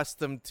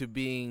accustomed to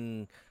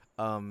being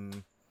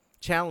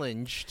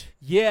challenged,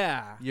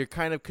 you're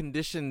kind of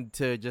conditioned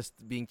to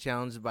just being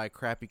challenged by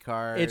crappy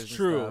cars. It's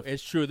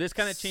true. This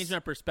kind of changed my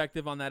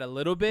perspective on that a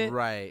little bit.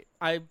 Right.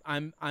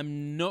 I'm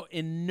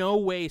in no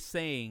way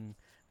saying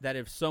that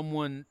if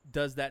someone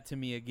does that to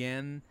me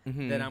again,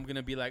 then I'm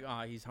gonna be like,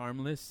 oh, he's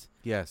harmless.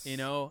 Yes. You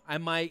know, I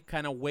might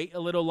kind of wait a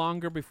little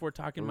longer before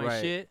talking my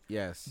shit.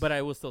 Yes. But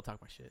I will still talk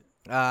my shit.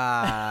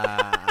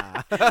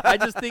 I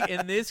just think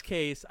in this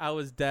case, I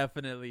was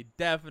definitely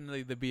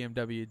the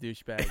BMW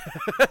douchebag.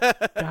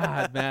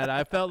 God, man,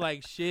 I felt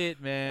like shit,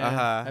 man.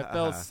 I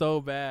felt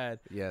so bad.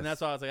 Yes. And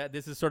that's why I was like,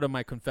 this is sort of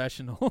my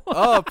confessional.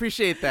 Oh,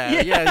 appreciate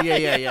that.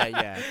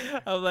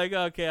 Yeah. I'm like,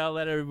 okay, I'll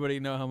let everybody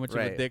know how much of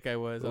a dick I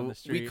was on the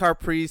street. We car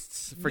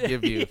priests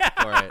forgive you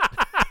for it.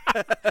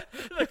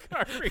 The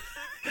car priest.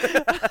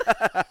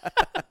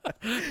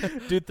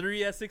 Do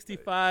 3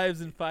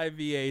 S65s and 5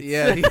 V8s.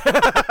 Yeah.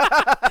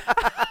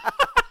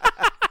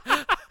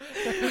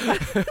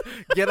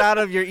 Get out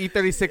of your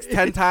E36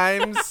 10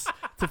 times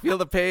to feel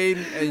the pain,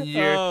 and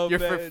you're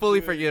fully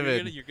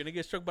forgiven. You're gonna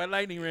get struck by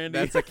lightning, Randy.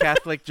 That's a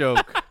Catholic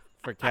joke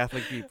for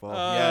Catholic people.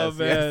 Oh,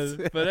 man.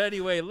 Yes. But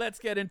anyway, let's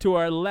get into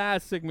our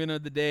last segment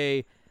of the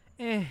day.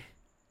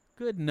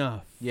 Good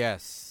enough.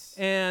 Yes.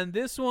 And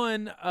this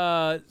one,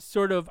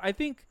 sort of, I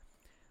think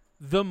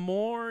the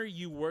more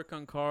you work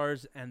on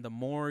cars and the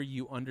more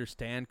you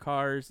understand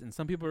cars, and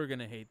some people are going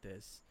to hate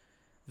this,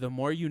 the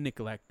more you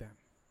neglect them.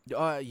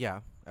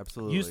 Yeah,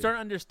 absolutely. You start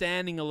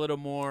understanding a little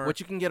more. What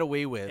you can get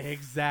away with.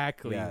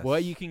 Exactly. Yes.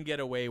 What you can get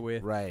away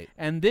with. Right.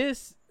 And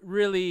this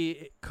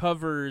really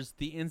covers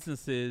the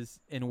instances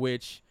in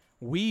which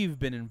we've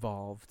been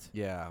involved.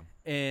 Yeah.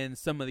 In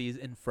some of these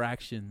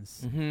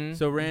infractions. Mm-hmm.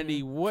 So,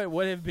 Randy, what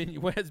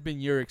has been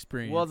your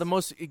experience? Well, the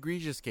most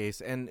egregious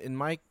case, and in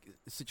my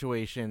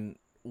situation,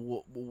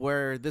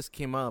 where this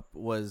came up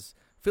was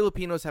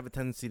Filipinos have a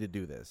tendency to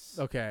do this.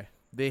 Okay.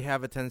 They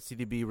have a tendency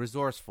to be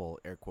resourceful,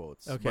 air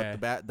quotes. Okay.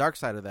 But the dark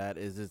side of that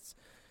is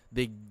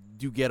they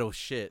do ghetto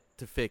shit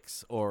to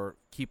fix or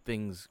keep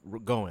things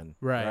going.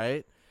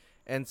 Right.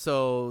 And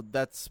so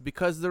that's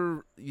because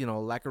they're,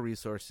 lack of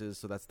resources.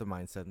 So that's the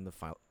mindset in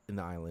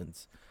the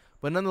islands.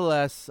 But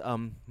nonetheless,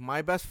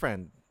 my best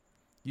friend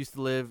used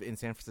to live in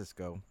San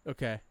Francisco.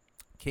 Okay.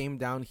 Came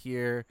down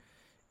here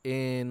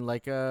in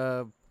like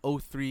a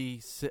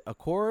 03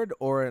 Accord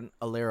or an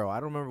Alero. I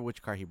don't remember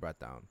which car he brought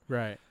down.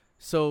 Right.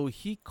 So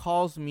he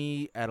calls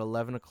me at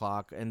 11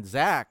 o'clock, and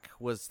Zach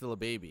was still a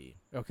baby.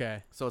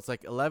 Okay. So it's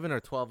like 11 or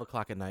 12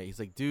 o'clock at night. He's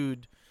like,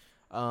 dude,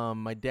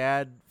 my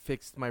dad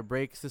fixed my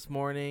brakes this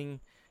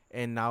morning,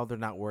 and now they're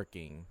not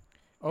working.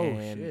 Oh,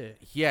 shit.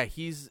 Yeah,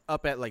 he's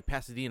up at like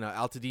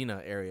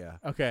Altadena area.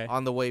 Okay.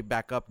 On the way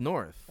back up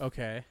north.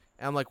 Okay.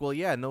 And I'm like, well,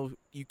 yeah, no,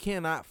 you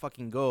cannot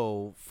fucking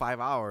go 5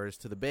 hours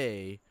to the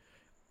bay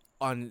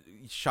on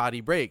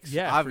shoddy brakes.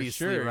 Yeah,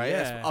 obviously, for sure, right?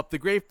 yeah. That's up the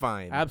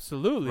grapevine.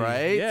 Absolutely.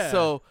 Right? Yeah.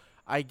 So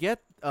I get,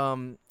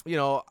 for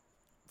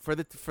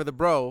the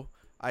bro,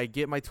 I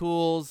get my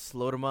tools,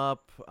 load them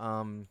up.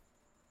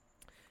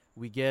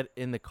 We get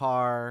in the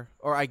car,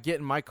 or I get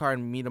in my car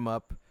and meet him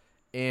up.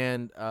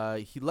 And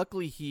he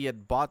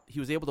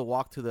was able to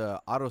walk to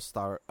the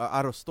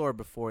auto store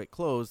before it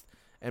closed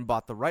and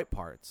bought the right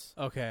parts.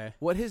 Okay.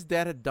 What his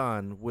dad had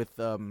done with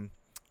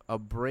a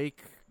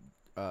brake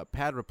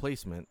pad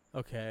replacement.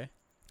 Okay.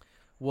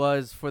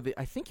 Was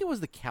I think it was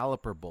the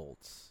caliper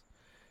bolts.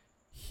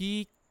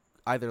 He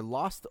either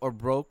lost or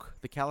broke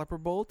the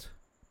caliper bolt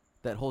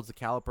that holds the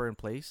caliper in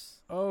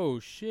place. Oh,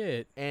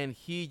 shit. And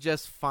he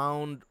just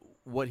found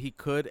what he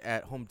could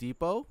at Home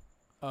Depot.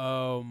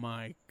 Oh,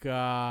 my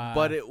God.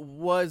 But it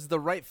was the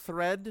right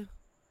thread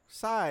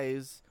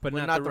size, but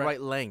not the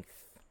right length.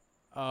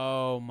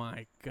 Oh,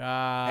 my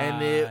God.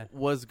 And it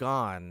was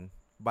gone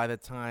by the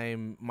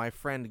time my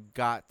friend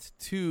got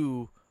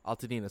to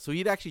Altadena. So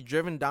he'd actually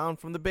driven down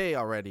from the bay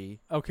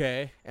already.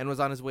 Okay. And was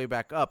on his way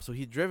back up. So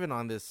he'd driven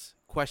on this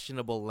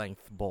questionable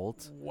length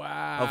bolt.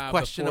 Wow. Of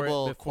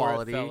questionable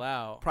quality. It fell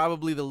out.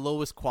 Probably the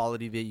lowest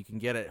quality that you can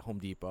get at Home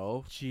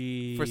Depot.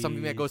 Jeez. For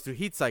something that goes through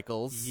heat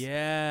cycles.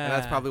 Yeah. And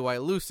that's probably why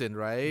it loosened,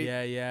 right?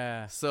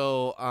 Yeah.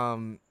 So,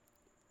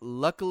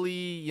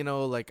 luckily,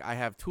 I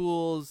have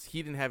tools.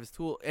 He didn't have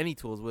any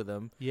tools with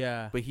him.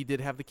 Yeah. But he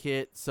did have the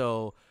kit.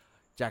 So,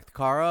 jacked the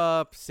car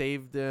up,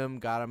 saved him,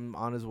 got him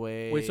on his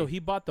way. Wait, so he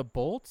bought the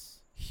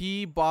bolts?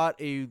 He bought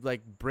a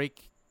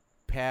brake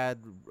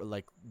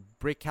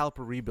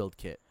caliper rebuild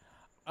kit.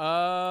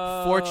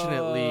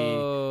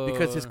 Fortunately,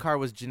 because his car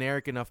was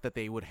generic enough that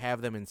they would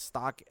have them in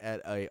stock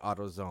at a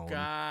AutoZone.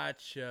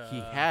 Gotcha. He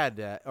had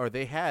that, or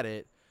they had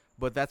it,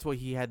 but that's what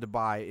he had to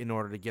buy in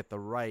order to get the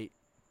right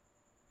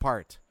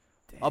part.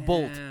 Damn, a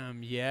bolt.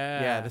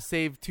 Yeah. Yeah, to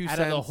save 2 cents.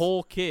 Out of the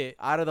whole kit.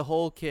 Out of the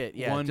whole kit.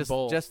 Yeah, One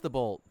bolt. Just the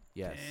bolt.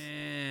 Yes.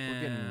 Damn.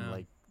 We're getting,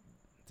 like,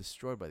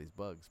 destroyed by these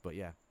bugs, but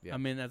yeah. I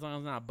mean, as long as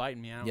it's not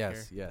biting me, I don't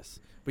care. Yes.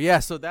 But yeah,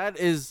 so that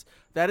is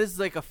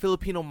like a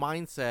Filipino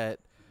mindset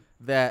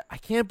that I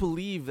can't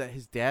believe that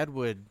his dad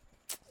would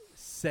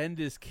send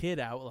his kid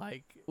out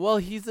like. Well,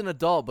 he's an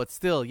adult, but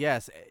still,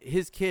 yes,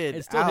 his kid.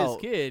 It's still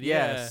his kid.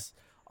 Yes,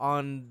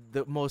 on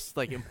the most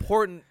like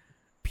important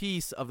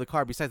piece of the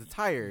car besides the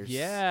tires.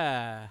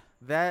 Yeah.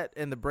 That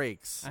and the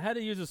brakes. I had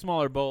to use a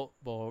smaller bolt,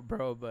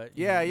 bro, but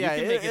yeah,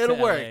 it'll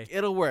work.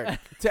 It'll work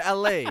to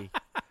L.A.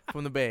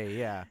 from the Bay.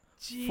 Yeah,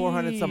 Jeez.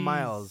 400 some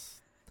miles.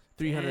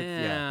 300.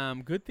 Damn,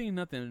 yeah. Good thing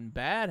nothing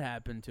bad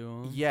happened to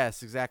him.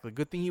 Yes, exactly.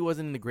 Good thing he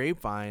wasn't in the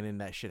grapevine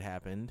and that shit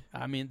happened.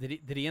 I mean,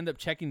 did he end up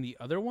checking the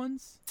other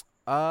ones?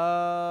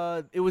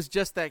 It was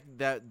just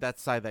that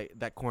side,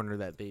 that corner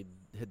that they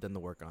had done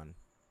the work on,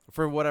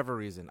 for whatever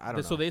reason. I don't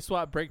know. So they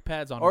swapped brake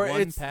pads on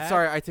one pad.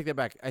 Sorry, I take that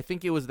back. I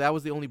think that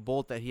was the only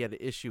bolt that he had an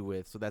issue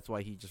with, so that's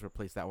why he just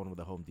replaced that one with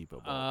a Home Depot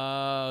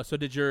bolt. So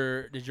did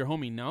your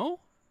homie know?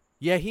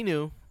 Yeah, he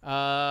knew. He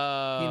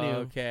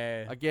knew.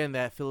 Okay. Again,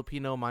 that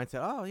Filipino mindset.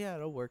 Oh yeah,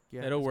 it'll work.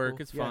 Yeah, it'll work.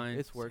 Cool. It's fine.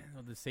 It's work.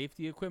 The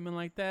safety equipment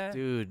like that,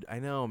 dude. I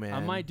know, man. I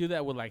might do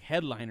that with like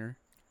headliner.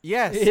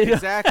 Yes,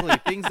 exactly.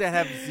 Things that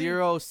have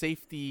zero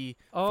safety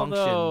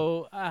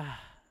function.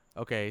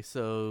 Okay,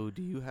 so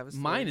do you have a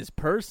story? Mine is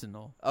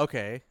personal.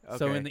 Okay.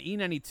 So in the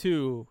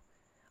E92,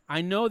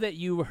 I know that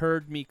you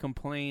heard me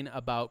complain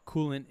about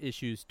coolant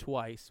issues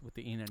twice with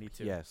the E92.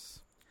 Yes.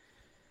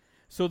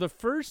 So the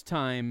first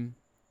time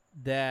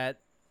that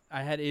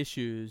I had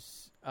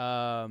issues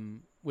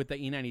with the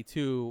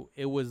E92,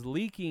 it was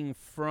leaking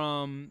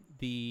from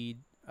the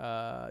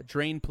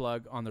drain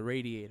plug on the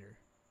radiator.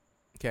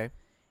 Okay.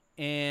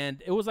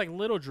 And it was like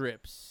little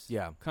drips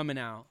coming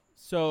out.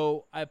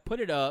 So I put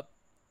it up,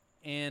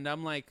 and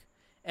I'm like,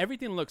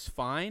 everything looks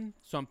fine,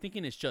 so I'm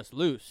thinking it's just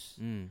loose.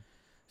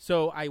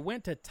 So I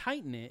went to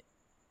tighten it,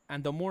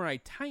 and the more I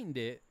tightened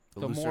it,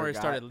 the more it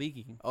started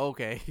leaking.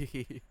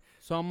 Okay.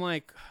 So I'm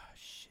like, oh,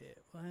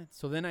 shit, what?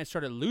 So then I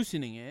started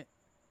loosening it,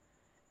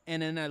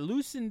 and then I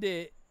loosened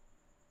it,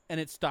 and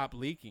it stopped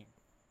leaking.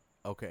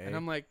 Okay. And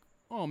I'm like,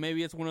 oh,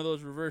 maybe it's one of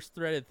those reverse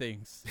threaded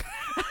things.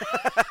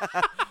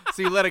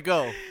 So you let it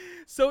go.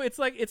 So it's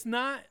like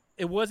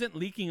it wasn't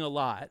leaking a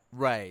lot.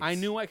 Right. I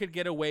knew I could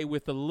get away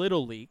with a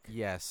little leak.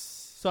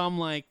 Yes. So I'm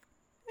like,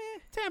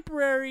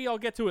 temporary, I'll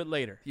get to it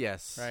later.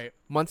 Yes. Right.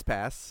 Months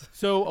pass.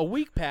 So a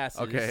week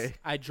passes. Okay.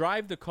 I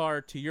drive the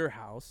car to your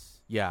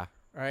house. Yeah.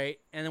 Right.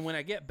 And then when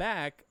I get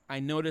back, I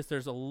notice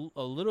there's a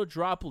little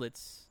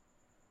droplets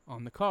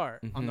on the car,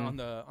 on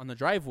the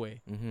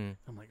driveway. Mm-hmm.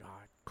 I'm like,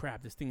 oh,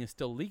 crap, this thing is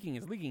still leaking.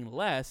 It's leaking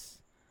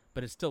less,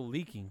 but it's still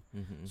leaking.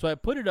 Mm-hmm. So I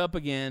put it up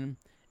again,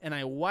 and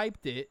I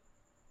wiped it,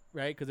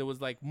 right, because it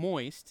was, like,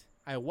 moist.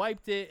 I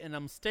wiped it, and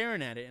I'm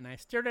staring at it, and I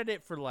stared at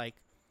it for, like,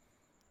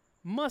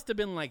 must have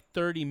been, like,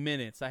 30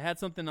 minutes. I had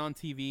something on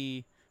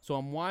TV, so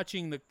I'm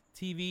watching the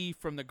TV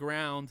from the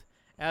ground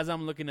as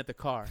I'm looking at the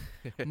car.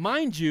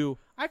 Mind you,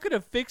 I could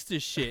have fixed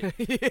this shit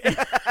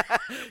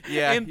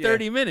in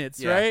 30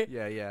 minutes, right?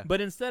 Yeah.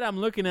 But instead, I'm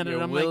looking at it,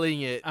 and I'm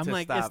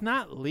like, stop. It's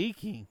not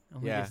leaking.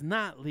 I'm like, it's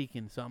not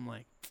leaking. So I'm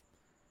like,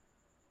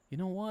 you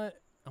know what?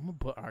 I'm going to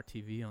put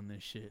RTV on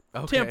this shit.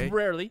 Okay.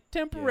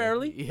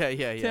 Temporarily.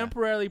 Yeah.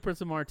 Temporarily put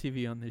some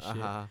RTV on this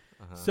shit.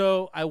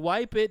 So I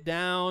wipe it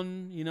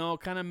down,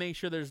 kind of make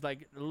sure there's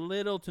like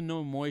little to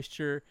no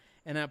moisture,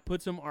 and I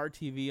put some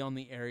RTV on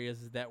the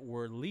areas that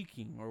were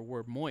leaking or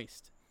were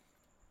moist.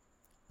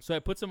 So I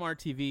put some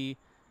RTV,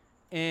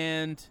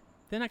 and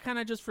then I kind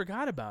of just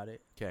forgot about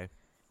it. Okay.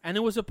 And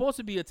it was supposed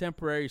to be a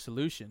temporary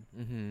solution.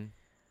 Mm-hmm.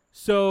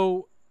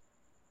 So,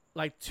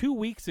 like 2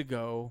 weeks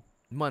ago...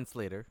 Months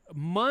later,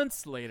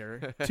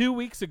 2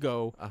 weeks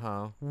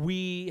ago,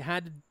 we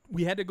had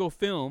to go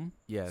film.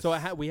 Yes.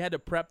 So we had to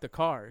prep the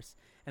cars,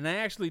 and I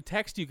actually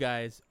text you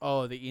guys.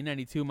 Oh, the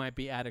E92 might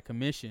be out of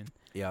commission.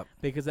 Yep.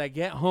 Because I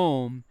get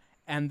home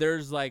and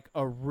there's like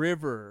a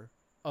river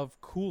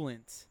of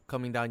coolant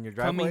coming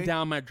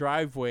down my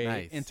driveway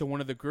Nice. Into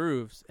one of the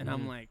grooves, and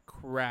I'm like,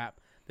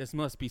 crap, this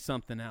must be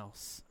something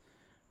else,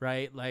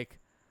 right? Like.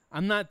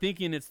 I'm not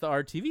thinking it's the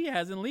RTV. It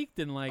hasn't leaked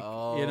in you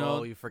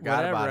forgot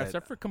whatever. about it. I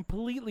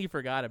completely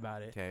forgot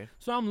about it. Okay.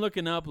 So I'm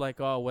looking up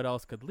like, oh, what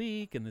else could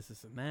leak and this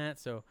and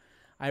that. So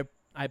I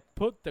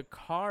put the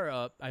car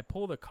up. I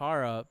pull the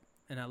car up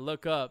and I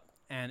look up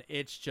and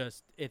it's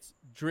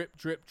drip,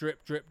 drip,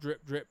 drip, drip,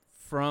 drip, drip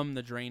from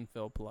the drain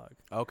fill plug.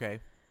 Okay.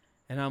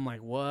 And I'm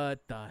like,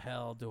 what the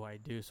hell do I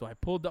do? So I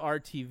pulled the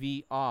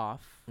RTV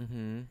off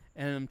and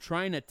I'm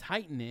trying to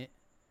tighten it,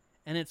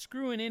 and it's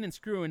screwing in and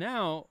screwing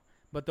out.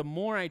 But the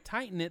more I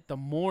tighten it, the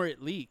more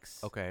it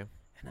leaks. Okay.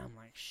 And I'm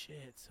like,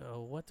 shit,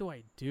 so what do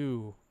I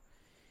do?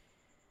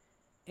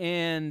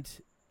 And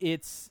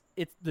it's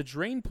the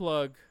drain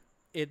plug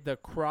the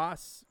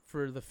cross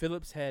for the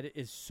Phillips head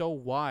is so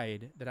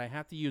wide that I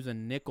have to use a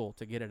nickel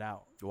to get it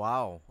out.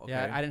 Wow. Okay.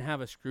 Yeah, I didn't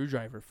have a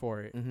screwdriver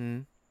for it. Mm-hmm.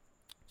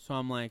 So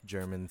I'm like,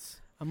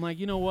 Germans. I'm like,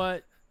 you know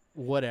what?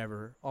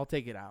 Whatever. I'll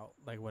take it out.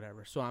 Like,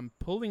 whatever. So I'm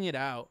pulling it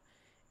out.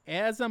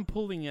 As I'm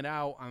pulling it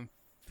out, I'm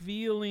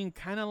feeling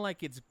kind of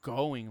like it's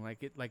going,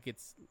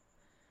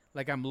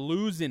 like I'm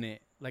losing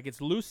it, like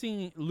it's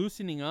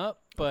loosening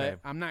up, but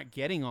I'm not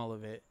getting all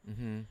of it.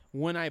 Mm-hmm.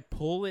 When I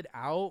pull it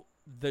out,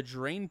 the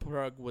drain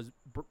plug was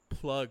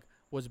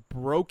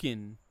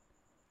broken.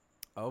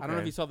 Okay. I don't know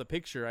if you saw the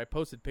picture. I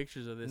posted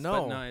pictures of this.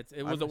 No, but no,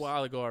 it was a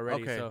while ago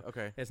already, so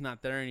it's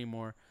not there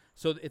anymore.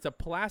 So it's a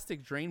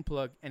plastic drain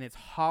plug, and it's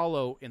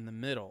hollow in the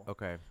middle.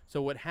 Okay.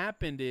 So what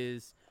happened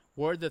is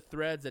where the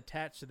threads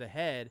attached to the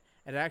head,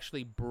 it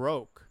actually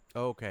broke.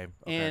 Okay.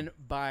 And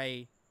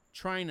by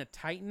trying to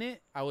tighten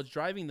it, I was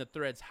driving the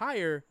threads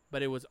higher,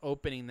 but it was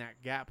opening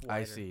that gap wider.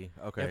 I see.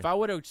 Okay. If I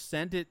would have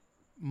sent it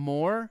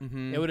more,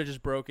 it would have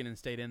just broken and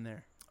stayed in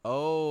there.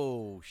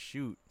 Oh,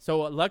 shoot.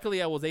 So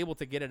luckily I was able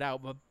to get it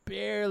out, but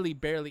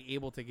barely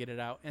able to get it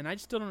out. And I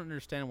still don't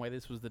understand why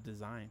this was the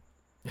design.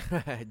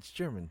 It's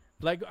German.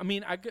 Like, I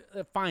mean,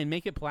 fine,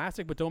 make it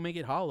plastic, but don't make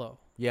it hollow.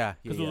 Yeah.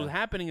 Because what was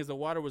happening is the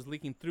water was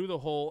leaking through the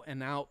hole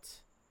and out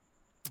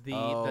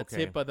the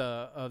tip of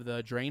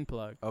the drain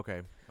plug.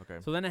 Okay.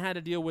 So then I had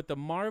to deal with the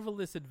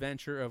marvelous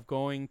adventure of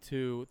going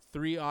to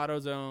 3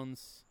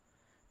 AutoZones,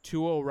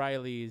 2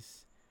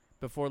 O'Reillys,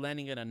 before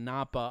landing at a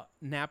Napa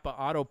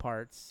Auto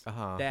Parts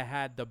that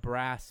had the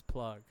brass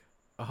plug.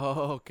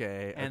 Oh,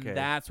 okay. And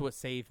that's what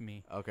saved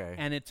me. Okay.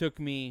 And it took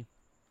me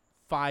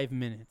 5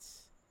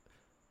 minutes.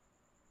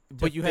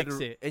 But you had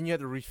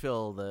to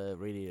refill the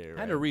radiator.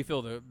 I had to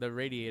refill the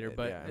radiator,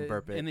 but and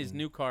burp it in these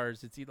new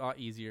cars, it's a lot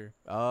easier.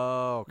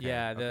 Oh, okay.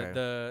 Yeah,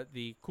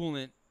 the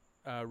coolant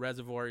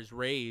reservoir is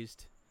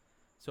raised,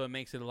 so it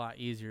makes it a lot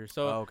easier.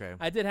 So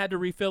I did have to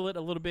refill it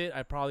a little bit.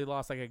 I probably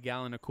lost like a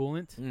gallon of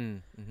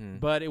coolant,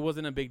 but it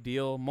wasn't a big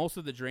deal. Most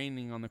of the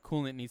draining on the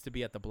coolant needs to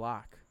be at the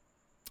block.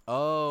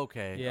 Oh,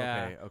 okay.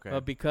 Yeah. Okay.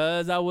 But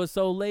because I was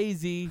so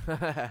lazy,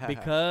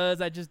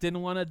 because I just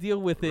didn't want to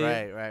deal with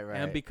it, right,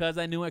 and because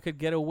I knew I could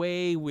get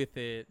away with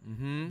it,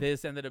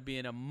 this ended up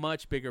being a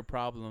much bigger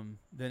problem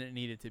than it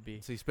needed to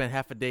be. So you spent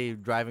half a day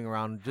driving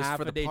around just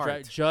for the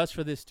part? Just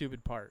for this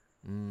stupid part.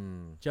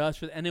 And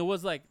it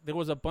was like there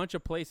was a bunch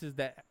of places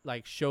that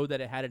like showed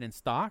that it had it in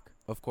stock.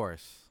 Of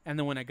course. And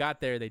then when I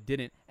got there, they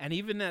didn't. And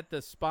even at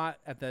the spot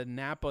at the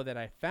Napa that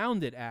I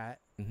found it at,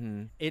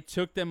 it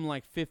took them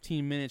like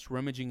 15 minutes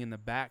rummaging in the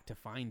back to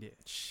find it.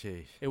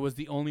 Sheesh. It was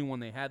the only one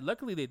they had.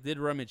 Luckily, they did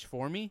rummage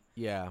for me.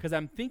 Yeah. Because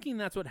I'm thinking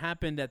that's what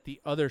happened at the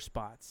other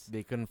spots.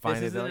 They couldn't find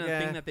it. This isn't a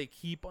thing that they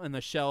keep on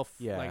the shelf,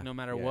 like no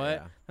matter what.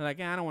 Yeah. They're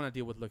like, I don't want to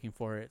deal with looking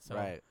for it.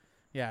 So,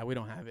 yeah, we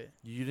don't have it.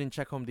 You didn't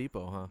check Home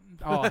Depot, huh?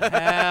 Oh,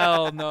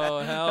 hell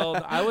no.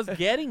 I was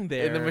getting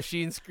there. In the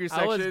machine screw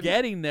section? I was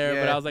getting there,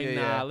 but I was like,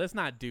 let's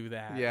not do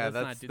that. Yeah,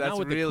 that's not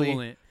with really, the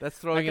coolant. That's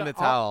throwing in the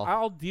towel.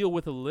 I'll deal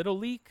with a little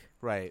leak.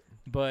 Right.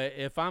 But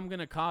if I'm going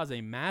to cause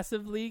a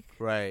massive leak,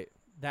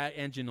 that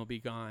engine will be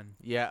gone.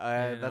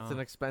 Yeah, that's an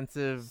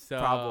expensive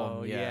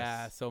problem. Yes.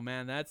 Yeah, so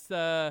man, that's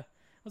I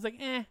was like,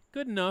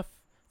 good enough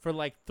for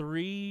like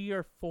 3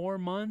 or 4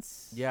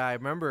 months. Yeah, I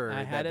remember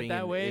I had that it being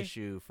that way. An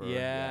issue for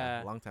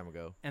a long time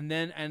ago. And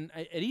then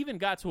it even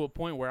got to a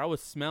point where I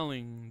was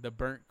smelling the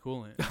burnt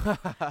coolant.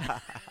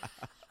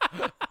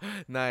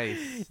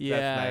 Nice. Yeah.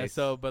 That's nice.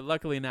 So, but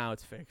luckily now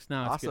it's fixed.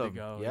 Now it's good to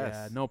go. Yes.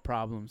 Yeah, no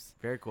problems.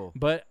 Very cool.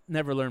 But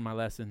never learned my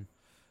lesson.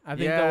 I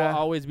think there will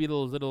always be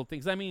those little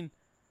things. I mean,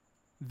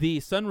 the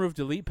sunroof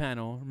delete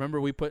panel. Remember,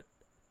 we put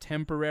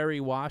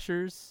temporary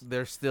washers.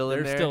 They're still in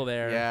there. They're still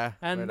there. Yeah.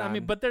 And I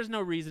mean, but there's no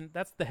reason.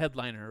 That's the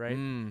headliner, right?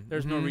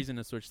 There's no reason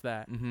to switch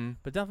that.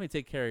 But definitely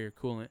take care of your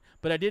coolant.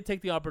 But I did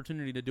take the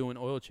opportunity to do an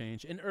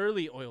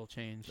early oil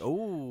change.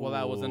 While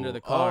I was under the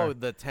car. Oh,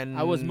 the 10.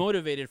 I was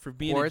motivated for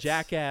being a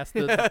jackass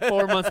the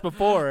 4 months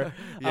before.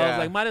 I was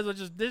like, might as well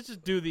just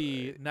do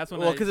the. And that's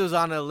when because it was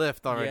on a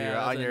lift already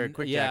on your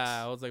quick checks.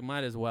 Yeah, I was like,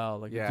 might as well.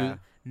 Like, do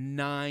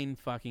 9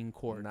 fucking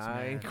quarts.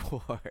 9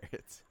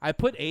 quarts. I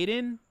put 8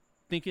 in.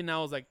 Thinking I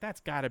was like, that's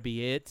got to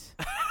be it,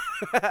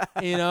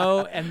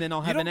 and then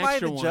I'll have an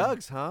extra one. You don't buy the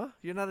jugs, huh?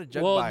 You're not a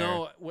jug buyer.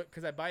 Well, no,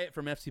 because I buy it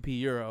from FCP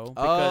Euro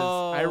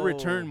because I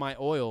return my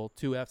oil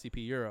to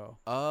FCP Euro.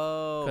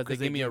 Because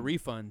they give me a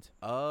refund.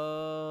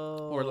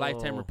 Or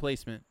lifetime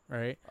replacement,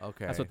 right?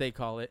 Okay. That's what they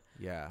call it.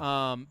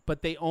 Yeah.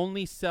 But they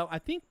only sell, I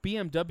think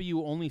BMW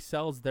only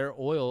sells their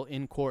oil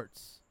in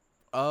quarts.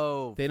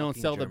 They don't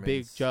sell the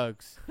big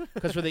jugs.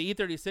 Because for the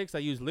E36, I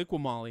use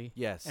Liquimoly.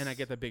 Yes. And I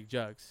get the big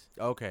jugs.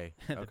 Okay.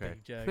 The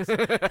big jugs.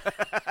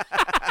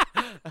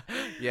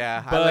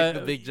 Yeah, I like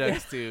the big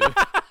jugs too.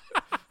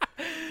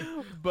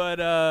 But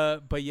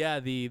yeah,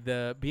 the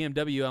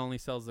BMW only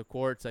sells the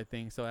quarts, I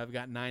think. So I've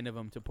got 9 of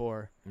them to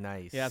pour.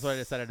 Nice. Yeah, that's why I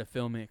decided to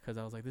film it because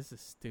I was like, this is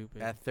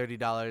stupid. At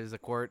 $30 a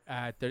quart.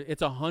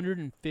 It's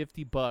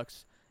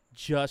 $150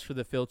 just for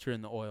the filter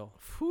and the oil.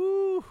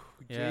 Whew.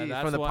 Yeah,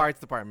 that's from the parts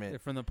department.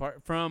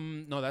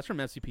 No, that's from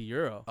FCP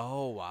Euro.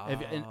 Oh wow.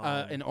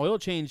 An oil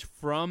change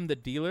from the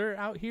dealer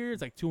out here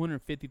is like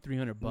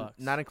 $250-$300.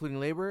 Not including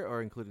labor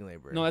or including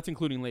labor? No, that's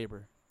including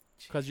labor.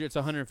 Because it's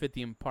 $150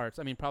 in parts.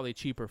 I mean, probably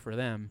cheaper for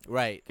them.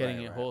 Right.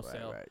 Getting it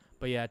wholesale. Right.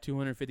 But yeah,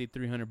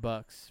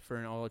 $250-$300 for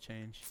an oil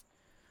change.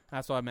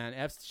 That's why, man.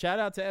 Shout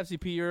out to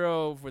FCP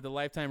Euro for the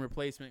lifetime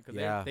replacement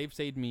because they've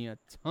saved me a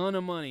ton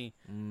of money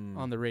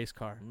on the race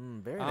car.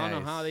 Very nice. I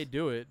don't know how they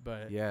do it,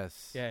 but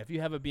yes. Yeah, if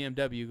you have a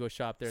BMW, go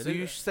shop there. So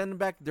you send them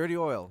back dirty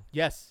oil?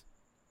 Yes.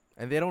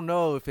 And they don't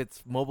know if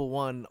it's Mobil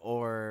 1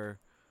 or...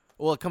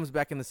 Well, it comes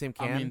back in the same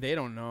can? I mean, they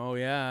don't know,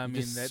 yeah. I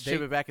mean,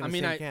 ship it back in the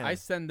same can. I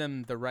send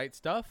them the right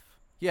stuff.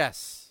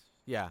 Yes.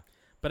 Yeah.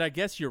 But I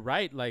guess you're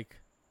right.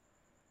 Like,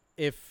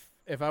 if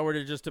I were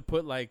to just to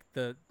put, like,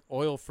 the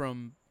oil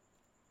from...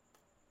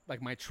 like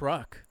my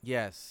truck,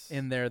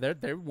 in there,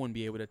 they wouldn't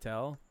be able to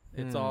tell.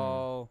 It's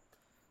all.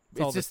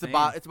 It's just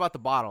it's about the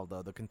bottle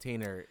though, the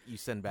container you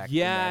send back.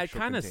 Yeah, it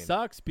kind of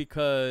sucks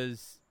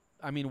because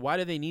I mean, why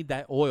do they need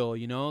that oil?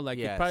 You know, like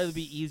it'd probably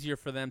be easier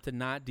for them to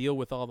not deal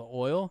with all the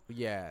oil.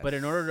 Yeah. But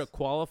in order to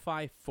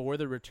qualify for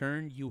the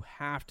return, you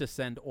have to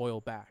send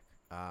oil back.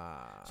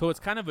 So it's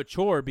kind of a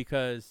chore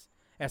because,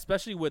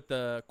 especially with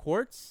the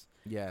quartz.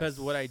 Yes. Because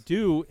what I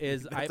do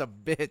is That's a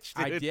bitch,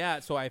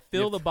 dude. So I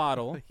fill the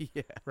bottle,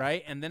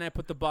 right? And then I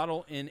put the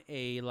bottle in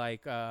a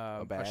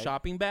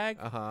shopping bag.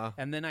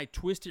 And then I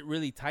twist it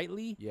really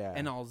tightly. Yeah.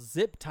 And I'll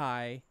zip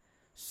tie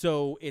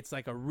so it's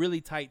like a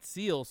really tight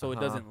seal so it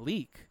doesn't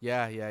leak.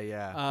 Yeah.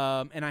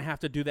 And I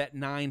have to do that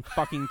 9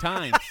 fucking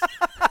times.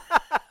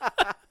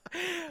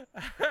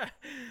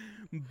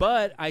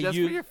 But I just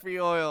use for your free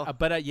oil. So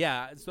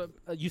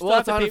you still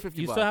have to pay.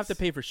 You still have to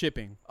pay for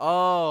shipping.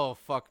 Oh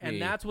fuck me!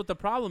 And that's what the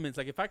problem is.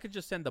 Like if I could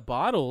just send the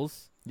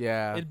bottles,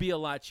 it'd be a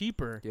lot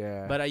cheaper.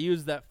 Yeah. But I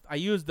use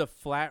the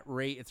flat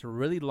rate. It's a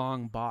really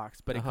long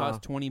box, but it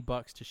costs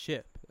 $20 to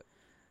ship.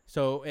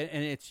 So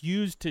and it's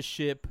used to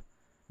ship.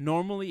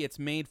 Normally, it's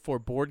made for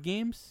board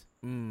games.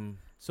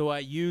 So I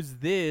use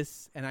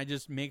this, and I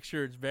just make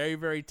sure it's very,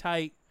 very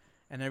tight,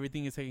 and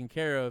everything is taken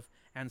care of.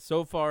 And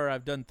so far,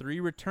 I've done 3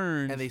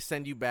 returns. And they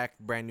send you back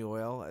brand new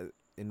oil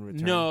in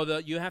return? No,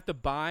 you have to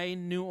buy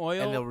new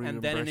oil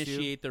and then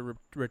initiate the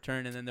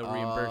return, and then they'll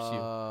reimburse you.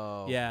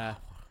 Yeah.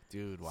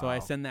 Dude, wow. So I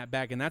send that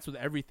back, and that's with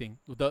everything.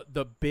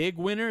 The big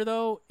winner,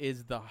 though,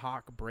 is the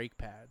Hawk brake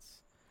pads.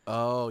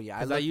 Oh, yeah.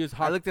 I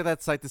looked at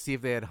that site to see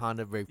if they had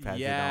Honda brake pads.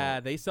 Yeah,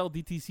 they sell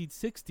DTC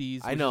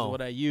 60s, which is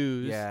what I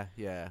use.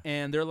 Yeah.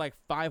 And they're like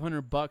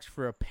 $500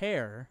 for a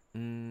pair.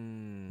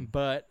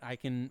 But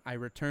I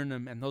return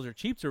them, and those are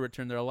cheap to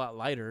return. They're a lot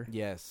lighter.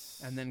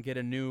 Yes. And then get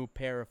a new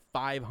pair of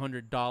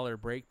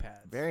 $500 brake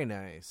pads. Very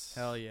nice.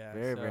 Hell yeah.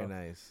 Very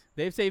nice.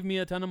 They've saved me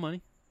a ton of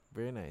money.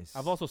 Very nice.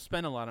 I've also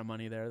spent a lot of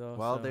money there, though.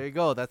 Well, there you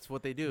go. That's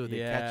what they do. They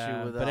catch you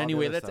with. But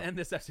anyway, let's end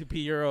this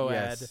FCP Euro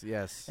ad.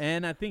 Yes.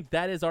 And I think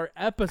that is our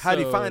episode. How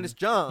do you find us,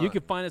 John? You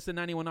can find us at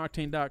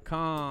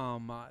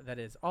 91octane.com. That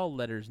is all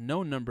letters,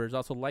 no numbers.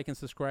 Also, like and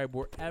subscribe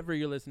wherever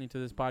you're listening to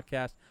this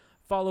podcast.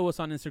 Follow us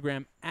on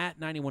Instagram at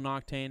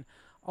 91octane.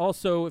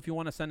 Also, if you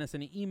want to send us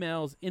any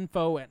emails,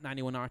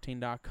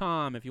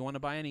 info@91octane.com. If you want to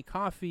buy any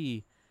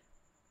coffee,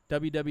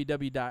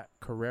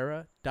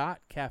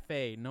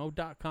 www.carrera.cafe. No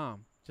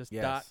 .com. Just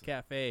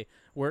 .cafe.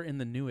 We're in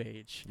the new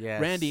age.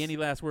 Yes. Randy, any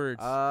last words?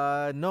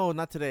 No,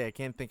 not today. I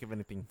can't think of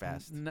anything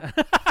fast. I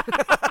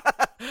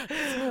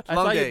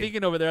saw you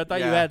thinking over there. I thought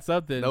you had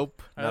something.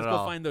 Nope. All right, let's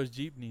go find those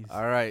Jeepneys.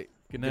 All right.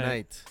 Good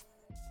night.